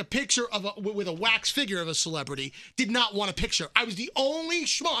would take a picture with a wax figure of a celebrity, did not want a picture. I was the only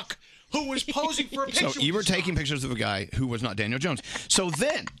schmuck who was posing for a picture. So you were taking pictures of a guy who was not Daniel Jones. So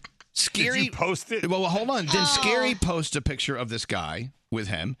then Scary Did you post it? Well, hold on. Then Scary posts a picture of this guy with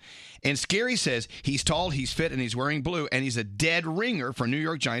him, and Scary says he's tall, he's fit, and he's wearing blue, and he's a dead ringer for New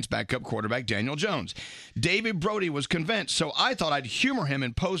York Giants backup quarterback Daniel Jones. David Brody was convinced, so I thought I'd humor him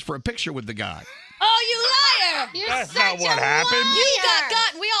and pose for a picture with the guy. Oh, you liar! That's not what happened. You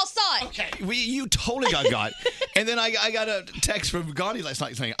got, and we all saw it. Okay. You totally got. And then I got a text from Gandhi last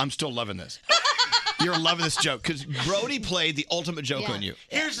night saying, I'm still loving this. You're loving this joke because Brody played the ultimate joke on you.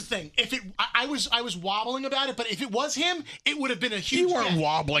 Here's the thing: if I was wobbling about it, but if it was him, it would have been a huge. You weren't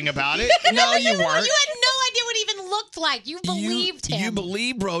wobbling about it. No, you weren't. You had no idea what it even looked like. You believed him. You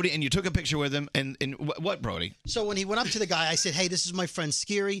believed Brody, and you took a picture with him. And what, Brody? So when he went up to the guy, I said, "Hey, this is my friend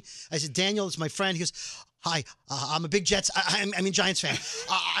Scary." I said, "Daniel is my friend." He goes, "Hi, I'm a big Giants fan.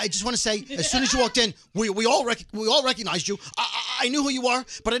 I just want to say, as soon as you walked in, we all recognized you. I knew who you are,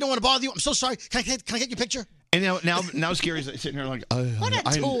 but I don't want to bother you. I'm so sorry. Can I get your picture?" And now Scary's sitting here like, What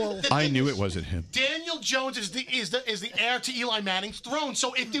a tool. I knew it wasn't him. Daniel Jones is the heir to Eli Manning's throne.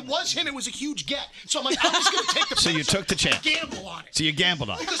 So if it was him, it was a huge get. So I'm like, I'm just going to take the So you took the chance. gamble on it. So you gambled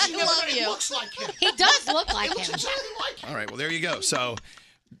on it. Because you never know, it looks like him. He does look like It looks him. exactly like him. All right, well, there you go. So,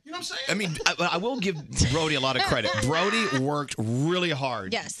 You know what I'm saying? I mean, I will give Brody a lot of credit. Brody worked really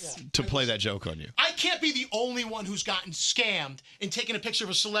hard to play that joke on you. I can't be the only one who's gotten scammed and taken a picture of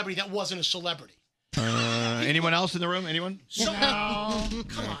a celebrity that wasn't a celebrity. Anyone else in the room? Anyone? So, come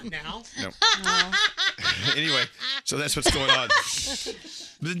on now. No. Anyway, so that's what's going on.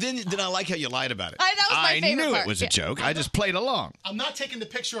 But then I like how you lied about it. That was my favorite knew part. it was a joke. I just played along. I'm not taking the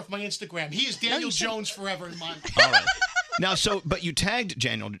picture off my Instagram. He is Daniel Jones forever in mine. All right. Now, but you tagged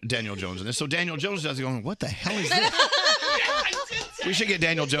Daniel Jones in this, so Daniel Jones is going, what the hell is this? We should get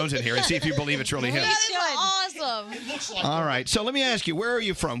Daniel Jones in here and see if you believe it's really him. That is awesome. All right, so let me ask you, where are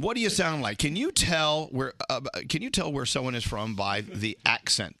you from? What do you sound like? Can you tell where someone is from by the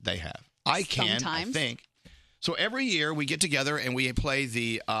accent they have? I can, Sometimes. I think. So every year we get together and we play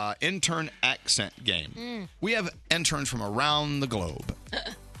the intern accent game. We have interns from around the globe.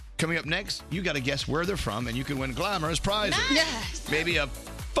 Coming up next, you got to guess where they're from, and you can win glamorous prizes. Yes. Maybe a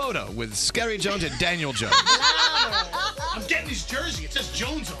photo with Scary Jones and Daniel Jones. I'm getting his jersey. It says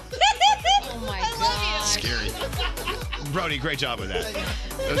Jones on it. Oh my God. Scary. Brody, great job with that.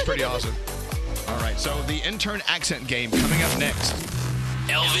 That was pretty awesome. All right, so the intern accent game coming up next.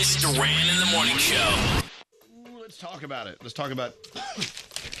 Elvis Duran in the Morning Show. Let's talk about it. Let's talk about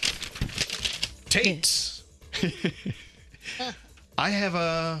Tate's. I have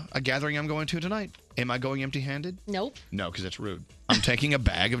a gathering I'm going to tonight. Am I going empty-handed? Nope. No, because that's rude. I'm taking a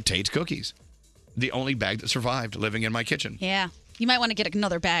bag of Tate's cookies. The only bag that survived living in my kitchen. Yeah. You might want to get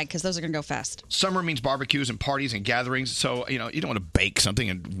another bag because those are going to go fast. Summer means barbecues and parties and gatherings. So, you don't want to bake something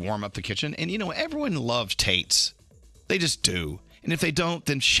and warm up the kitchen. And, everyone loves Tate's. They just do. And if they don't,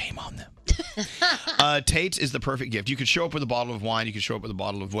 then shame on them. Tate's is the perfect gift. You could show up with a bottle of wine. You could show up with a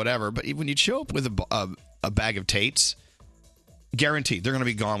bottle of whatever. But when you show up with a bag of Tate's, guaranteed, they're going to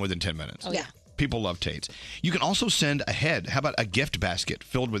be gone within 10 minutes. Oh, yeah. People love Tate's. You can also send ahead. How about a gift basket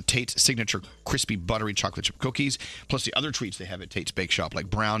filled with Tate's signature crispy buttery chocolate chip cookies, plus the other treats they have at Tate's Bake Shop, like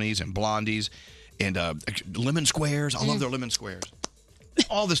brownies and blondies and lemon squares. I love their lemon squares.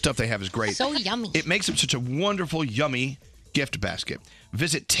 All the stuff they have is great. So yummy. It makes them such a wonderful, yummy gift basket.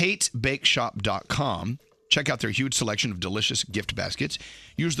 Visit Tate'sBakeShop.com. Check out their huge selection of delicious gift baskets.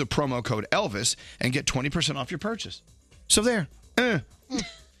 Use the promo code Elvis and get 20% off your purchase. So there.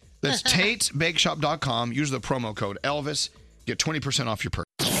 That's Tate'sBakeShop.com. Use the promo code Elvis. Get 20% off your purchase.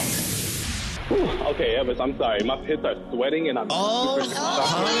 Okay, Elvis, I'm sorry. My pits are sweating and I'm Elvis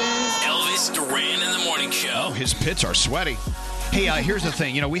Duran in the Morning Show. Oh, his pits are sweaty. Hey, here's the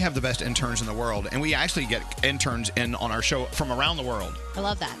thing. We have the best interns in the world, and we actually get interns in on our show from around the world. I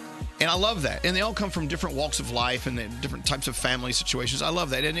love that. And I love that. And they all come from different walks of life and different types of family situations. I love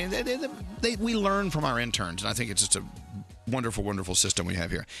that. And we learn from our interns, and I think it's just a wonderful, wonderful system we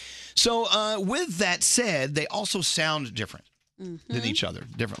have here. So with that said, they also sound different than each other,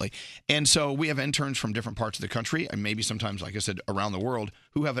 differently. And so we have interns from different parts of the country, and maybe sometimes, like I said, around the world,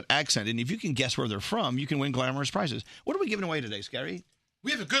 who have an accent. And if you can guess where they're from, you can win glamorous prizes. What are we giving away today, Scary? We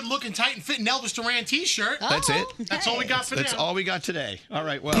have a good-looking, tight and fitting Elvis Duran T-shirt. That's it? That's all we got for That's now. all we got today. All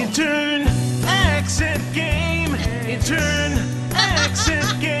right, well. Intern accent game. Intern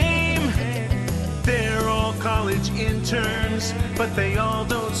accent game. They're all college interns, but they all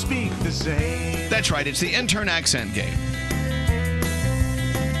don't speak the same. That's right. It's the intern accent game.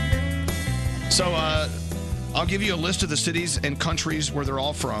 So I'll give you a list of the cities and countries where they're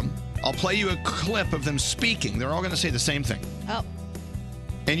all from. I'll play you a clip of them speaking. They're all going to say the same thing. Oh.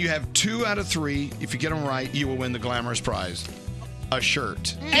 And you have 2 out of 3. If you get them right, you will win the glamorous prize. A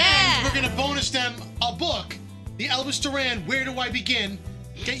shirt. Yeah. we're going to bonus them a book, the Elvis Duran, Where Do I Begin?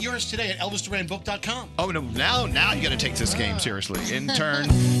 Get yours today at ElvisDuranBook.com. Oh, no, now you got to take this game seriously. Intern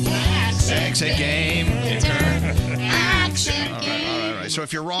exit game. Intern Action All right. So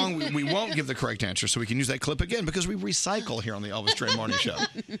if you're wrong, we won't give the correct answer, so we can use that clip again because we recycle here on the Elvis Duran Morning Show.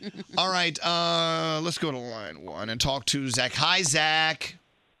 All right, let's go to line 1 and talk to Zach. Hi, Zach.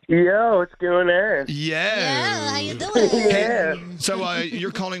 Yo, what's going on? Yeah. how you doing? Yeah. So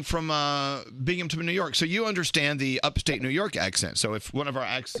you're calling from Binghamton, New York. So you understand the upstate New York accent. So if one of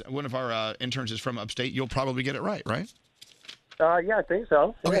our interns is from upstate, you'll probably get it right? Yeah, I think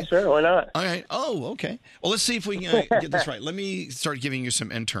so. Okay. Yeah, sure, why not? All right. Oh, okay. Well, let's see if we can get this right. Let me start giving you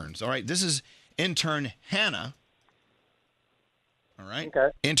some interns. All right. This is intern Hannah. All right. Okay.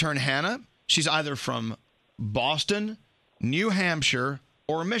 Intern Hannah. She's either from Boston, New Hampshire,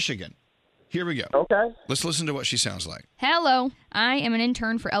 or Michigan. Here we go. Okay. Let's listen to what she sounds like. Hello, I am an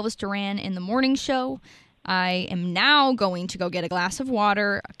intern for Elvis Duran in the morning show. I am now going to go get a glass of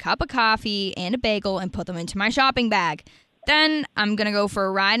water, a cup of coffee, and a bagel and put them into my shopping bag. Then I'm going to go for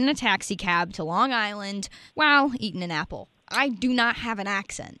a ride in a taxi cab to Long Island while eating an apple. I do not have an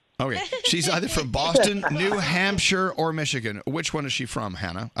accent. Okay. She's either from Boston, New Hampshire, or Michigan. Which one is she from,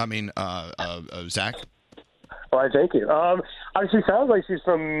 Hannah? I mean, Zach? Well, thank you. She sounds like she's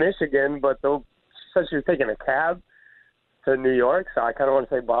from Michigan, but she said she was taking a cab to New York, so I kind of want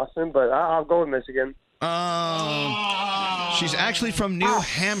to say Boston, but I'll go with Michigan. She's actually from New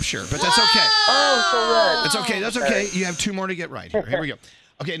Hampshire, but that's okay. Oh, so red. That's okay. That's okay. You have 2 more to get right here. Here we go.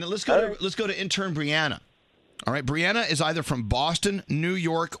 Okay, now let's go to intern Brianna. All right, Brianna is either from Boston, New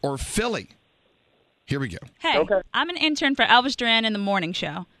York, or Philly. Here we go. Hey, I'm an intern for Elvis Duran in the morning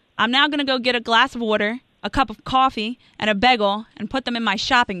show. I'm now going to go get a glass of water, a cup of coffee, and a bagel and put them in my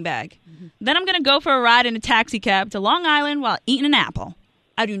shopping bag. Then I'm going to go for a ride in a taxi cab to Long Island while eating an apple.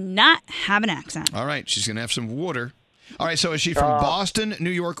 I do not have an accent. All right, she's going to have some water. All right, so is she from Boston, New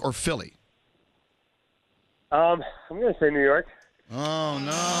York, or Philly? I'm going to say New York. Oh,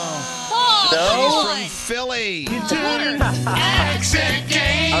 no. No? She's from Philly. Accent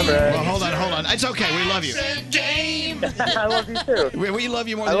game. I'm ready. Well, hold on. It's okay. We love you. I love you, too. We love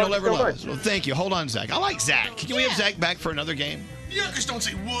you more than you'll ever love us. Well, thank you. Hold on, Zach. I like Zach. Can we have Zach back for another game? New Yorkers don't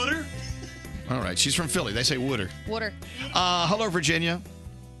say water. All right, she's from Philly. They say water. Water. Hello, Virginia.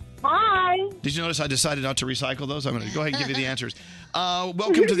 Hi. Did you notice I decided not to recycle those? I'm going to go ahead and give you the answers.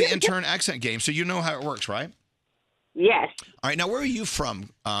 Welcome to the intern accent game. So you know how it works, right? Yes. All right, now where are you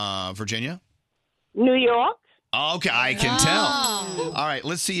from, Virginia? New York. Okay, I can tell. All right,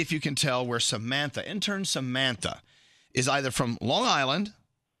 let's see if you can tell where intern Samantha, is either from Long Island,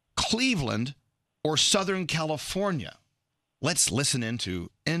 Cleveland, or Southern California. Let's listen into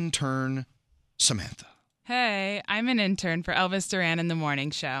intern Samantha. Hey, I'm an intern for Elvis Duran in the morning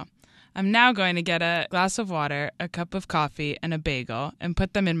show. I'm now going to get a glass of water, a cup of coffee, and a bagel and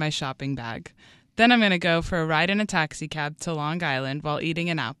put them in my shopping bag. Then I'm going to go for a ride in a taxi cab to Long Island while eating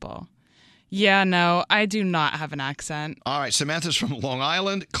an apple. Yeah, no, I do not have an accent. All right, Samantha's from Long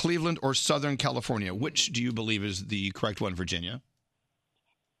Island, Cleveland, or Southern California. Which do you believe is the correct one, Virginia?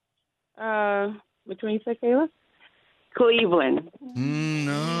 Which one you said, Kayla? Cleveland.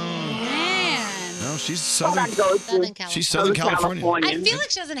 No, she's Southern California. She's Southern California. I feel like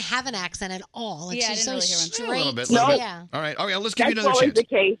she doesn't have an accent at all. Like she's so straight. A little bit. Yeah. All right, let's give you another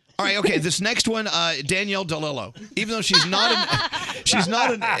chance. All right, okay, this next one, Danielle DeLillo. Even though she's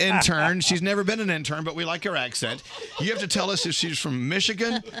not an intern, she's never been an intern, but we like her accent. You have to tell us if she's from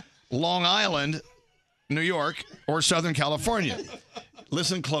Michigan, Long Island, New York, or Southern California.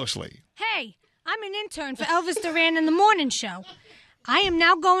 Listen closely. Hey, I'm an intern for Elvis Duran in the morning show. I am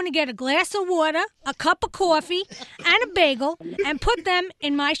now going to get a glass of water, a cup of coffee, and a bagel, and put them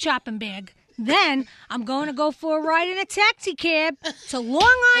in my shopping bag. Then I'm going to go for a ride in a taxi cab to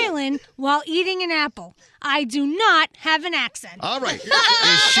Long Island while eating an apple. I do not have an accent. All right.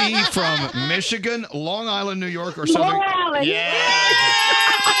 Is she from Michigan, Long Island, New York, or Southern? Long Island. Yeah.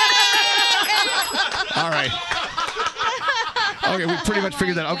 All right. Okay, we pretty much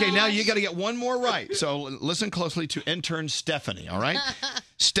figured that out. Okay, now you got to get one more right. So listen closely to intern Stephanie, all right?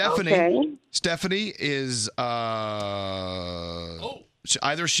 Stephanie is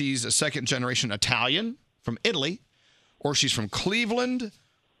either she's a second-generation Italian from Italy, or she's from Cleveland,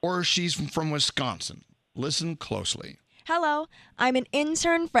 or she's from Wisconsin. Listen closely. Hello, I'm an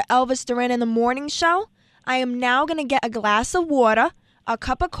intern for Elvis Duran in the morning show. I am now going to get a glass of water, a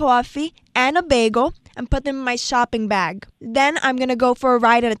cup of coffee, and a bagel, and put them in my shopping bag. Then I'm going to go for a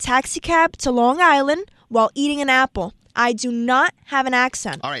ride in a taxi cab to Long Island while eating an apple. I do not have an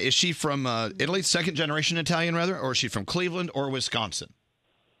accent. All right, is she from Italy, second-generation Italian, rather, or is she from Cleveland or Wisconsin?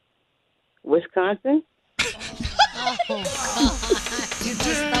 Wisconsin. That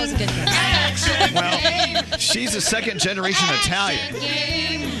was a good one. Well, she's a second-generation Italian.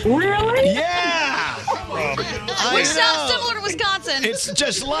 Really? Yeah! Which sounds similar to Wisconsin. It's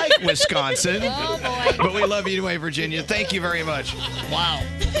just like Wisconsin. Oh, boy. But we love you anyway, Virginia. Thank you very much. Wow.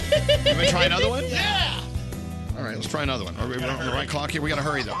 Can we try another one? Yeah. All right, let's try another one. Are we on the right clock here? We got to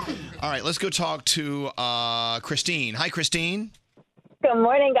hurry, though. All right, let's go talk to Christine. Hi, Christine. Good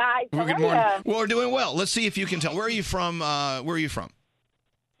morning, guys. Well, good How morning. are ya? Well, we're doing well. Let's see if you can tell. Where are you from? Where are you from?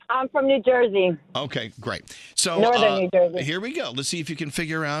 I'm from New Jersey. Okay, great. So Northern New Jersey. Here we go. Let's see if you can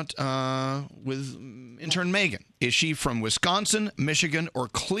figure out with intern Megan. Is she from Wisconsin, Michigan, or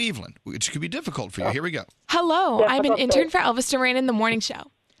Cleveland? Which could be difficult for you. Here we go. Hello, I'm an intern for Elvis Duran in the Morning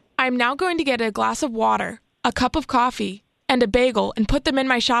Show. I'm now going to get a glass of water, a cup of coffee, and a bagel and put them in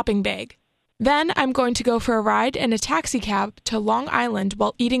my shopping bag. Then I'm going to go for a ride in a taxi cab to Long Island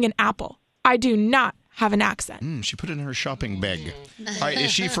while eating an apple. I do not have an accent. She put it in her shopping bag. All right,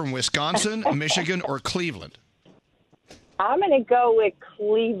 is she from Wisconsin, Michigan, or Cleveland? I'm going to go with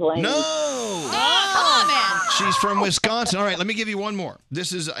Cleveland. No! Come on, man. She's from Wisconsin. All right, let me give you one more.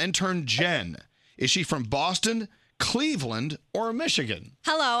 This is intern Jen. Is she from Boston, Cleveland, or Michigan?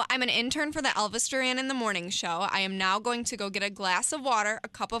 Hello, I'm an intern for the Elvis Duran in the Morning Show. I am now going to go get a glass of water, a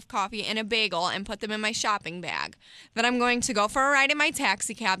cup of coffee, and a bagel and put them in my shopping bag. Then I'm going to go for a ride in my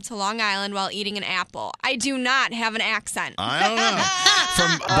taxi cab to Long Island while eating an apple. I do not have an accent. I don't know.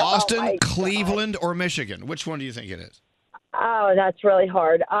 From Boston, Cleveland, or Michigan? Which one do you think it is? Oh, that's really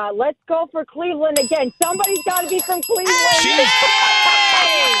hard. Let's go for Cleveland again. Somebody's got to be from Cleveland.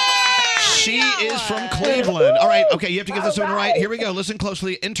 She is from Cleveland. All right, okay, you have to get this one right. Here we go. Listen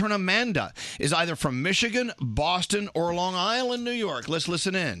closely. Intern Amanda is either from Michigan, Boston, or Long Island, New York. Let's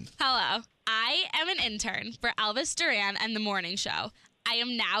listen in. Hello, I am an intern for Elvis Duran and the Morning Show. I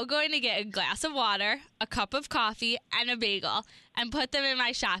am now going to get a glass of water, a cup of coffee, and a bagel, and put them in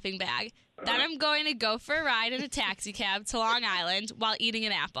my shopping bag. Then I'm going to go for a ride in a taxi cab to Long Island while eating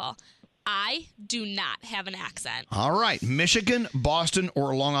an apple. I do not have an accent. All right, Michigan, Boston,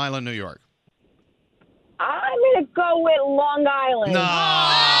 or Long Island, New York? I'm going to go with Long Island.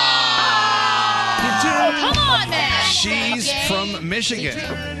 Come on, man. She's from Michigan.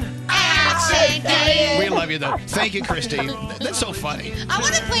 We love you, though. Thank you, Christine. That's so funny. I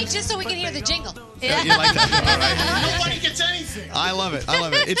want to play just so we can hear the jingle. You like that? All right. Nobody gets anything. I love it. I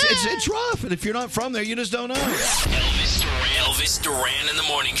love it. It's rough, and if you're not from there, you just don't know. Elvis Duran in the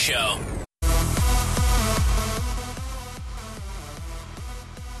Morning Show.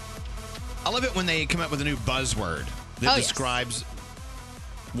 I love it when they come up with a new buzzword that Oh, yes. describes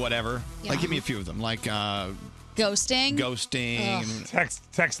whatever. Yeah. Like, give me a few of them. Like Ghosting. ghosting.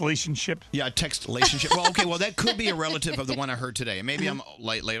 Text relationship. Yeah, text relationship. Well, okay, well, that could be a relative of the one I heard today. And maybe I'm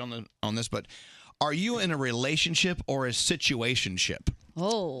late on this, but are you in a relationship or a situationship?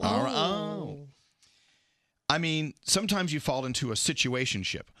 Oh. All right. Oh. I mean, sometimes you fall into a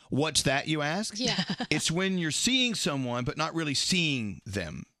situationship. What's that, you ask? Yeah. It's when you're seeing someone, but not really seeing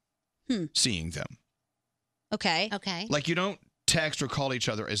them. Seeing them. Okay. Okay. Like you don't text or call each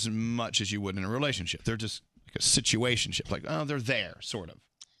other as much as you would in a relationship. They're just like a situationship. Like, oh, they're there, sort of.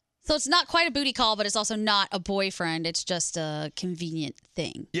 So it's not quite a booty call, but it's also not a boyfriend. It's just a convenient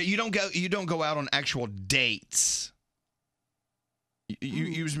thing. Yeah, you don't go out on actual dates.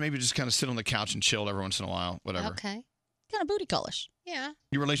 You maybe just kind of sit on the couch and chill every once in a while, whatever. Okay. Kind of booty callish. Yeah.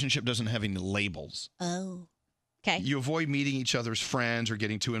 Your relationship doesn't have any labels. Oh. Okay. You avoid meeting each other's friends or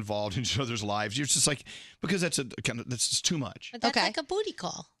getting too involved in each other's lives. You're just like, because that's just too much. But that's like a booty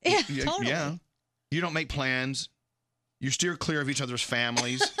call. Yeah, totally. Yeah. You don't make plans. You steer clear of each other's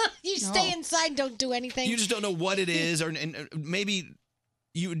families. You stay inside and don't do anything. You just don't know what it is, and maybe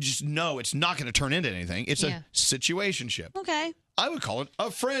you just know it's not going to turn into anything. It's a situationship. Okay. I would call it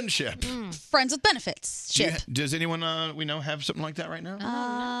a friendship. Friends with benefits. Does anyone we know have something like that right now?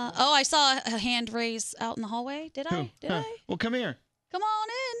 I saw a hand raise out in the hallway. Did I? Well, come here. Come on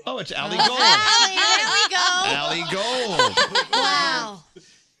in. Oh, it's Allie Gold. Allie, Allie Gold. Wow.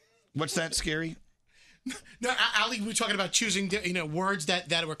 What's that, Scary? No, Allie, we were talking about choosing, words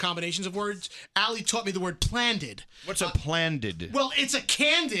that were combinations of words. Allie taught me the word planded. What's a planded? Well, it's a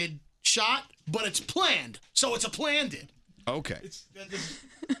candid shot, but it's planned, so it's a planded. Okay.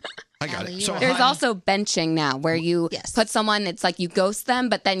 I got it. There's also benching now where you put someone, it's like you ghost them,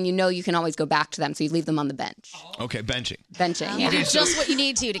 but then you know you can always go back to them. So you leave them on the bench. Okay, benching. Benching, You yeah. do just what you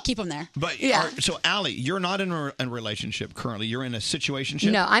need to keep them there. But so, Allie, you're not in a relationship currently. You're in a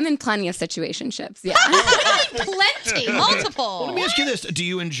situationship? No, I'm in plenty of situationships. Yeah. Plenty. Multiple. Well, let me ask you this. Do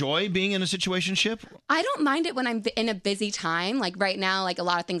you enjoy being in a situationship? I don't mind it when I'm in a busy time. Like right now, like a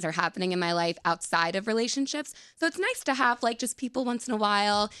lot of things are happening in my life outside of relationships. So it's nice to have like just people once in a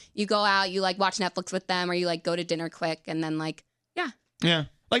while. You go out, you like watch Netflix with them, or you like go to dinner quick, and then like, yeah. Yeah.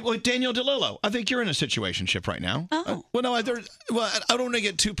 Like Danielle DeLillo. I think you're in a situationship right now. Oh. Well, no, I don't want to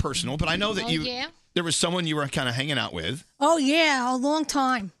get too personal, but I know that there was someone you were kind of hanging out with. Oh, yeah, a long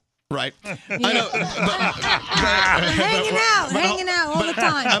time. Right. I know. Hanging out all the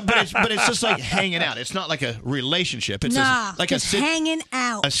time. But it's just like hanging out. It's not like a relationship. It's like just hanging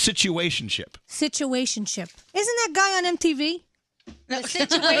out. A situationship. Situationship. Isn't that guy on MTV? The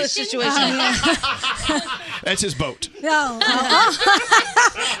situation. That's his boat. No.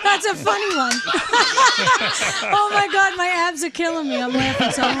 That's a funny one. Oh, my God. My abs are killing me. I'm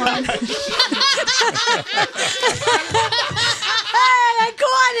laughing so hard. Hey, I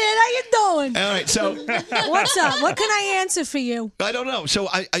caught it. How you doing? All right, so what's up? What can I answer for you? I don't know. So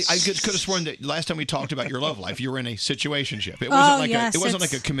I could have sworn that last time we talked about your love life, you were in a situationship. It wasn't it wasn't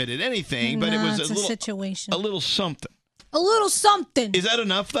like a committed anything, but it was a little situation. A little something. A little something. Is that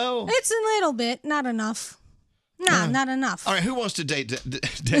enough though? It's a little bit, not enough. No, not enough. All right, who wants to date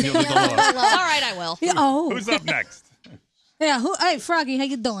Daniel DeLillo? All right, I will. Yeah, Who's up next? Yeah, hey, Froggy, how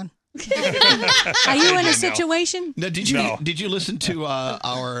you doing? Are you in a situation? No, did you listen to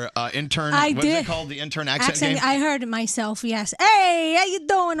our intern? I what did. is it called? The intern accent game? I heard it myself, yes. Hey, how you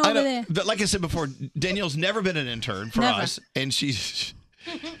doing over there? But like I said before, Danielle's never been an intern for us, and she's.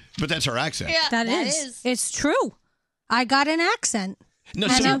 But that's her accent. Yeah, that is. It's true. I got an accent. No,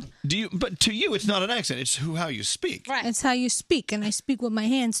 so do you? But to you, it's not an accent. It's how you speak. Right. It's how you speak, and I speak with my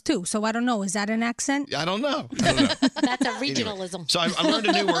hands too. So I don't know. Is that an accent? I don't know. That's a regionalism. Anyway, so I learned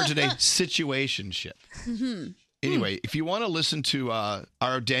a new word today: situationship. Mm-hmm. Anyway, if you want to listen to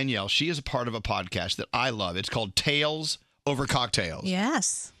our Danielle, she is a part of a podcast that I love. It's called Tales Over Cocktails.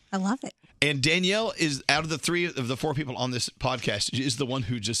 Yes, I love it. And Danielle is, out of the four people on this podcast, is the one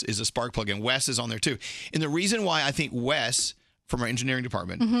who just is a spark plug, and Wes is on there too. And the reason why I think Wes from our engineering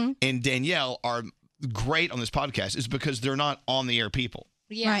department and Danielle are great on this podcast is because they're not on the air people.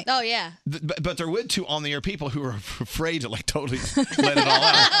 Yeah. Right. Oh, yeah. But they're with two on the air people who are afraid to like totally let it all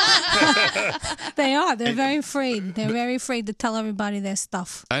out. They are. They're very afraid. They're very afraid to tell everybody their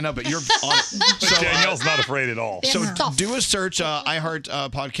stuff. I know, but you're on it. So, Danielle's not afraid at all. So do a search, iHeart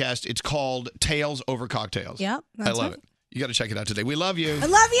podcast. It's called Tales Over Cocktails. Yep. I love it. You got to check it out today. We love you. I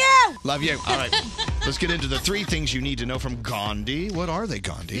love you. Love you. All right. Let's get into the 3 things you need to know from Gandhi. What are they,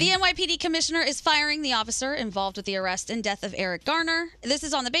 Gandhi? The NYPD commissioner is firing the officer involved with the arrest and death of Eric Garner. This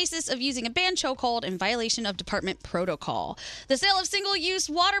is on the basis of using a banned chokehold in violation of department protocol. The sale of single-use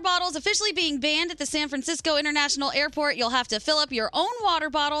water bottles officially being banned at the San Francisco International Airport. You'll have to fill up your own water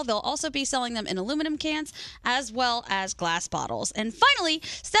bottle. They'll also be selling them in aluminum cans as well as glass bottles. And finally,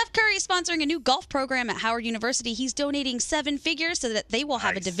 Steph Curry is sponsoring a new golf program at Howard University. He's donating 7 figures so that they will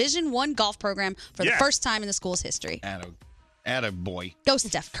have a Division I golf program for the first time in the school's history. Atta boy. Go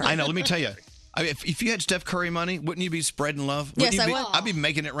Steph Curry. I know. Let me tell you. If you had Steph Curry money, wouldn't you be spreading love? Yes, I would. I'd be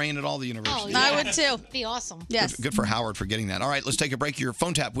making it rain at all the universities. Oh, yeah. I would too. Be awesome. Yes. Good for Howard for getting that. All right, let's take a break. Your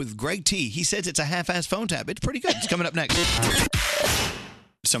phone tap with Greg T. He says it's a half-ass phone tap. It's pretty good. It's coming up next.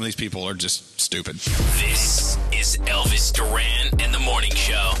 Some of these people are just stupid. This is Elvis Duran and the Morning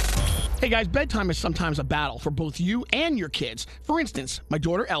Show. Hey guys, bedtime is sometimes a battle for both you and your kids. For instance, my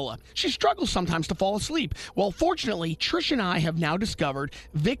daughter Ella, she struggles sometimes to fall asleep. Well, fortunately, Trish and I have now discovered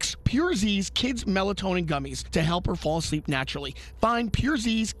Vicks Pure Z's Kids Melatonin Gummies to help her fall asleep naturally. Find Pure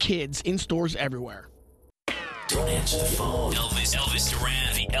Z's Kids in stores everywhere. Don't answer the phone. Elvis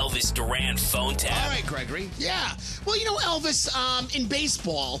Duran, the Elvis Duran phone tap. All right, Gregory. Yeah. Well, you know, Elvis, in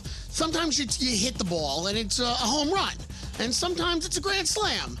baseball, sometimes you hit the ball and it's a home run. And sometimes it's a grand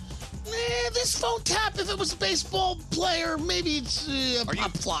slam. This phone tap, if it was a baseball player, maybe it's a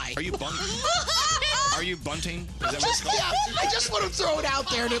pop fly. Are you bunting? Are you bunting? Is that what it's called? Yeah, I just want to throw it out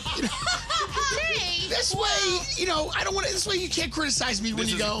there. This way, I don't want to. This way, you can't criticize me when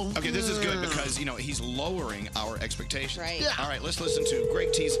you go. Okay, this is good because he's lowering our expectations. Right. Yeah. All right, let's listen to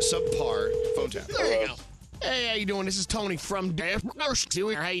Greg T's subpar phone tap. There you go. Hey, how you doing? This is Tony from Jeff.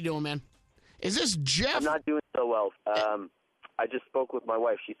 How you doing, man? Is this Jeff? I'm not doing so well. I just spoke with my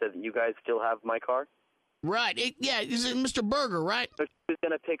wife. She said that you guys still have my car. Right. Is it Mr. Berger, right? So she was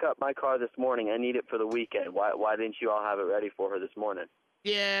going to pick up my car this morning. I need it for the weekend. Why didn't you all have it ready for her this morning?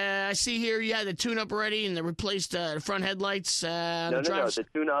 Yeah, I see here you had the tune-up already and they replaced the front headlights. No. the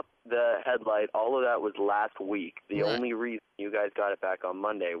tune-up, the headlight, all of that was last week. The Right. only reason you guys got it back on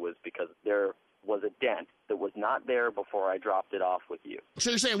Monday was because there was a dent that was not there before I dropped it off with you.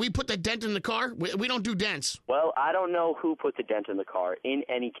 So you're saying we put the dent in the car? We don't do dents. Well, I don't know who put the dent in the car. In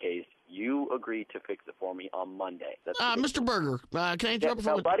any case, you agreed to fix it for me on Monday. That's Mr. Berger, can I interrupt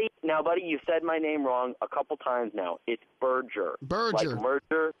now, buddy, you said my name wrong a couple times now. It's Berger. Berger. Like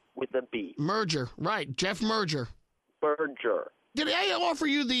merger with a B. Merger, right? Jeff Merger. Berger. Did I offer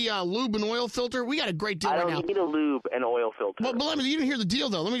you the lube and oil filter? We got a great deal I right don't now. need a lube and oil filter. But let me, you didn't hear the deal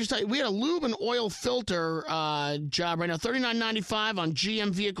though. Let me just tell you, we had a lube and oil filter job right now, $39.95 on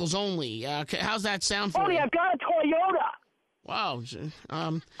GM vehicles only. How's that sound for you? I've got a Toyota. Wow.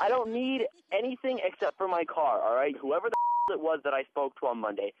 I don't need anything except for my car, all right? Whoever the it was that I spoke to on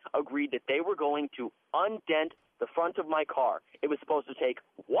Monday agreed that they were going to undent the front of my car. It was supposed to take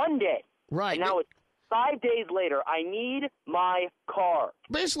 1 day. Right. And now it's 5 days later. I need my car.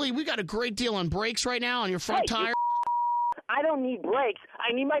 Basically, we got a great deal on brakes right now on your front tire. I don't need brakes.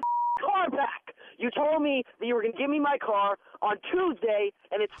 I need my car back. You told me that you were going to give me my car on Tuesday,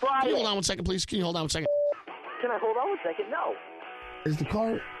 and it's Friday. Can you hold on one second, please? Can you hold on one second? Can I hold on one second? No. Is the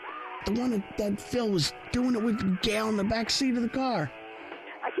car the one that Phil was doing it with Gail in the back seat of the car?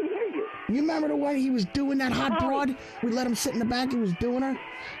 I can hear you. You remember the way he was doing that hot broad? We let him sit in the back. He was doing her.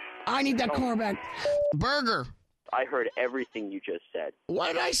 I need that car back. Burger. I heard everything you just said.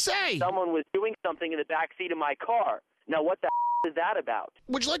 What did I say? Someone was doing something in the back seat of my car. Now, what the is that about?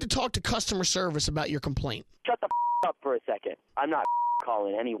 Would you like to talk to customer service about your complaint? Shut the up for a second. I'm not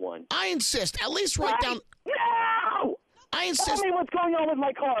calling anyone. I insist. At least write down. No! I insist. Tell me what's going on with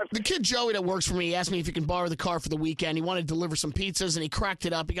my car. The kid Joey that works for me asked me if he can borrow the car for the weekend. He wanted to deliver some pizzas, and he cracked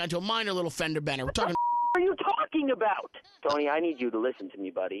it up. He got into a minor little fender bender. We're talking. What are you talking about? Tony, I need you to listen to me,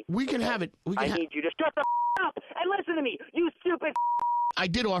 buddy. We can have it. I need you to shut the up and listen to me, you stupid. I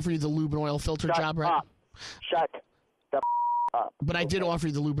did offer you the lube and oil filter job, right? Up. Shut the up. But I did offer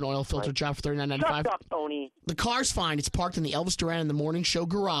you the lube and oil filter job for $39.95. Shut up, Tony. The car's fine. It's parked in the Elvis Duran in the Morning Show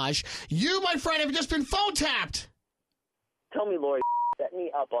garage. You, my friend, have just been phone tapped. Tell me, Lori, set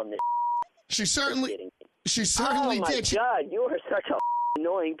me up on this. She certainly did. Oh my God, you are such a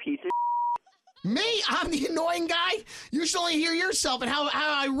annoying piece of. Me? I'm the annoying guy? You should only hear yourself and how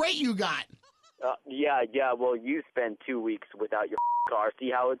irate you got. Yeah. Well, you spend 2 weeks without your car. See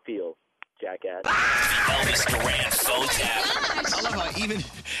how it feels, jackass. Elvis Duran phone tap. I love how even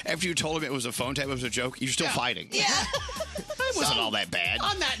after you told him it was a phone tap, it was a joke, you're still fighting. Yeah. It wasn't all that bad.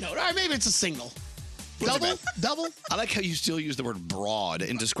 On that note, all right, maybe it's a single. Double? I like how you still use the word broad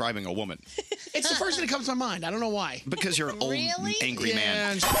in describing a woman. It's the first thing that comes to my mind. I don't know why. Because you're an old, angry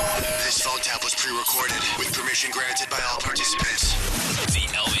man. This phone tap was pre-recorded with permission granted by all participants. The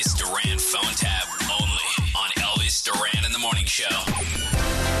Elvis Duran phone tap only on Elvis Duran in the Morning Show.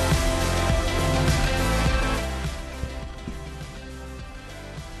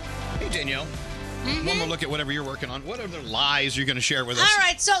 Hey, Danielle. One more look at whatever you're working on. What other lies are you going to share with us? All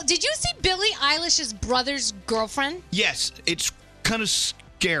right, so did you see Billie Eilish's brother's girlfriend? Yes, it's kind of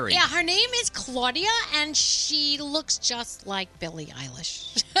scary. Yeah, her name is Claudia, and she looks just like Billie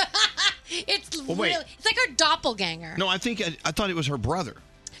Eilish. It's Well, wait. it's like her doppelganger. No, I thought it was her brother.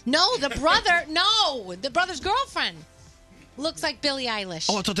 No, the brother's girlfriend looks like Billie Eilish.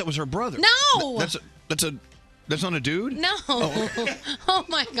 Oh, I thought that was her brother. No! That's not a dude? No. Oh. Oh,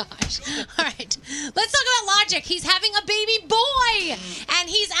 my gosh. All right. Let's talk about Logic. He's having a baby boy. And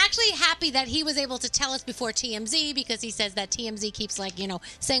he's actually happy that he was able to tell us before TMZ because he says that TMZ keeps,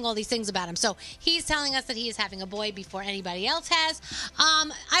 saying all these things about him. So he's telling us that he is having a boy before anybody else has.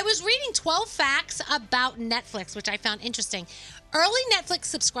 I was reading 12 facts about Netflix, which I found interesting. Early Netflix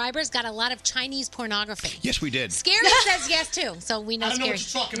subscribers got a lot of Chinese pornography. Yes, we did. Scary says yes, too. So we know I don't know Scary.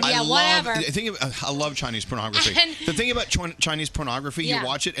 what you're talking about. Yeah, whatever. I love Chinese pornography. And- the thing about Chinese pornography, Yeah. you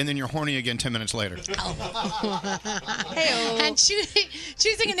watch it and then you're horny again 10 minutes later. And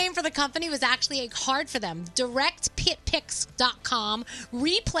choosing a name for the company was actually hard for them. DirectPitPics.com,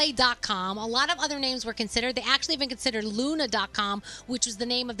 Replay.com, a lot of other names were considered. They actually even considered Luna.com, which was the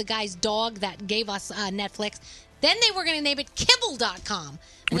name of the guy's dog that gave us Netflix. Then they were going to name it Kibble.com.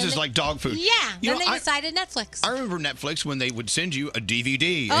 Which is like dog food. Yeah. You Then know, they decided Netflix. I remember Netflix when they would send you a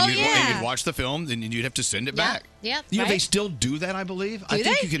DVD Oh, and yeah. you'd watch the film, then you'd have to send it back. Yeah, You know, right? they still do that, I believe. I Do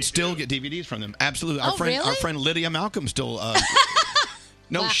think they? you can still get DVDs from them. Absolutely. Oh, really? Our friend Lydia Malcolm still.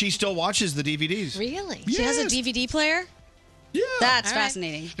 No, Wow. she still watches the DVDs. Really? She has a DVD player? That's All right.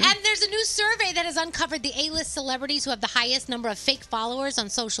 fascinating. And there's a new survey that has uncovered the A-list celebrities who have the highest number of fake followers on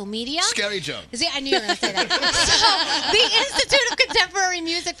social media. Scary joke. See, I knew you were going to say that. So, the Institute of Contemporary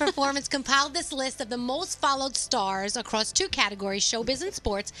Music Performance compiled this list of the most followed stars across two categories, showbiz and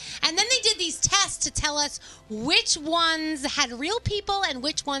sports. And then they did these tests to tell us which ones had real people and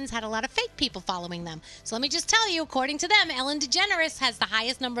which ones had a lot of fake people following them. So let me just tell you, according to them, Ellen DeGeneres has the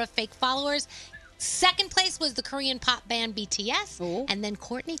highest number of fake followers. Second place was the Korean pop band BTS. And then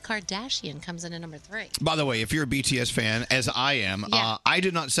Kourtney Kardashian comes in at number 3. By the way, if you're a BTS fan, as I am, Yeah. I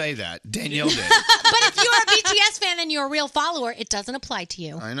did not say that. Danielle did. But if you're a BTS fan and you're a real follower, it doesn't apply to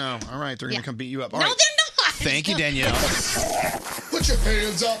you. I know. All right, they're going to Yeah. come beat you up. All No, right. they're not. Thank you, Danielle. Put your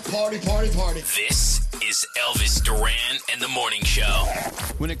hands up, party, party, party. This is Elvis Duran and the Morning Show.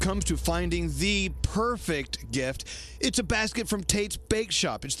 When it comes to finding the perfect gift, it's a basket from Tate's Bake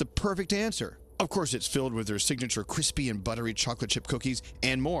Shop. It's the perfect answer. Of course, it's filled with their signature crispy and buttery chocolate chip cookies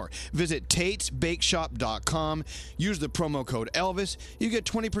and more. Visit Tate'sBakeShop.com. Use the promo code Elvis. You get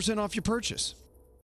 20% off your purchase.